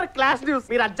సూపర్ క్లాస్ న్యూస్.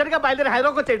 మీరు అర్జెంట్ గా బయలుదేరి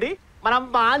హైదరాబాద్ వచ్చేయండి, మనం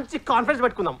మంచి కాన్ఫరెన్స్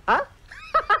పెట్టుకుందాం.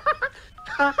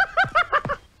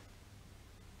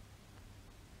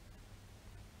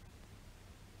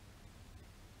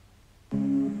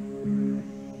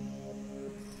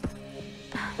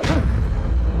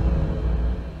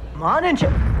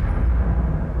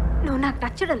 నువ్వు నాకు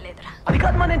నచ్చడం లేదురా. అది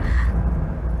కాదు మా నేను.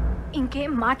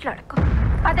 ఇంకేం మాట్లాడకు,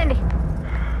 పదండి.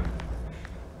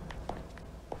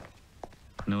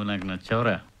 నువ్వు నాకు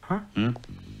నచ్చావురా.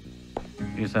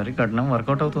 ఈసారి కట్నం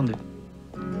వర్కౌట్ అవుతుంది.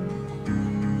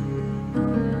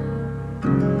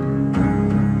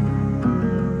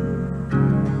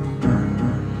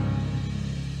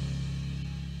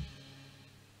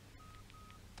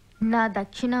 నా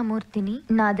దక్షిణామూర్తిని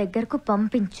నా దగ్గరకు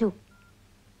పంపించు.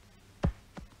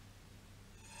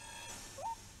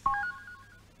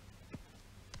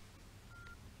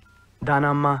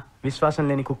 దానమ్మ విశ్వాసం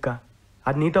లేని కుక్క,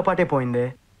 అది నీతో పాటే పోయిందే.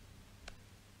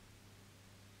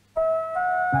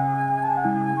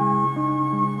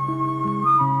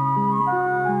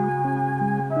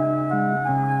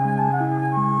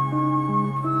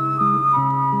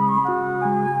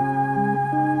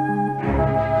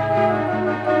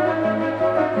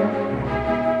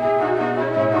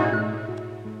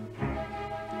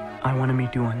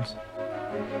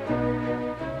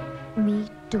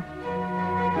 టూ.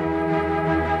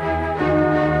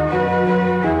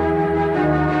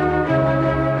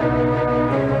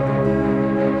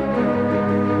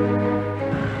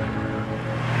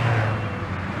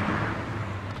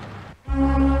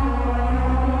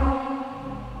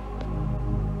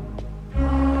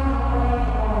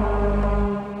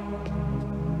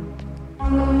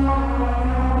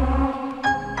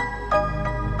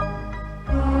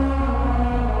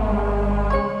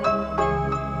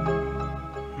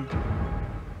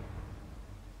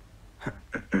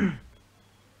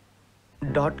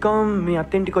 .com మీ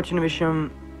అత్తింటికి వచ్చిన విషయం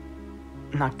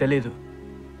నాకు తెలీదు.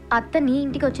 అత్త నీ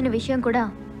ఇంటికి వచ్చిన విషయం కూడా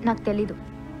నాకు తెలీదు.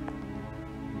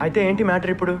 అయితే ఏంటి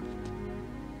మ్యాటర్ ఇప్పుడు?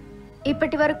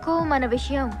 ఇప్పటి వరకు మన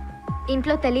విషయం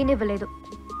ఇంట్లో తెలియనివ్వలేదు.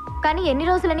 కానీ ఎన్ని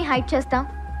రోజులని హైడ్ చేస్తాం?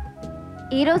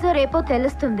 ఈ రోజు రేపో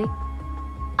తెలుస్తుంది.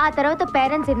 ఆ తర్వాత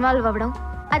పేరెంట్స్ ఇన్వాల్వ్ అవ్వడం,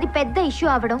 అది పెద్ద ఇష్యూ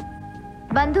అవ్వడం,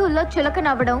 బంధువుల్లో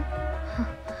చులకనవ్వడం,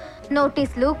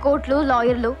 నోటీసులు, కోర్టులు,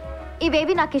 లాయర్లు,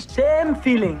 ఇవేవి నాకు ఇష్టం. Same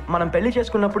feeling. మనం పెళ్లి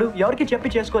చేసుకున్నప్పుడు ఎవరికి చెప్పి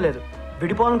చేసుకోలేదు.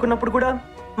 విడిపోవాలనుకున్నప్పుడు కూడా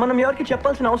మనం ఎవరికి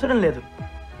చెప్పాల్సిన అవసరం లేదు.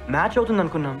 మ్యాచ్ అవుతుంది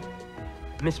అనుకున్నాం,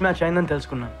 మిస్ మ్యాచ్ అయిందని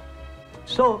తెలుసుకున్నాం.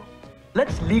 So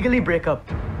let's legally breakup.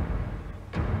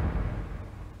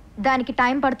 దానికి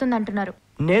టైం పడుతుంది అంటున్నారు.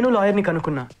 నేను లాయర్ని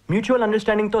కనుక్కున్నా. మ్యూచువల్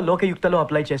అండర్స్టాండింగ్తో లోకయుక్తలో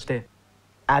అప్లై చేస్తే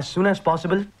యాజ్ సూన్ యాజ్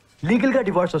పాసిబుల్ లీగల్గా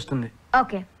డివోర్స్ వస్తుంది.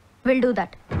 Okay, will do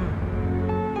that.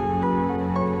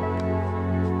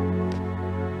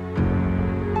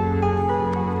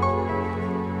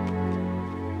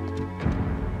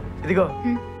 ఇదిగో.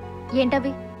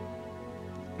 ఏంటవి?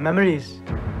 Memories.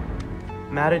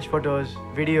 Marriage photos,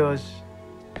 videos.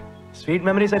 Sweet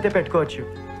memories అయితే పెట్టుకోవచ్చు,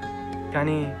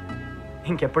 కానీ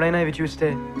ఇంకెప్పుడైనా ఇవి చూస్తే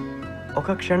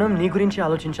ఒక క్షణం నీ గురించి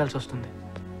ఆలోచించాల్సి వస్తుంది.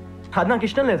 అది నాకు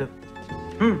ఇష్టం లేదు.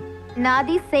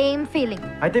 నాది సేమ్ ఫీలింగ్.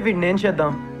 అయితే వీటిని ఏం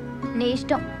చేద్దాం? నీ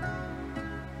ఇష్టం.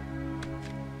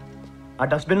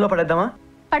 ఆ డస్ట్బిన్లో పడేద్దామా?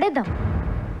 పడేద్దాం.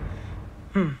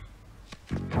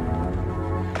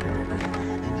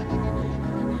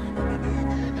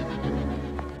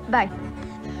 బాయ్.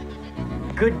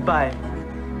 Good bye.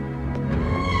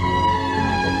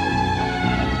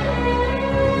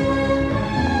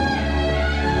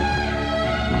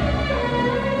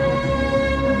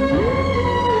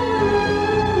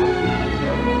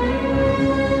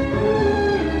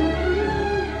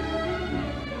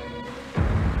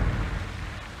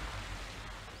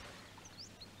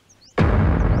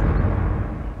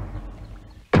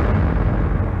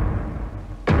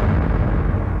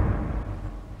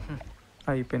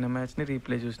 అయిపోయిన మ్యాచ్ని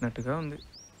రీప్లే చూసినట్టుగా ఉంది.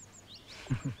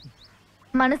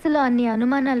 మనసులో అన్ని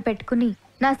అనుమానాలు పెట్టుకుని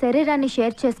నా శరీరాన్ని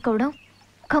షేర్ చేసుకోవడం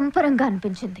కంపరంగా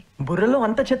అనిపించింది. బుర్రలో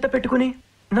అంత చెత్త పెట్టుకుని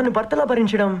నన్ను భర్తలా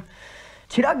భరించడం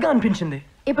చిరాగ్గా అనిపించింది.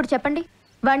 ఇప్పుడు చెప్పండి,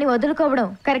 వాడిని వదులుకోవడం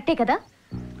కరెక్టే కదా?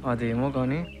 అదేమో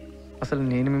కానీ అసలు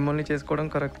నేను మిమ్మల్ని చేసుకోవడం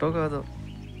కరెక్టో కాదో.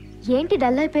 ఏంటి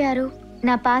డల్ అయిపోయారు?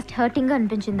 నా పాస్ట్ హర్టింగ్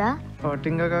అనిపించిందా?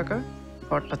 హర్టింగ్గా కాక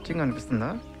హాట్ టచింగ్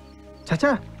అనిపిస్తుందా?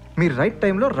 చచా, మీరు రైట్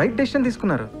టైంలో రైట్ డెసిషన్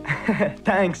తీసుకున్నారు.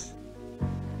 థ్యాంక్స్.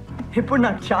 ఇప్పుడు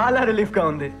నాకు చాలా రిలీఫ్గా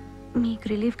ఉంది. మీకు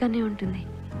రిలీఫ్గానే ఉంటుంది,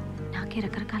 నాకే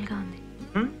రకరకాలుగా ఉంది.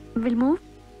 Will move.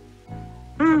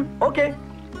 ఓకే.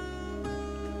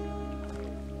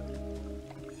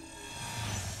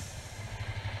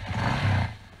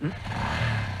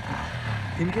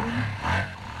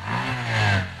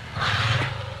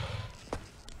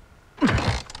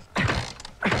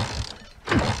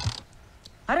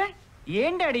 అరే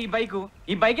ఏం డాడీ ఈ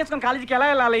బైక్ వేసుకొని కాలేజీకి ఎలా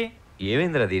వెళ్ళాలి?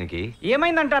 ఏమైందిరా దీనికి?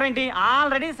 ఏమైందంటారేంటి?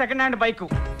 Already second hand bike.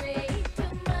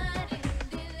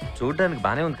 చూడడానికి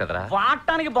బానే ఉంది కదరా.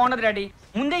 వాడటానికి బాగున్నది డాడీ.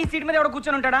 ముందే ఈ సీట్ మీద ఎవడో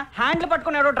కూర్చొని ఉంటాడా? హ్యాండిల్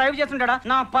పట్టుకుని ఎవడో డ్రైవ్ చేస్తుంటాడా?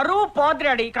 నా పరువు పోద్ది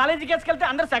డాడీ. కాలేజీకి వేసుకెళ్తే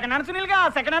అందరూ సెకండ్ హ్యాండ్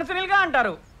సునీల్ గా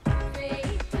అంటారు.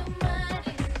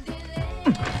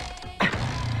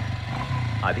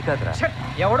 అది కాదురా.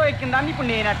 ఎవడో ఎక్కిందాన్ని ఇప్పుడు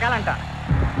నేను ఎక్కాలంట.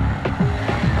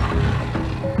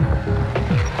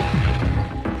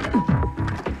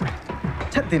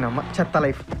 చెత్తినమ్మ చెత్త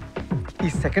లైఫ్. ఈ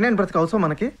సెకండ్ హ్యాండ్ బ్రతికి అవసరం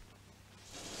మనకి?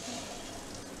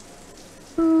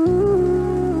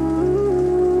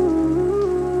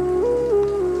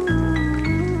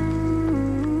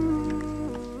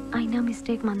 అయినా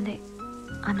మిస్టేక్ మందే,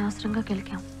 అనవసరంగా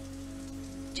గెలికాం.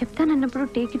 చెప్తానన్నప్పుడు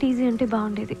టేక్ ఇట్ ఈజీ అంటే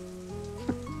బాగుండేది.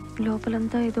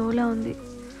 లోపలంతా ఏదోలా ఉంది.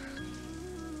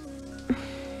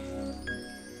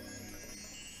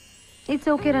 It's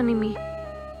okay రానిమి.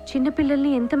 చిన్నపిల్లల్ని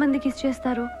ఎంతమందికి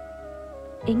ఇచ్చేస్తారు?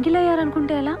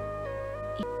 ఎంగిలయ్యారనుకుంటే ఎలా?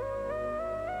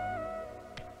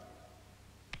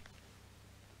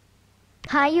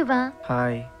 హాయ్ యువా.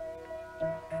 హాయ్.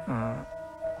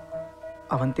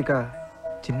 అవంతిక,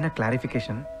 చిన్న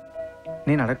క్లారిఫికేషన్.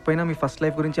 నేను అడగకపోయినా మీ ఫస్ట్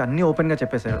లైఫ్ గురించి అన్నీ ఓపెన్గా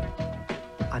చెప్పేశారు.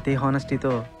 అదే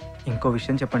హానెస్టీతో ఇంకో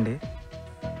విషయం చెప్పండి.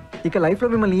 ఇక లైఫ్లో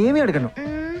మిమ్మల్ని ఏమీ అడగను.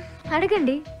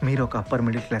 అడగండి. మీరు ఒక అప్పర్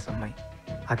మిడిల్ క్లాస్ అమ్మాయి,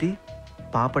 అది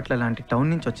బాపట్ల లాంటి టౌన్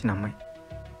నుంచి వచ్చిన అమ్మాయి.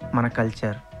 మన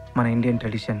కల్చర్, మన ఇండియన్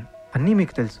ట్రెడిషన్ అన్నీ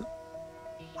మీకు తెలుసు.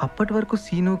 అప్పటి వరకు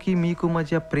సీనుకి మీకు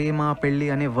మధ్య ప్రేమ పెళ్ళి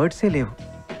అనే వర్డ్సే లేవు.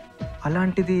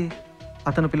 అలాంటిది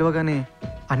అతను పిలవగానే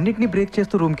అన్నిటినీ బ్రేక్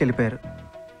చేస్తూ రూమ్కి వెళ్ళిపోయారు.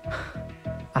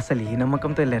 అసలు ఏ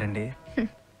నమ్మకంతో వెళ్ళారండి?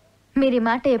 మీరు ఈ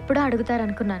మాట ఎప్పుడో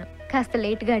అడుగుతారనుకున్నాను, కాస్త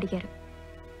లేట్గా అడిగారు.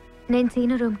 నేను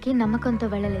సీను రూమ్కి నమ్మకంతో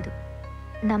వెళ్ళలేదు,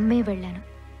 నమ్మే వెళ్ళాను.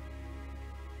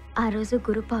 ఆ రోజు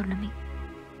గురు పౌర్ణమి.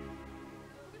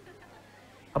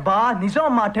 అబ్బా నిజం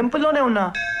అమ్మా, టెంపుల్లోనే ఉన్నా.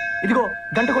 ఇదిగో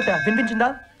గంట కొట్టా, వినిపించిందా?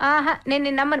 ఆహా, నేను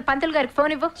నిన్న నమ్మను. పంతులు గారికి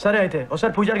ఫోన్ ఇవ్వు. సరే అయితే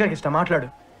ఒకసారి పూజారి గారికి ఇస్తా, మాట్లాడు.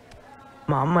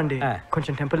 మా అమ్మ అండి,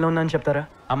 కొంచెం టెంపుల్లో ఉన్నా అని చెప్తారా?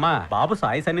 అమ్మా బాబు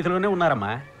సాయి సన్నిధిలోనే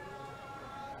ఉన్నారమ్మా.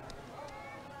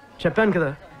 చెప్పాను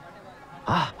కదా.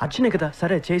 అర్జునే కదా,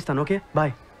 సరే చేయిస్తాను. Okay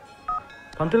bye.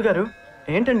 పంతులు గారు,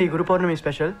 ఏంటండి గురు పౌర్ణమి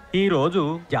స్పెషల్? ఈ రోజు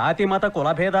జాతి మత కుల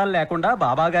భేదాలు లేకుండా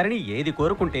బాబా గారిని ఏది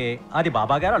కోరుకుంటే అది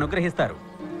బాబా గారు అనుగ్రహిస్తారు.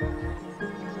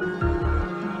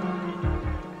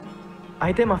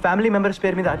 అయితే మా ఫ్యామిలీ మెంబర్స్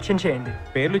పేరు మీద అర్చన చేయండి.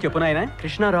 పేర్లు చెప్పు నాయనా.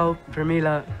 Krishnarao, Pramila,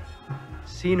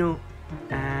 scene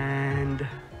and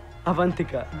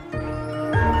Avantika.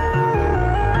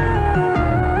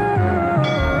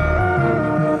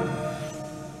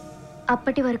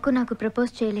 అప్పటి వరకు నాకు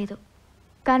ప్రపోజ్ చేయలేదు,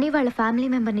 కానీ వాళ్ళ ఫ్యామిలీ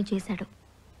మెంబర్ని చేశాడు.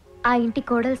 ఆ ఇంటి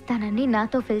కోడల స్థానాన్ని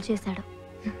నాతో ఫిల్ చేశాడు.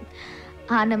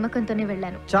 ఆ నమ్మకంతోనే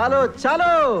వెళ్ళాను. చాలో చాలో,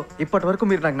 ఇప్పటి వరకు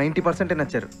మీరు నాకు 90%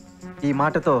 నచ్చారు. ఈ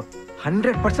మాటతో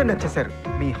 100% నచ్చేశారు.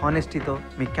 మీ హానెస్టీతో,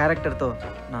 మీ క్యారెక్టర్తో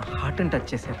నా హార్ట్ని టచ్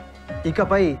చేశారు.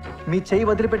 ఇకపై మీ చెయ్యి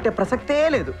వదిలిపెట్టే ప్రసక్తే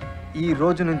లేదు. ఈ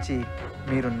రోజు నుంచి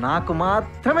మీరు నాకు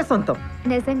మాత్రమే సొంతం.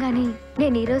 నిజంగానే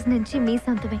నేను ఈ రోజు నుంచి మీ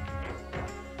సొంతమే.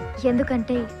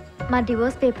 ఎందుకంటే మా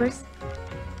డివోర్స్ పేపర్స్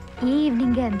ఈ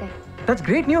ఈవినింగే అందాయి. That's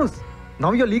great news.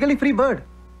 Now you are legally free bird.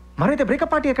 మరైతే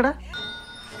బ్రేకప్ పార్టీ ఎక్కడ?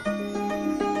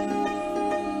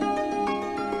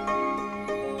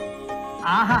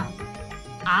 ఆహా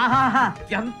ఆహాహా,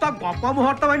 ఎంత గొప్ప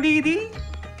ముహూర్తం అండి ఇది.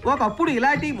 ఒకప్పుడు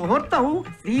ఇలాంటి ముహూర్తం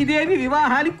శ్రీదేవి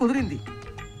వివాహానికి కుదిరింది,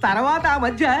 తర్వాత ఆ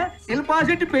మధ్య శిల్పా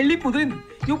శెట్టి పెళ్లి కుదిరింది,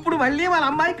 ఇప్పుడు మళ్ళీ వాళ్ళ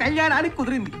అమ్మాయి కళ్యాణానికి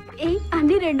కుదిరింది.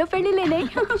 అన్ని రెండో పెళ్లిలేనే.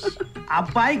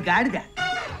 అబ్బాయి గాడిద,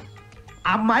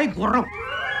 అమ్మాయి గుర్రం.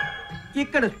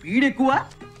 ఇక్కడ స్పీడ్ ఎక్కువ,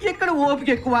 ఇక్కడ ఓపిక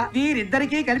ఎక్కువ.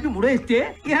 వీరిద్దరికీ కలిపి ముడేస్తే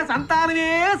ఇక సంతానమే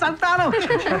సంతానం.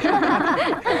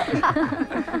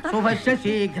 శుభస్య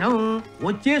శీఘ్రం.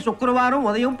 వచ్చే శుక్రవారం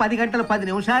ఉదయం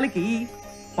 10:10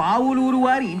 పావులూరు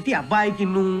వారి ఇంటి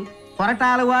అబ్బాయికిన్ను,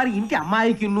 కొరటాల వారి ఇంటి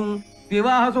అమ్మాయికిన్ను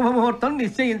వివాహ శుభముహూర్తం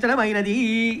నిశ్చయించడం అయినది.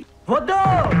 వద్దు,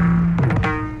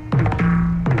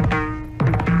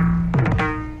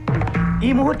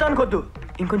 ఈ ముహూర్తానికి వద్దు,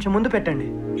 ఇంకొంచెం ముందు పెట్టండి.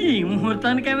 ఈ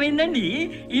ముహూర్తానికి ఏమైందండి?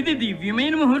 ఇది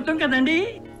దివ్యమైన ముహూర్తం కదండి.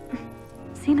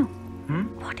 Scene,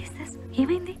 what is this?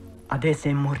 ఏమైంది? అదే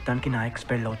సేమ్ ముహూర్తానికి నా ఎక్స్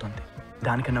పెళ్ళి అవుతుంది.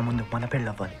 దానికన్నా ముందు మన పెళ్ళి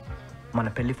అవ్వాలి. మన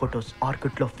పెళ్లి ఫొటోస్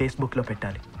ఆర్కుట్లో, ఫేస్బుక్లో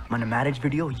పెట్టాలి. మన మ్యారేజ్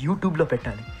వీడియో యూట్యూబ్లో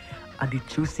పెట్టాలి. అది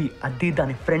చూసి అది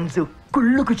దాని ఫ్రెండ్స్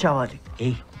కుళ్ళుకు చావాలి.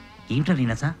 ఏంటో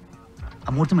రీనాసా, ఆ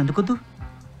ముహూర్తం ఎందుకొద్దు?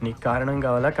 నీకు కారణం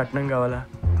కావాలా, కట్నం కావాలా?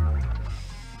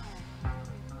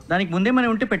 దానికి ముందే మనం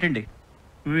ఉంటే పెట్టండి.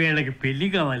 వీళ్ళకి పెళ్లి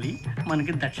కావాలి,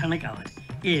 మనకి దక్షిణ కావాలి.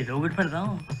 ఏదో ఒకటి పెడదాం.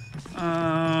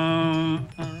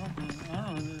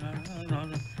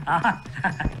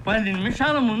 10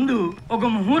 నిమిషాల ముందు ఒక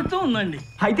ముహూర్తం ఉందండి.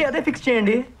 అయితే అదే ఫిక్స్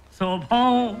చేయండి.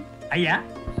 శుభం. అయ్యా,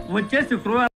 వచ్చే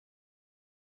శుక్రవారం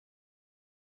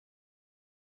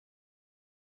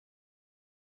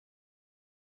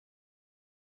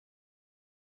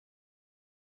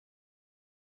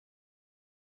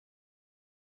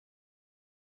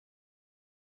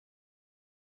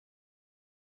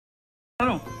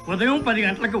ఉదయం 10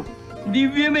 గంటలకు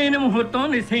దివ్యమైన ముహూర్తం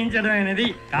నిశ్చయించడం అనేది.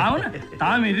 కావున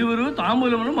తామిరువురు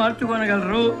తాంబూలమును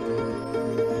మార్చుకోనగలరు.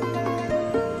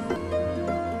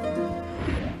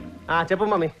 చెప్పు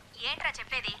మమ్మీ. ఏంట్రా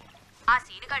చెప్పేది? ఆ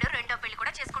సీనుగాడు రెండో పెళ్లి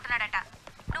కూడా చేసుకుంటున్నాడట.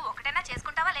 నువ్వు ఒకటైనా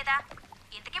చేసుకుంటావా లేదా?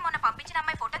 ఇంతకీ మొన్న పంపించిన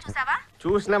అమ్మాయి ఫోటో చూసావా?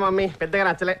 చూసినా మమ్మీ, పెద్దగా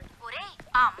నచ్చలే. ఒరేయ్,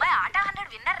 ఆ అమ్మాయి ఆట 100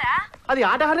 విన్నర్రా. అది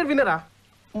ఆట 100 విన్నరా?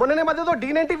 మొన్ననే మధ్యలో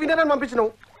D90 విన్నర్ అని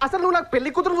పంపించినావు. అసలు నువ్వు నాకు పెళ్లి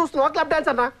కూతురు చూస్తున్నావా, క్లబ్ డాన్స్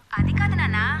అన్నా? అది కాదు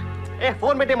నాన్న.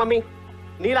 ఫోన్ పెట్టే మమ్మీ.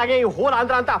 నీలాగే ఈ హోల్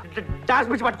ఆంధ్ర అంతా డాన్స్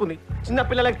పిచ్చి పట్టుకుంది. చిన్న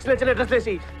పిల్లలకి చిన్న చిన్న డ్రెస్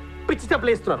వేసి పిచ్చి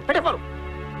చెప్పులు వేస్తున్నారు. పెట్టేవారు.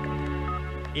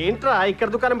 ఏంట్రా ఇక్కడ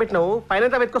దుకాణం పెట్టినావు?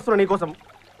 పైన వెతుకొస్తున్నావు నీకోసం.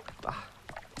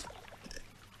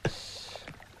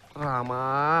 రామా,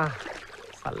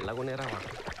 చల్లగునే రామా.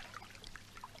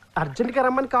 అర్జెంట్గా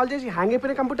రమ్మని కాల్ చేసి హ్యాంగ్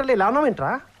అయిపోయిన కంప్యూటర్లో ఎలా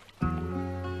ఉన్నావేంట్రా?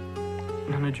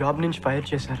 నన్ను జాబ్ నుంచి ఫైర్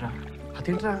చేశారా?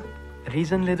 అదేంట్రా?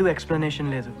 రీజన్ లేదు,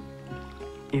 ఎక్స్ప్లెనేషన్ లేదు.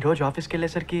 ఈరోజు ఆఫీస్కి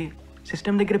వెళ్ళేసరికి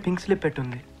సిస్టమ్ దగ్గర పింక్ స్లిప్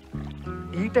పెట్టుంది.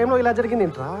 ఈ టైంలో ఇలా జరిగింది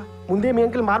ఏంట్రా? ముందే మీ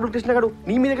అంకిల్ మార్బుల్ కృష్ణ గారు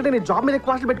నీ మీద కంటే నీ జాబ్ మీద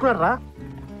ఎక్కువ ఆశలు పెట్టుకున్నారా?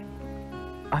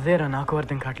 అదేరా నాకు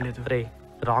అర్థం కావట్లేదు. రే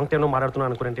రాంగ్ టైంలో మాట్లాడుతున్నాను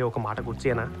అనుకుంటే ఒక మాట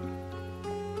గుర్చేనా?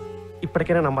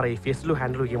 ఇప్పటికైనా నమ్మరా ఈ ఫేస్లు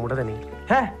హ్యాండిల్ ఏముండదని?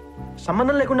 హే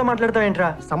సంబంధం లేకుండా మాట్లాడతావేంట్రా?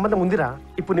 సంబంధం ఉందిరా.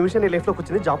 ఇప్పుడు నిమిషం నీ లైఫ్లోకి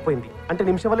వచ్చింది జాబ్ పోయింది అంటే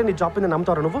నిమిషం వల్ల నీ జాబ్ పోయింది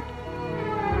నమ్ముతారా నువ్వు?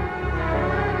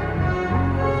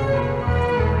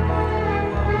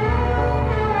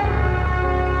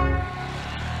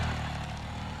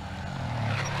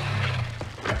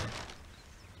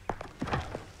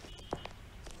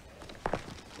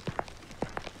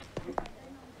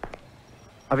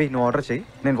 అవి నువ్వు ఆర్డర్ చేయి,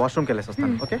 నేను వాష్రూమ్కి వెళ్ళేసి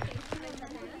వస్తాను. Okay?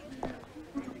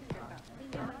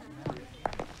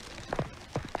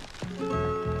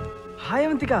 Hi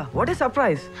Avantika, what a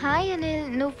surprise. Hi Anil,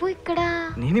 నువ్వు ఇక్కడ?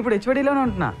 నేను ఇప్పుడు హెచ్వడిలోనే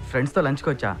ఉంటున్నా, ఫ్రెండ్స్ తో లంచ్కి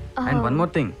వచ్చా. అండ్ వన్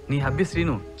మోర్ థింగ్, నీ హబ్బీ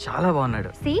శ్రీను చాలా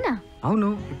బాగున్నాడు. సీనా?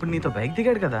 అవును, ఇప్పుడు నీతో బైక్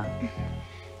దిగాడు కదా.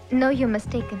 నో యు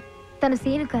మిస్టేకెన్, తను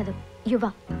సీను కాదు,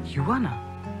 యువ. యువానా?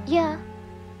 యా.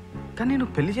 కానీ నేను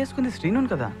పెళ్లి చేసుకుంది శ్రీను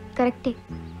కదా. కరెక్టే,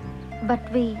 but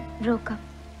we broke up.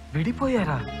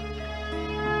 విడిపోయారా?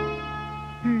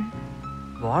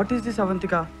 What is this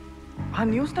Avantika? ఆ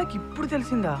న్యూస్ నాకు ఇప్పుడు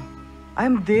తెలిసిందా?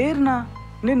 ఐఎమ్ దేర్ నా,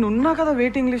 నేను ఉన్నా కదా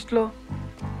వెయిటింగ్ లిస్ట్ లో.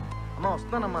 అమ్మా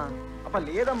వస్తున్నానమ్మా. అప్ప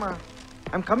లేదమ్మా,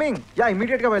 ఐఎమ్ కమింగ్. యా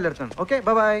ఇమీడియట్ గా బయలుదేరుతాను. Okay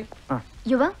bye.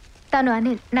 యువ, తను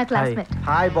అనిల్, నా classmate.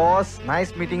 Hi boss,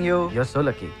 nice meeting you. You are so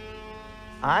lucky.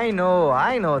 I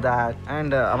know that.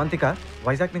 And Avantika,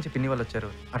 Vizag నుంచి పిన్ని వాళ్ళు వచ్చారు,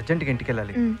 అర్జెంట్గా ఇంటికి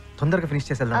వెళ్ళాలి. తొందరగా ఫినిష్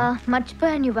చేసేద్దాం.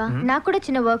 మర్చిపోయాను యువ, నాకు కూడా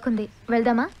చిన్న వర్క్ ఉంది,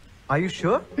 వెళ్దామా? Are you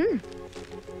sure?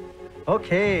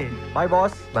 Okay bye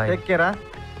boss, take care.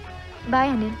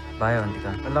 Bye Anil. Bye Avantika.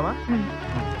 వెళ్దామా?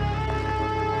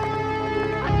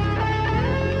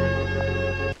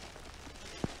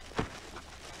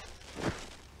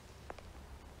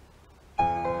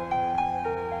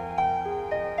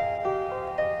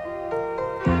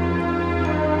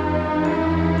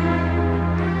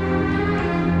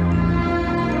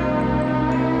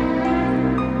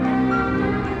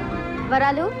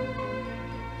 వరాలు,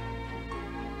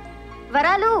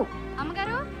 వరాలు,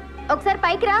 అమ్మగారు ఒకసారి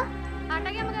పైకి రా.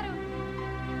 అట్టగే అమ్మగారు.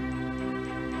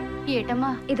 ఏటమ్మా?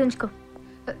 ఇది ఉంచుకో.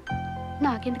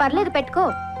 నాకెందుకు? పర్లేదు, పెట్టుకో.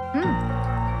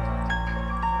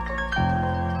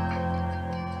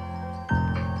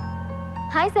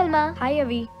 హాయ్ సల్మా. హాయ్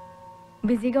అవి,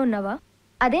 బిజీగా ఉన్నావా?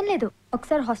 అదేం లేదు.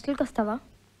 ఒకసారి హాస్టల్కి వస్తావా?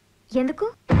 ఎందుకు?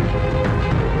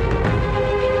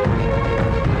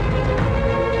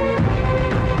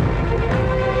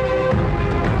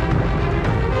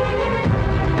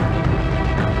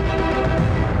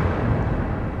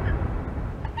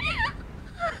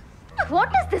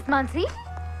 What is this Mansi?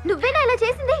 నువ్వేనా ఇలా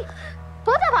చేసింది?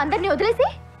 పోతావా అందరినీ వదిలేసి?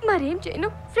 మరేం చేయను?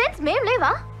 ఫ్రెండ్స్ మేం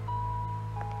లేవా?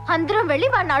 అందరం వెళ్ళి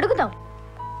వాడిని అడుగుదాం.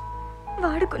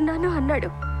 వాడుకున్నాను అన్నాడు,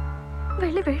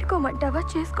 వెళ్ళి వేడుకోమంటావా?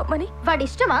 చేసుకోమని. వాడి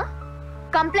ఇష్టమా?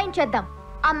 కంప్లైంట్ చేద్దాం.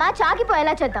 ఆ మ్యాచ్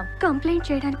ఆగిపోయేలా చేద్దాం. కంప్లైంట్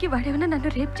చేయడానికి వాడేమైనా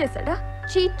నన్ను రేప్ చేశాడా?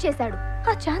 చీట్ చేశాడు.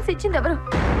 ఆ ఛాన్స్ ఇచ్చింది ఎవరు?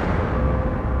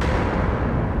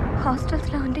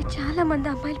 హాస్టల్స్ లో ఉండే చాలా మంది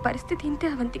అమ్మాయిల పరిస్థితి ఇంతే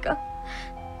అవంతిక.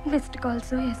 మిస్డ్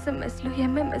కాల్స్, ఎస్ఎంఎస్లు,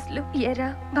 ఎంఎంఎస్లు, ఎరా,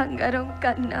 బంగారం,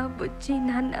 కన్నా, బుజ్జి,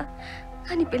 నాన్న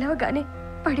అని పిలవగానే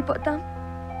పడిపోతాం,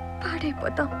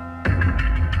 పాడైపోతాం.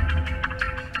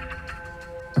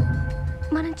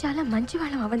 మనం చాలా మంచి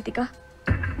వాళ్ళం అవంతిక.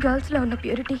 గర్ల్స్లో ఉన్న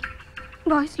ప్యూరిటీ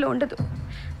బాయ్స్లో ఉండదు.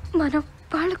 మనం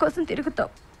వాళ్ళ కోసం తిరుగుతాం,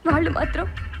 వాళ్ళు మాత్రం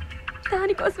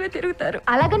దానికోసమే తిరుగుతారు.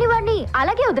 అలాగని వాడిని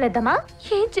అలాగే వదిలేద్దామా?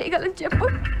 ఏం చేయగలం చెప్పు?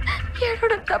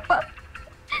 ఏడవడం తప్ప.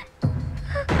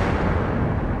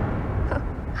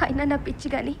 అయినా నా పిచ్చి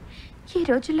గాని, ఈ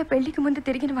రోజుల్లో పెళ్లికి ముందు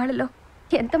తిరిగిన వాళ్ళలో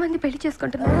ఎంతమంది పెళ్లి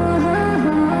చేసుకుంటున్నారు?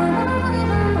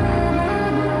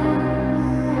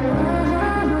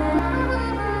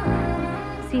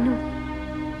 సీను,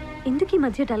 ఎందుకు ఈ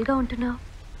మధ్య డల్గా ఉంటున్నావు?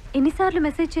 ఎన్నిసార్లు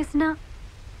మెసేజ్ చేసినా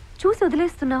చూసి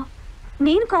వదిలేస్తున్నావు.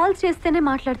 నేను కాల్స్ చేస్తేనే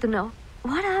మాట్లాడుతున్నావు.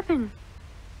 What happened?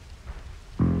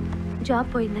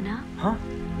 జాబ్ పోయిందనా?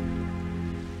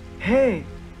 హే,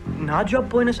 నా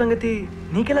జాబ్ పోయిన సంగతి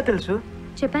నీకెలా తెలుసు?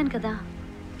 చెప్పాను కదా,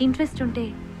 ఇంట్రెస్ట్ ఉంటే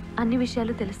అన్ని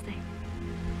విషయాలు తెలుస్తాయి.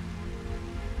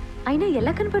 అయినా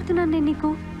ఎలా కనపడుతున్నాను నేను నీకు?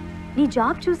 నీ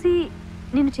జాబ్ చూసి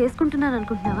నేను చేసుకుంటున్నాను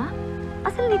అనుకుంటున్నావా?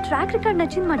 అసలు నీ ట్రాక్ రికార్డ్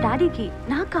నచ్చింది మా డాడీకి,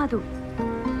 నాకు కాదు.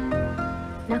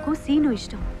 నాకు సీను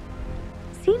ఇష్టం.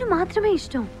 సీను మాత్రమే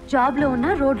ఇష్టం, జాబ్లో ఉన్నా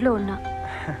రోడ్లో ఉన్నా.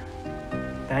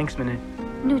 Thanks minute.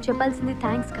 నువ్వు చెప్పాల్సింది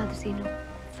థ్యాంక్స్ కాదు సీను,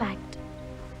 ఫ్యాక్ట్.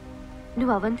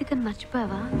 నువ్వు అవంతికని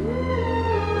మర్చిపోయావా?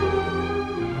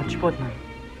 మర్చిపోతున్నాను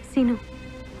సీను.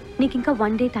 నీకు ఇంకా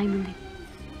 1 డే టైం ఉంది.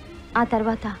 ఆ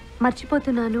తర్వాత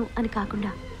మర్చిపోతున్నాను అని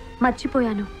కాకుండా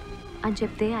మర్చిపోయాను అని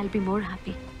చెప్తే I'll be more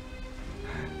happy.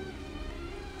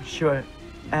 Sure.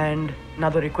 And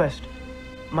నాదో రిక్వెస్ట్,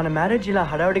 మన మ్యారేజ్ ఇలా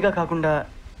హడావుడిగా కాకుండా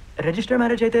రిజిస్టర్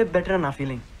మ్యారేజ్ అయితే బెటర్ అని నా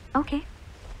ఫీలింగ్. ఓకే,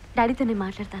 డాడీతో నేను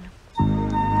మాట్లాడతాను.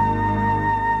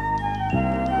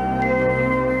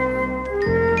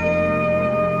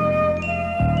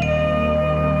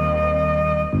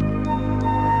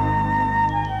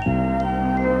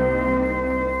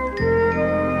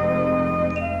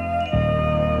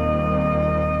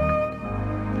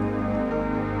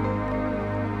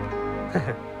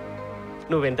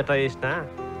 నువ్వెంత ట్రై చేసినా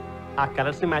ఆ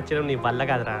కలర్స్ని మ్యాచ్ చేయడం నీ వల్ల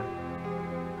కాదురా.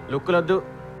 లుక్కులొద్దు,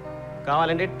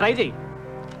 కావాలంటే ట్రై చేయి.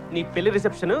 నీ పెళ్లి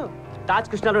రిసెప్షన్ తాజ్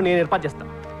కృష్ణలో నేను ఏర్పాటు చేస్తా.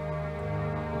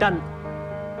 డన్.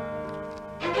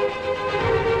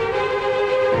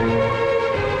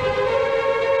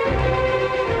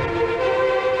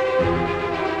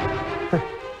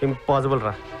 ఇంపాసిబుల్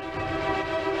రా,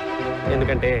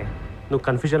 ఎందుకంటే నువ్వు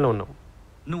కన్ఫ్యూజన్లో ఉన్నావు.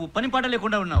 నువ్వు పని పాట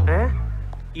లేకుండా ఉన్నావు.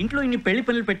 ఇంట్లో ఇన్ని పెళ్లి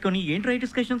పనులు పెట్టుకొని ఏంట్రా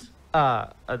డిస్కషన్స్?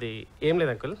 అది ఏం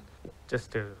లేదు అంకుల్,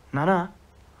 జస్ట్. నానా,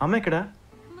 అమ్మ ఇక్కడ?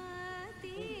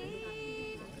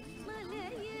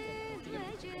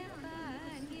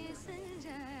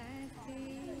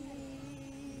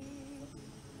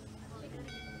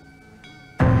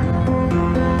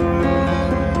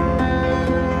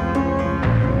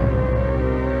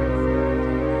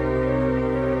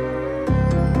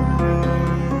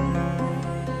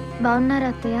 బాగున్నారా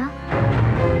అత్తయ్య?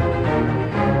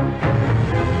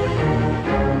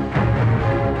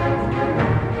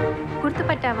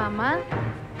 గుర్తుపట్టావా అమ్మా?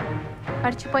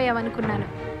 మర్చిపోయావనుకున్నాను.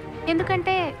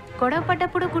 ఎందుకంటే గొడవ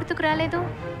పడ్డప్పుడు గుర్తుకు రాలేదు,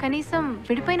 కనీసం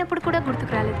విడిపోయినప్పుడు కూడా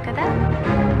గుర్తుకు రాలేదు కదా.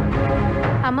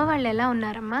 అమ్మ వాళ్ళు ఎలా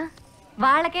ఉన్నారమ్మా?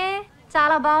 వాళ్ళకే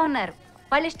చాలా బాగున్నారు.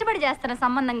 వాళ్ళు ఇష్టపడి చేస్తున్న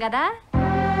సంబంధం కదా.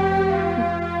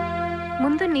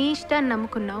 ముందు నీ ఇష్టాన్ని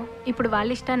నమ్ముకున్నావు, ఇప్పుడు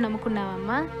వాళ్ళ ఇష్టాన్ని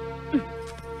నమ్ముకున్నావమ్మా.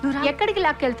 ఎక్కడికి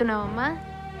లాక్కెళ్తున్నావమ్మా?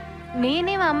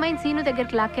 నేనేం అమ్మాయిని సీను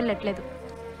దగ్గరికి లాక్కెళ్ళట్లేదు.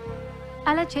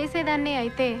 అలా చేసేదాన్ని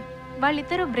అయితే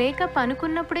వాళ్ళిద్దరూ బ్రేకప్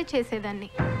అనుకున్నప్పుడే చేసేదాన్ని.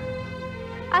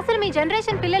 అసలు మీ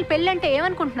జనరేషన్ పిల్లలు పెళ్ళంటే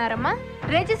ఏమనుకుంటున్నారమ్మా?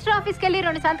 రిజిస్టర్ ఆఫీస్కి వెళ్ళి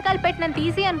 2 సంతకాలు పెట్టినంత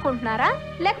ఈజీ అనుకుంటున్నారా,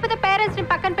 లేకపోతే పేరెంట్స్ ని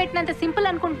పక్కన పెట్టినంత సింపుల్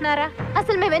అనుకుంటున్నారా?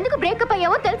 అసలు మేము ఎందుకు బ్రేకప్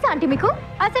అయ్యామో తెలుసా ఆంటీ మీకు?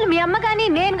 అసలు మీ అమ్మ గానీ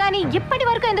నేను గానీ ఇప్పటి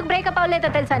వరకు ఎందుకు బ్రేకప్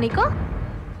అవ్వలేదో తెలుసా నీకు?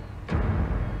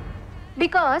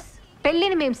 బికాస్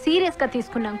పెళ్ళిని మేము సీరియస్గా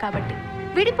తీసుకున్నాం కాబట్టి.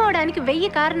 విడిపోవడానికి 1000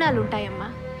 కారణాలు ఉంటాయమ్మా,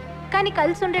 కానీ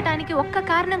కలిసి ఉండటానికి ఒక్క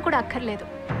కారణం కూడా అక్కర్లేదు.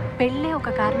 పెళ్ళే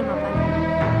ఒక కారణం అవ్వాలి.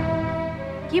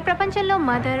 ఈ ప్రపంచంలో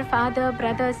మదర్, ఫాదర్,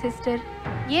 బ్రదర్, సిస్టర్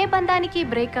ఏ బంధానికి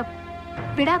బ్రేకప్,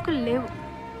 విడాకులు లేవు,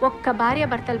 ఒక్క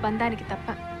భార్యాభర్తల బంధానికి తప్ప.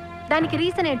 దానికి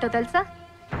రీజన్ ఏంటో తెలుసా?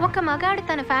 ఒక మగాడు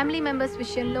తన ఫ్యామిలీ మెంబర్స్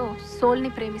విషయంలో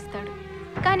సోల్ని ప్రేమిస్తాడు,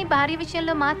 కానీ భార్య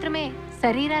విషయంలో మాత్రమే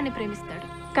శరీరాన్ని ప్రేమిస్తాడు.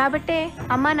 కాబట్టే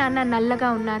అమ్మా నాన్న నల్లగా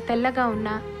ఉన్నా తెల్లగా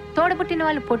ఉన్నా, తోడబుట్టిన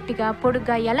వాళ్ళు పొట్టిగా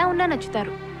పొడుగ్గా ఎలా ఉన్నా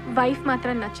నచ్చుతారు. వైఫ్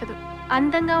మాత్రం నచ్చదు.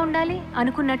 అందంగా ఉండాలి,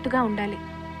 అనుకున్నట్టుగా ఉండాలి.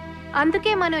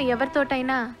 అందుకే మనం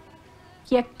ఎవరితోటైనా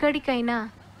ఎక్కడికైనా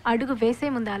అడుగు వేసే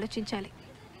ముందు ఆలోచించాలి,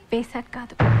 వేసాక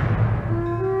కాదు.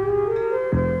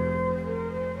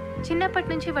 చిన్నప్పటి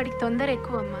నుంచి వాడికి తొందర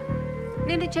ఎక్కువమ్మా.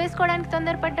 నిన్ను చేసుకోవడానికి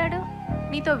తొందరపడ్డాడు,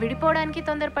 నీతో విడిపోవడానికి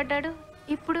తొందరపడ్డాడు,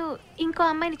 ఇప్పుడు ఇంకో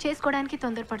అమ్మాయిని చేసుకోవడానికి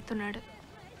తొందరపడుతున్నాడు.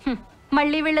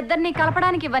 మళ్ళీ వీళ్ళిద్దరిని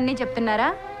కలపడానికి ఇవన్నీ చెప్తున్నారా?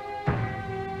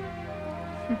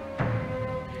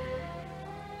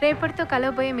 రేపటితో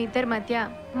కలవబోయే మీ ఇద్దరి మధ్య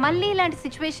మళ్ళీ ఇలాంటి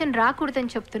సిచ్యువేషన్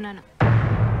రాకూడదని చెప్తున్నాను.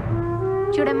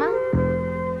 చూడమ్మా,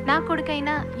 నా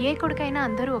కొడుకైనా ఏ కొడుకైనా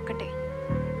అందరూ ఒక్కటే.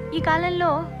 ఈ కాలంలో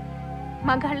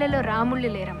మగాళ్లలో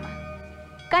రాముళ్ళు లేరమ్మా,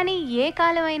 కానీ ఏ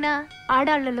కాలమైనా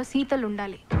ఆడాళ్లలో సీతలు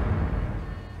ఉండాలి.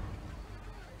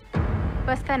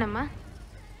 వస్తానమ్మా.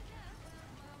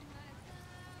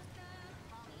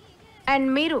 అండ్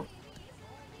మీరు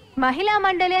మహిళా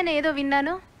మండలి అని ఏదో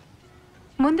విన్నాను.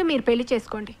 ముందు మీరు పెళ్లి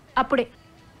చేసుకోండి, అప్పుడే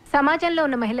సమాజంలో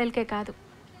ఉన్న మహిళలకే కాదు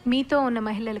మీతో ఉన్న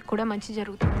మహిళలకు కూడా మంచి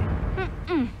జరుగుతుంది.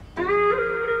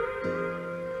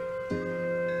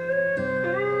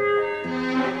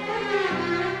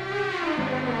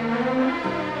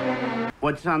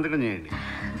 వచ్చి సంతకం చేయండి.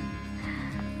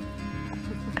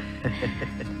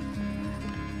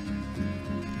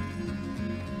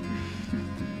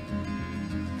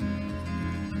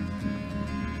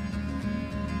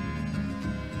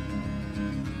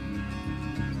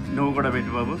 నువ్వు కూడా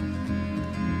పెట్టు బాబు.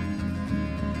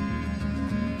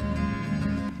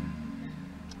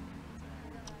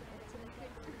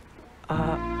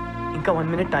 ఇంకా 1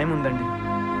 minute టైం ఉందండి.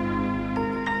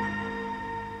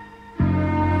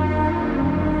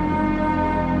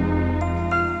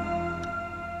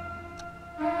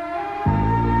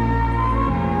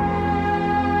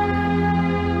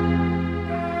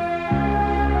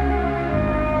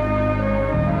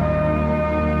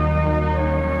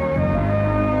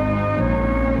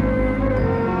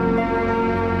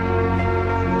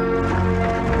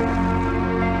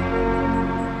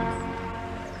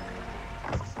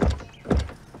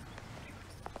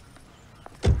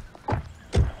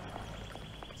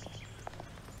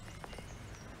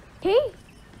 హే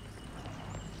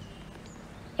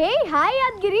హే హాయ్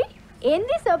యాద్గిరి,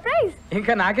 ఏంది సర్ప్రైజ్?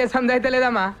 ఇంకా నాకే సందేహం అయితే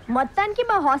లేదమ్మా. మొత్తానికి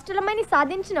మా హాస్టల్ అమ్మాయిని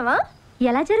సాధించినవా?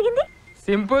 ఎలా జరిగింది?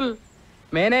 Simple,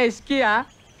 మేనే ఇష్కియా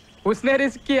ఉస్నే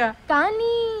risk Kia.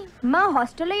 కానీ మా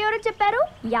హాస్టల్లో ఎవరో చెప్పారు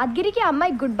యాద్గిరికి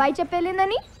అమ్మాయి గుడ్ బై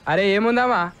చెప్పలేదని. అరే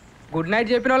ఏముందమ్మా, గుడ్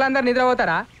నైట్ చెప్పిన వాళ్ళందరూ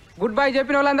నిద్రపోతారా? గుడ్ బై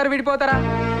చెప్పిన వాళ్ళందరూ విడిపోతారా?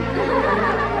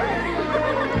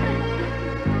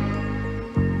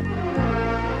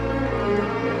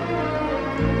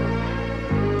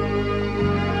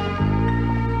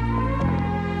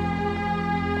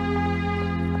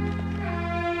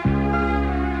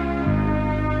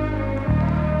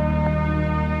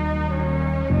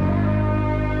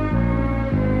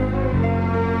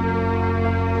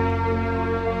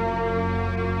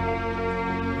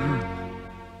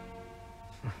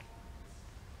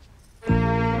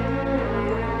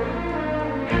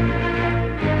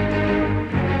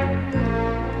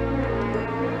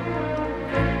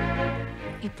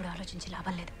 ఇప్పుడు ఆలోచించి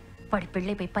లాభం లేదు. వాడి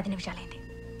పెళ్ళైపోయి 10 నిమిషాలైంది.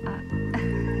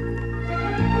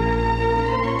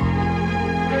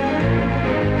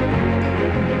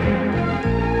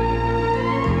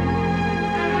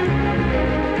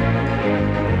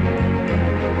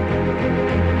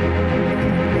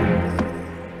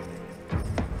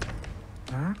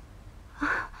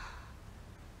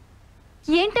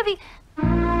 ఏంటవి?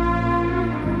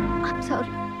 I'm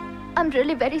sorry, I'm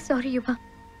really very sorry యువ.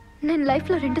 నేను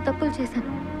లైఫ్లో 2 తప్పులు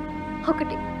చేశాను.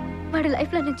 1, వాడి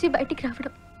లైఫ్లో నుంచి బయటికి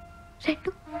రావడం.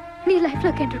 2, నీ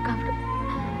లైఫ్లోకి ఎంటర్ కావడం.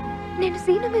 నేను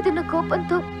సీను మీద ఉన్న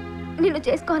కోపంతో నిన్ను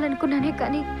చేసుకోవాలనుకున్నానే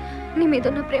కానీ నీ మీద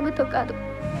ఉన్న ప్రేమతో కాదు.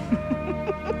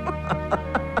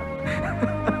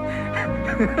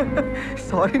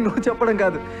 సారీ నువ్వు చెప్పడం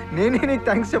కాదు, నేనే నీకు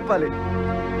థ్యాంక్స్ చెప్పాలి.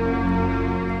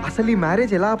 అసలు ఈ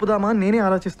మ్యారేజ్ ఎలా ఆపుదామా అని నేనే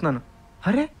ఆలోచిస్తున్నాను.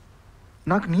 అరే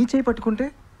నాకు నీ చేయి పట్టుకుంటే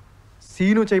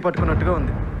సీను చేయి పట్టుకున్నట్టుగా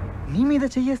ఉంది, నీ మీద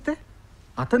చెయ్యేస్తే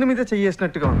అతని మీద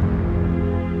చెయ్యేసినట్టుగా ఉంది.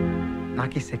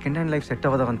 నాకు ఈ సెకండ్ హ్యాండ్ లైఫ్ సెట్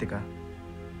అవ్వదా అవంతిక?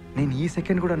 నేను ఈ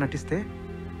సెకండ్ కూడా నటిస్తే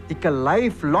ఇక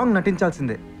లైఫ్ లాంగ్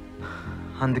నటించాల్సిందే.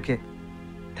 అందుకే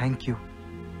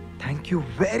thank you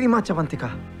very much Avantika.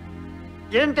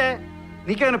 ఏంటే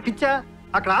నీకేమైనా పిచ్చా?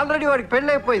 అక్కడ ఆల్రెడీ వాడికి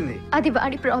పెళ్ళి అయిపోయింది. అది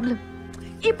వాడి ప్రాబ్లం.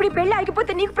 ఇప్పుడు ఈ పెళ్ళి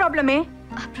ఆగిపోతే నీకు ప్రాబ్లమే.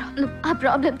 ఆ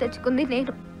ప్రాబ్లం తెచ్చుకుంది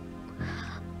నేను.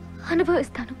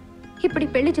 అనుభవిస్తాను. ఇప్పుడు ఈ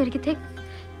పెళ్లి జరిగితే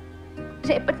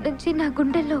రేపటి నుంచి నా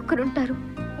గుండెల్లో ఒకరుంటారు,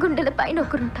 గుండెల పైన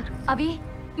ఒకరుంటారు. అవి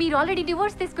మీరు ఆల్రెడీ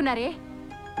డివోర్స్ తీసుకున్నారే.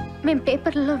 మేం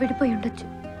పేపర్లలో విడిపోయి ఉండొచ్చు,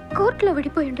 కోర్టులో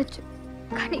విడిపోయి ఉండొచ్చు,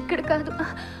 కానీ ఇక్కడ కాదు.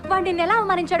 వాడు నిన్ను ఎలా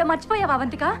అవమానించాడో మర్చిపోయావా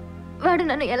అవంతిక? వాడు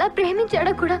నన్ను ఎలా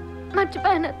ప్రేమించాడో కూడా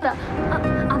మర్చిపోయానత్త.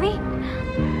 అవి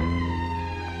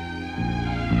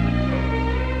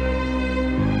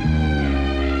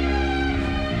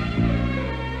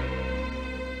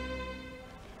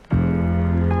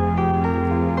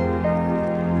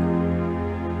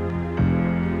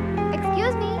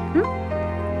ఎక్స్క్యూజ్ మీ.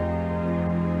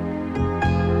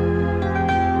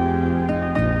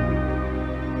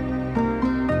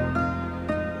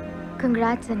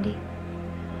 కంగ్రాట్స్ అండి,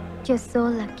 you're so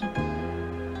lucky.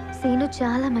 సీను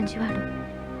చాలా మంచివాడు,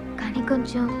 కానీ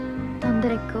కొంచెం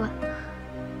తొందర ఎక్కువ.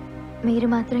 మీరు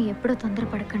మాత్రం ఎప్పుడూ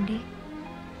తొందరపడకండి,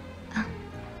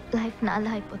 లైఫ్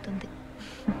నాలా అయిపోతుంది.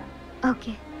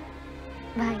 Okay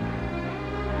bye.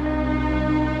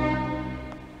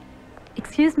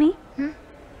 Excuse me.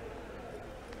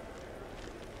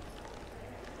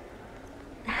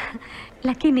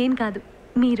 Lucky నేను కాదు,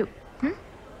 మీరు.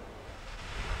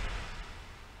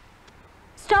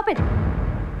 Stop it.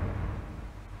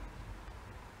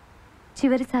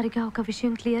 చివరిసారిగా ఒక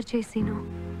విషయం క్లియర్ చేసిను.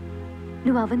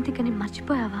 నువ్వు అవంతికని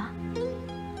మర్చిపోయావా?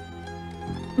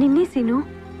 నిన్నే సీను.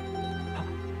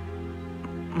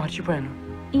 మర్చిపోయాను.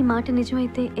 ఈ మాట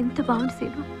నిజమైతే ఎంత బాగుంది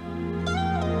సీను.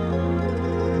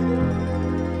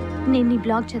 నేను నీ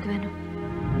బ్లాగ్ చదివాను.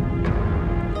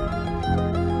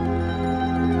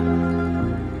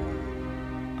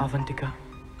 Avantika,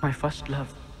 my first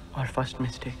love or first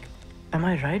mistake. Am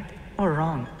I right or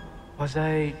wrong? Was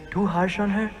I too harsh on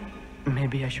her?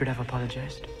 Maybe I should have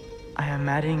apologized. I am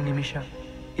marrying Nimisha.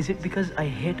 Is it because I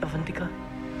hate Avantika?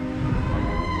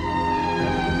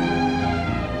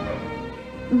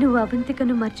 నువ్వు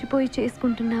అవంతికను మర్చిపోయి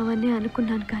చేసుకుంటున్నావని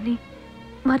అనుకున్నాను, కానీ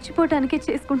మర్చిపోవటానికే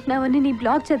చేసుకుంటున్నావని నీ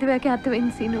blog చదివాకే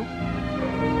అర్థమైంది scene.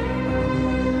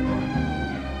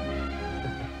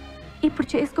 ఇప్పుడు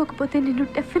చేసుకోకపోతే నిన్ను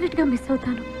డెఫినెట్గా మిస్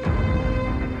అవుతాను,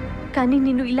 కానీ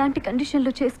నిన్ను ఇలాంటి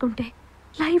కండిషన్లో చేసుకుంటే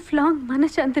లైఫ్ లాంగ్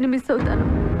మనశ్శాంతిని మిస్ అవుతాను.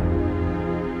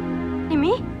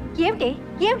 నిమి,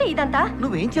 ఏమిటి ఇదంతా?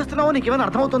 నువ్వేం చేస్తున్నావో నీకేమైనా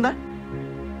అర్థమవుతుందా?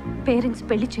 పేరెంట్స్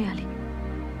పెళ్లి చేయాలి,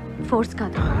 ఫోర్స్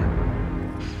కాదు.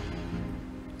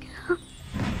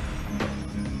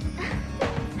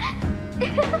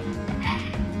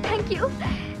 Thank you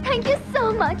so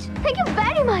much, thank you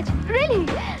very much, really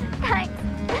thanks.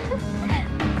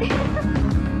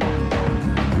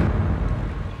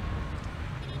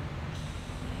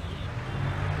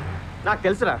 నాకు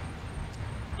తెలుసురా,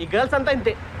 ఈ గర్ల్స్ అంతా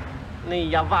ఇంతే. నీ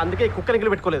అవ్వ అందుకే కుక్క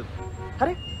నిగిలి పెట్టుకోలేదు.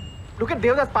 అరే లుక్ ఎట్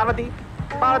దేవదాస్ పార్వతి,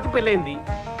 పార్వతి పెళ్ళైంది.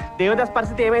 దేవదాస్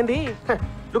పరిస్థితి ఏమైంది?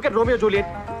 Look at Romeo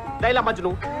Juliet, Laila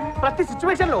Majnu. ప్రతి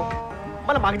సిచ్యువేషన్ లో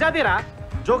మన మగజాతీరా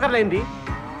జోకర్లైంది.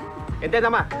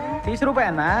 ఎంతైందమ్మా? 30 రూపాయ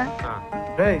అన్నా.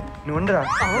 నువ్వురా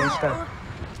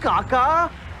కాకా,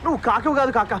 నువ్వు కాకు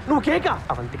కాదు కాకా, నువ్వు కేకా.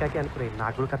 అవంతి కాకి అనుకునే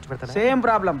నాకు కూడా ఖర్చు పెడతా. Same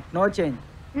problem, no change.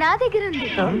 నా దగ్గర ఉంది.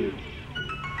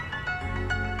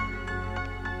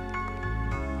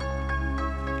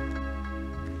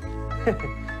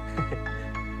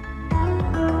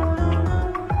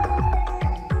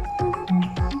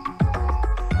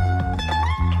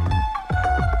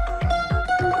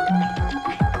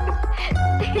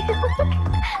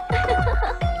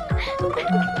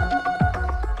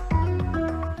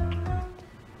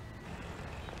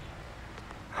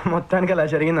 మొత్తానికి అలా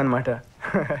జరిగిందనమాట.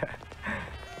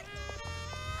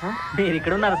 మీరు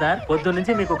ఇక్కడ ఉన్నారు సార్. పొద్దున్న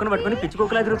నుంచి మీ కుక్కను పట్టుకుని పిచ్చి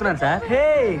కుక్కలా తిరుగుతున్నాను సార్. హే,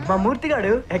 మా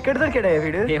మూర్తిగాడు ఎక్కడ దొరికాడా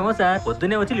వీడు? ఏమో సార్,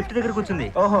 పొద్దున్నే వచ్చి లిఫ్ట్ దగ్గర కూర్చుంది.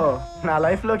 ఓహో, నా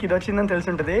లైఫ్ లోకి ఇది వచ్చిందని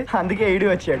తెలుసుంటది, అందుకే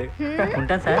ఈడు వచ్చాడు.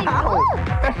 ఉంటాను సార్.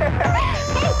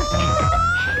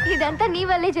 ఇదంతా నీ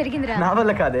వల్లే జరిగిందిరా. నా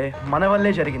వల్ల కాదే, మన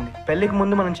వల్లే జరిగింది. పెళ్లికి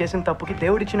ముందు మనం చేసిన తప్పుకి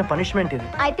దేవుడిచ్చిన పనిష్మెంట్ ఇది.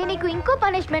 అయితే నీకు ఇంకో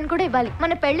పనిష్మెంట్ కూడా ఇవ్వాలి.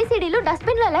 మన పెళ్లి సీడీలు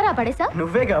డస్ట్బిన్ లో ఎలా రా పడేసా?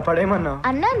 నువ్వేగా పడేమన్నావు.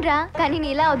 అన్నాను రా, కానీ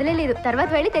నీలా వదిలేదు. తర్వాత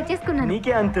వెళ్ళి తెచ్చేసుకున్నాను.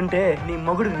 నీకే అంతుంటే నీ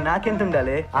మొగుడు నాకెంత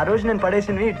ఉండాలి? ఆ రోజు నేను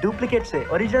పడేసినవి డూప్లికేట్స్,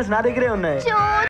 ఒరిజినల్స్ నా దగ్గరే ఉన్నాయి.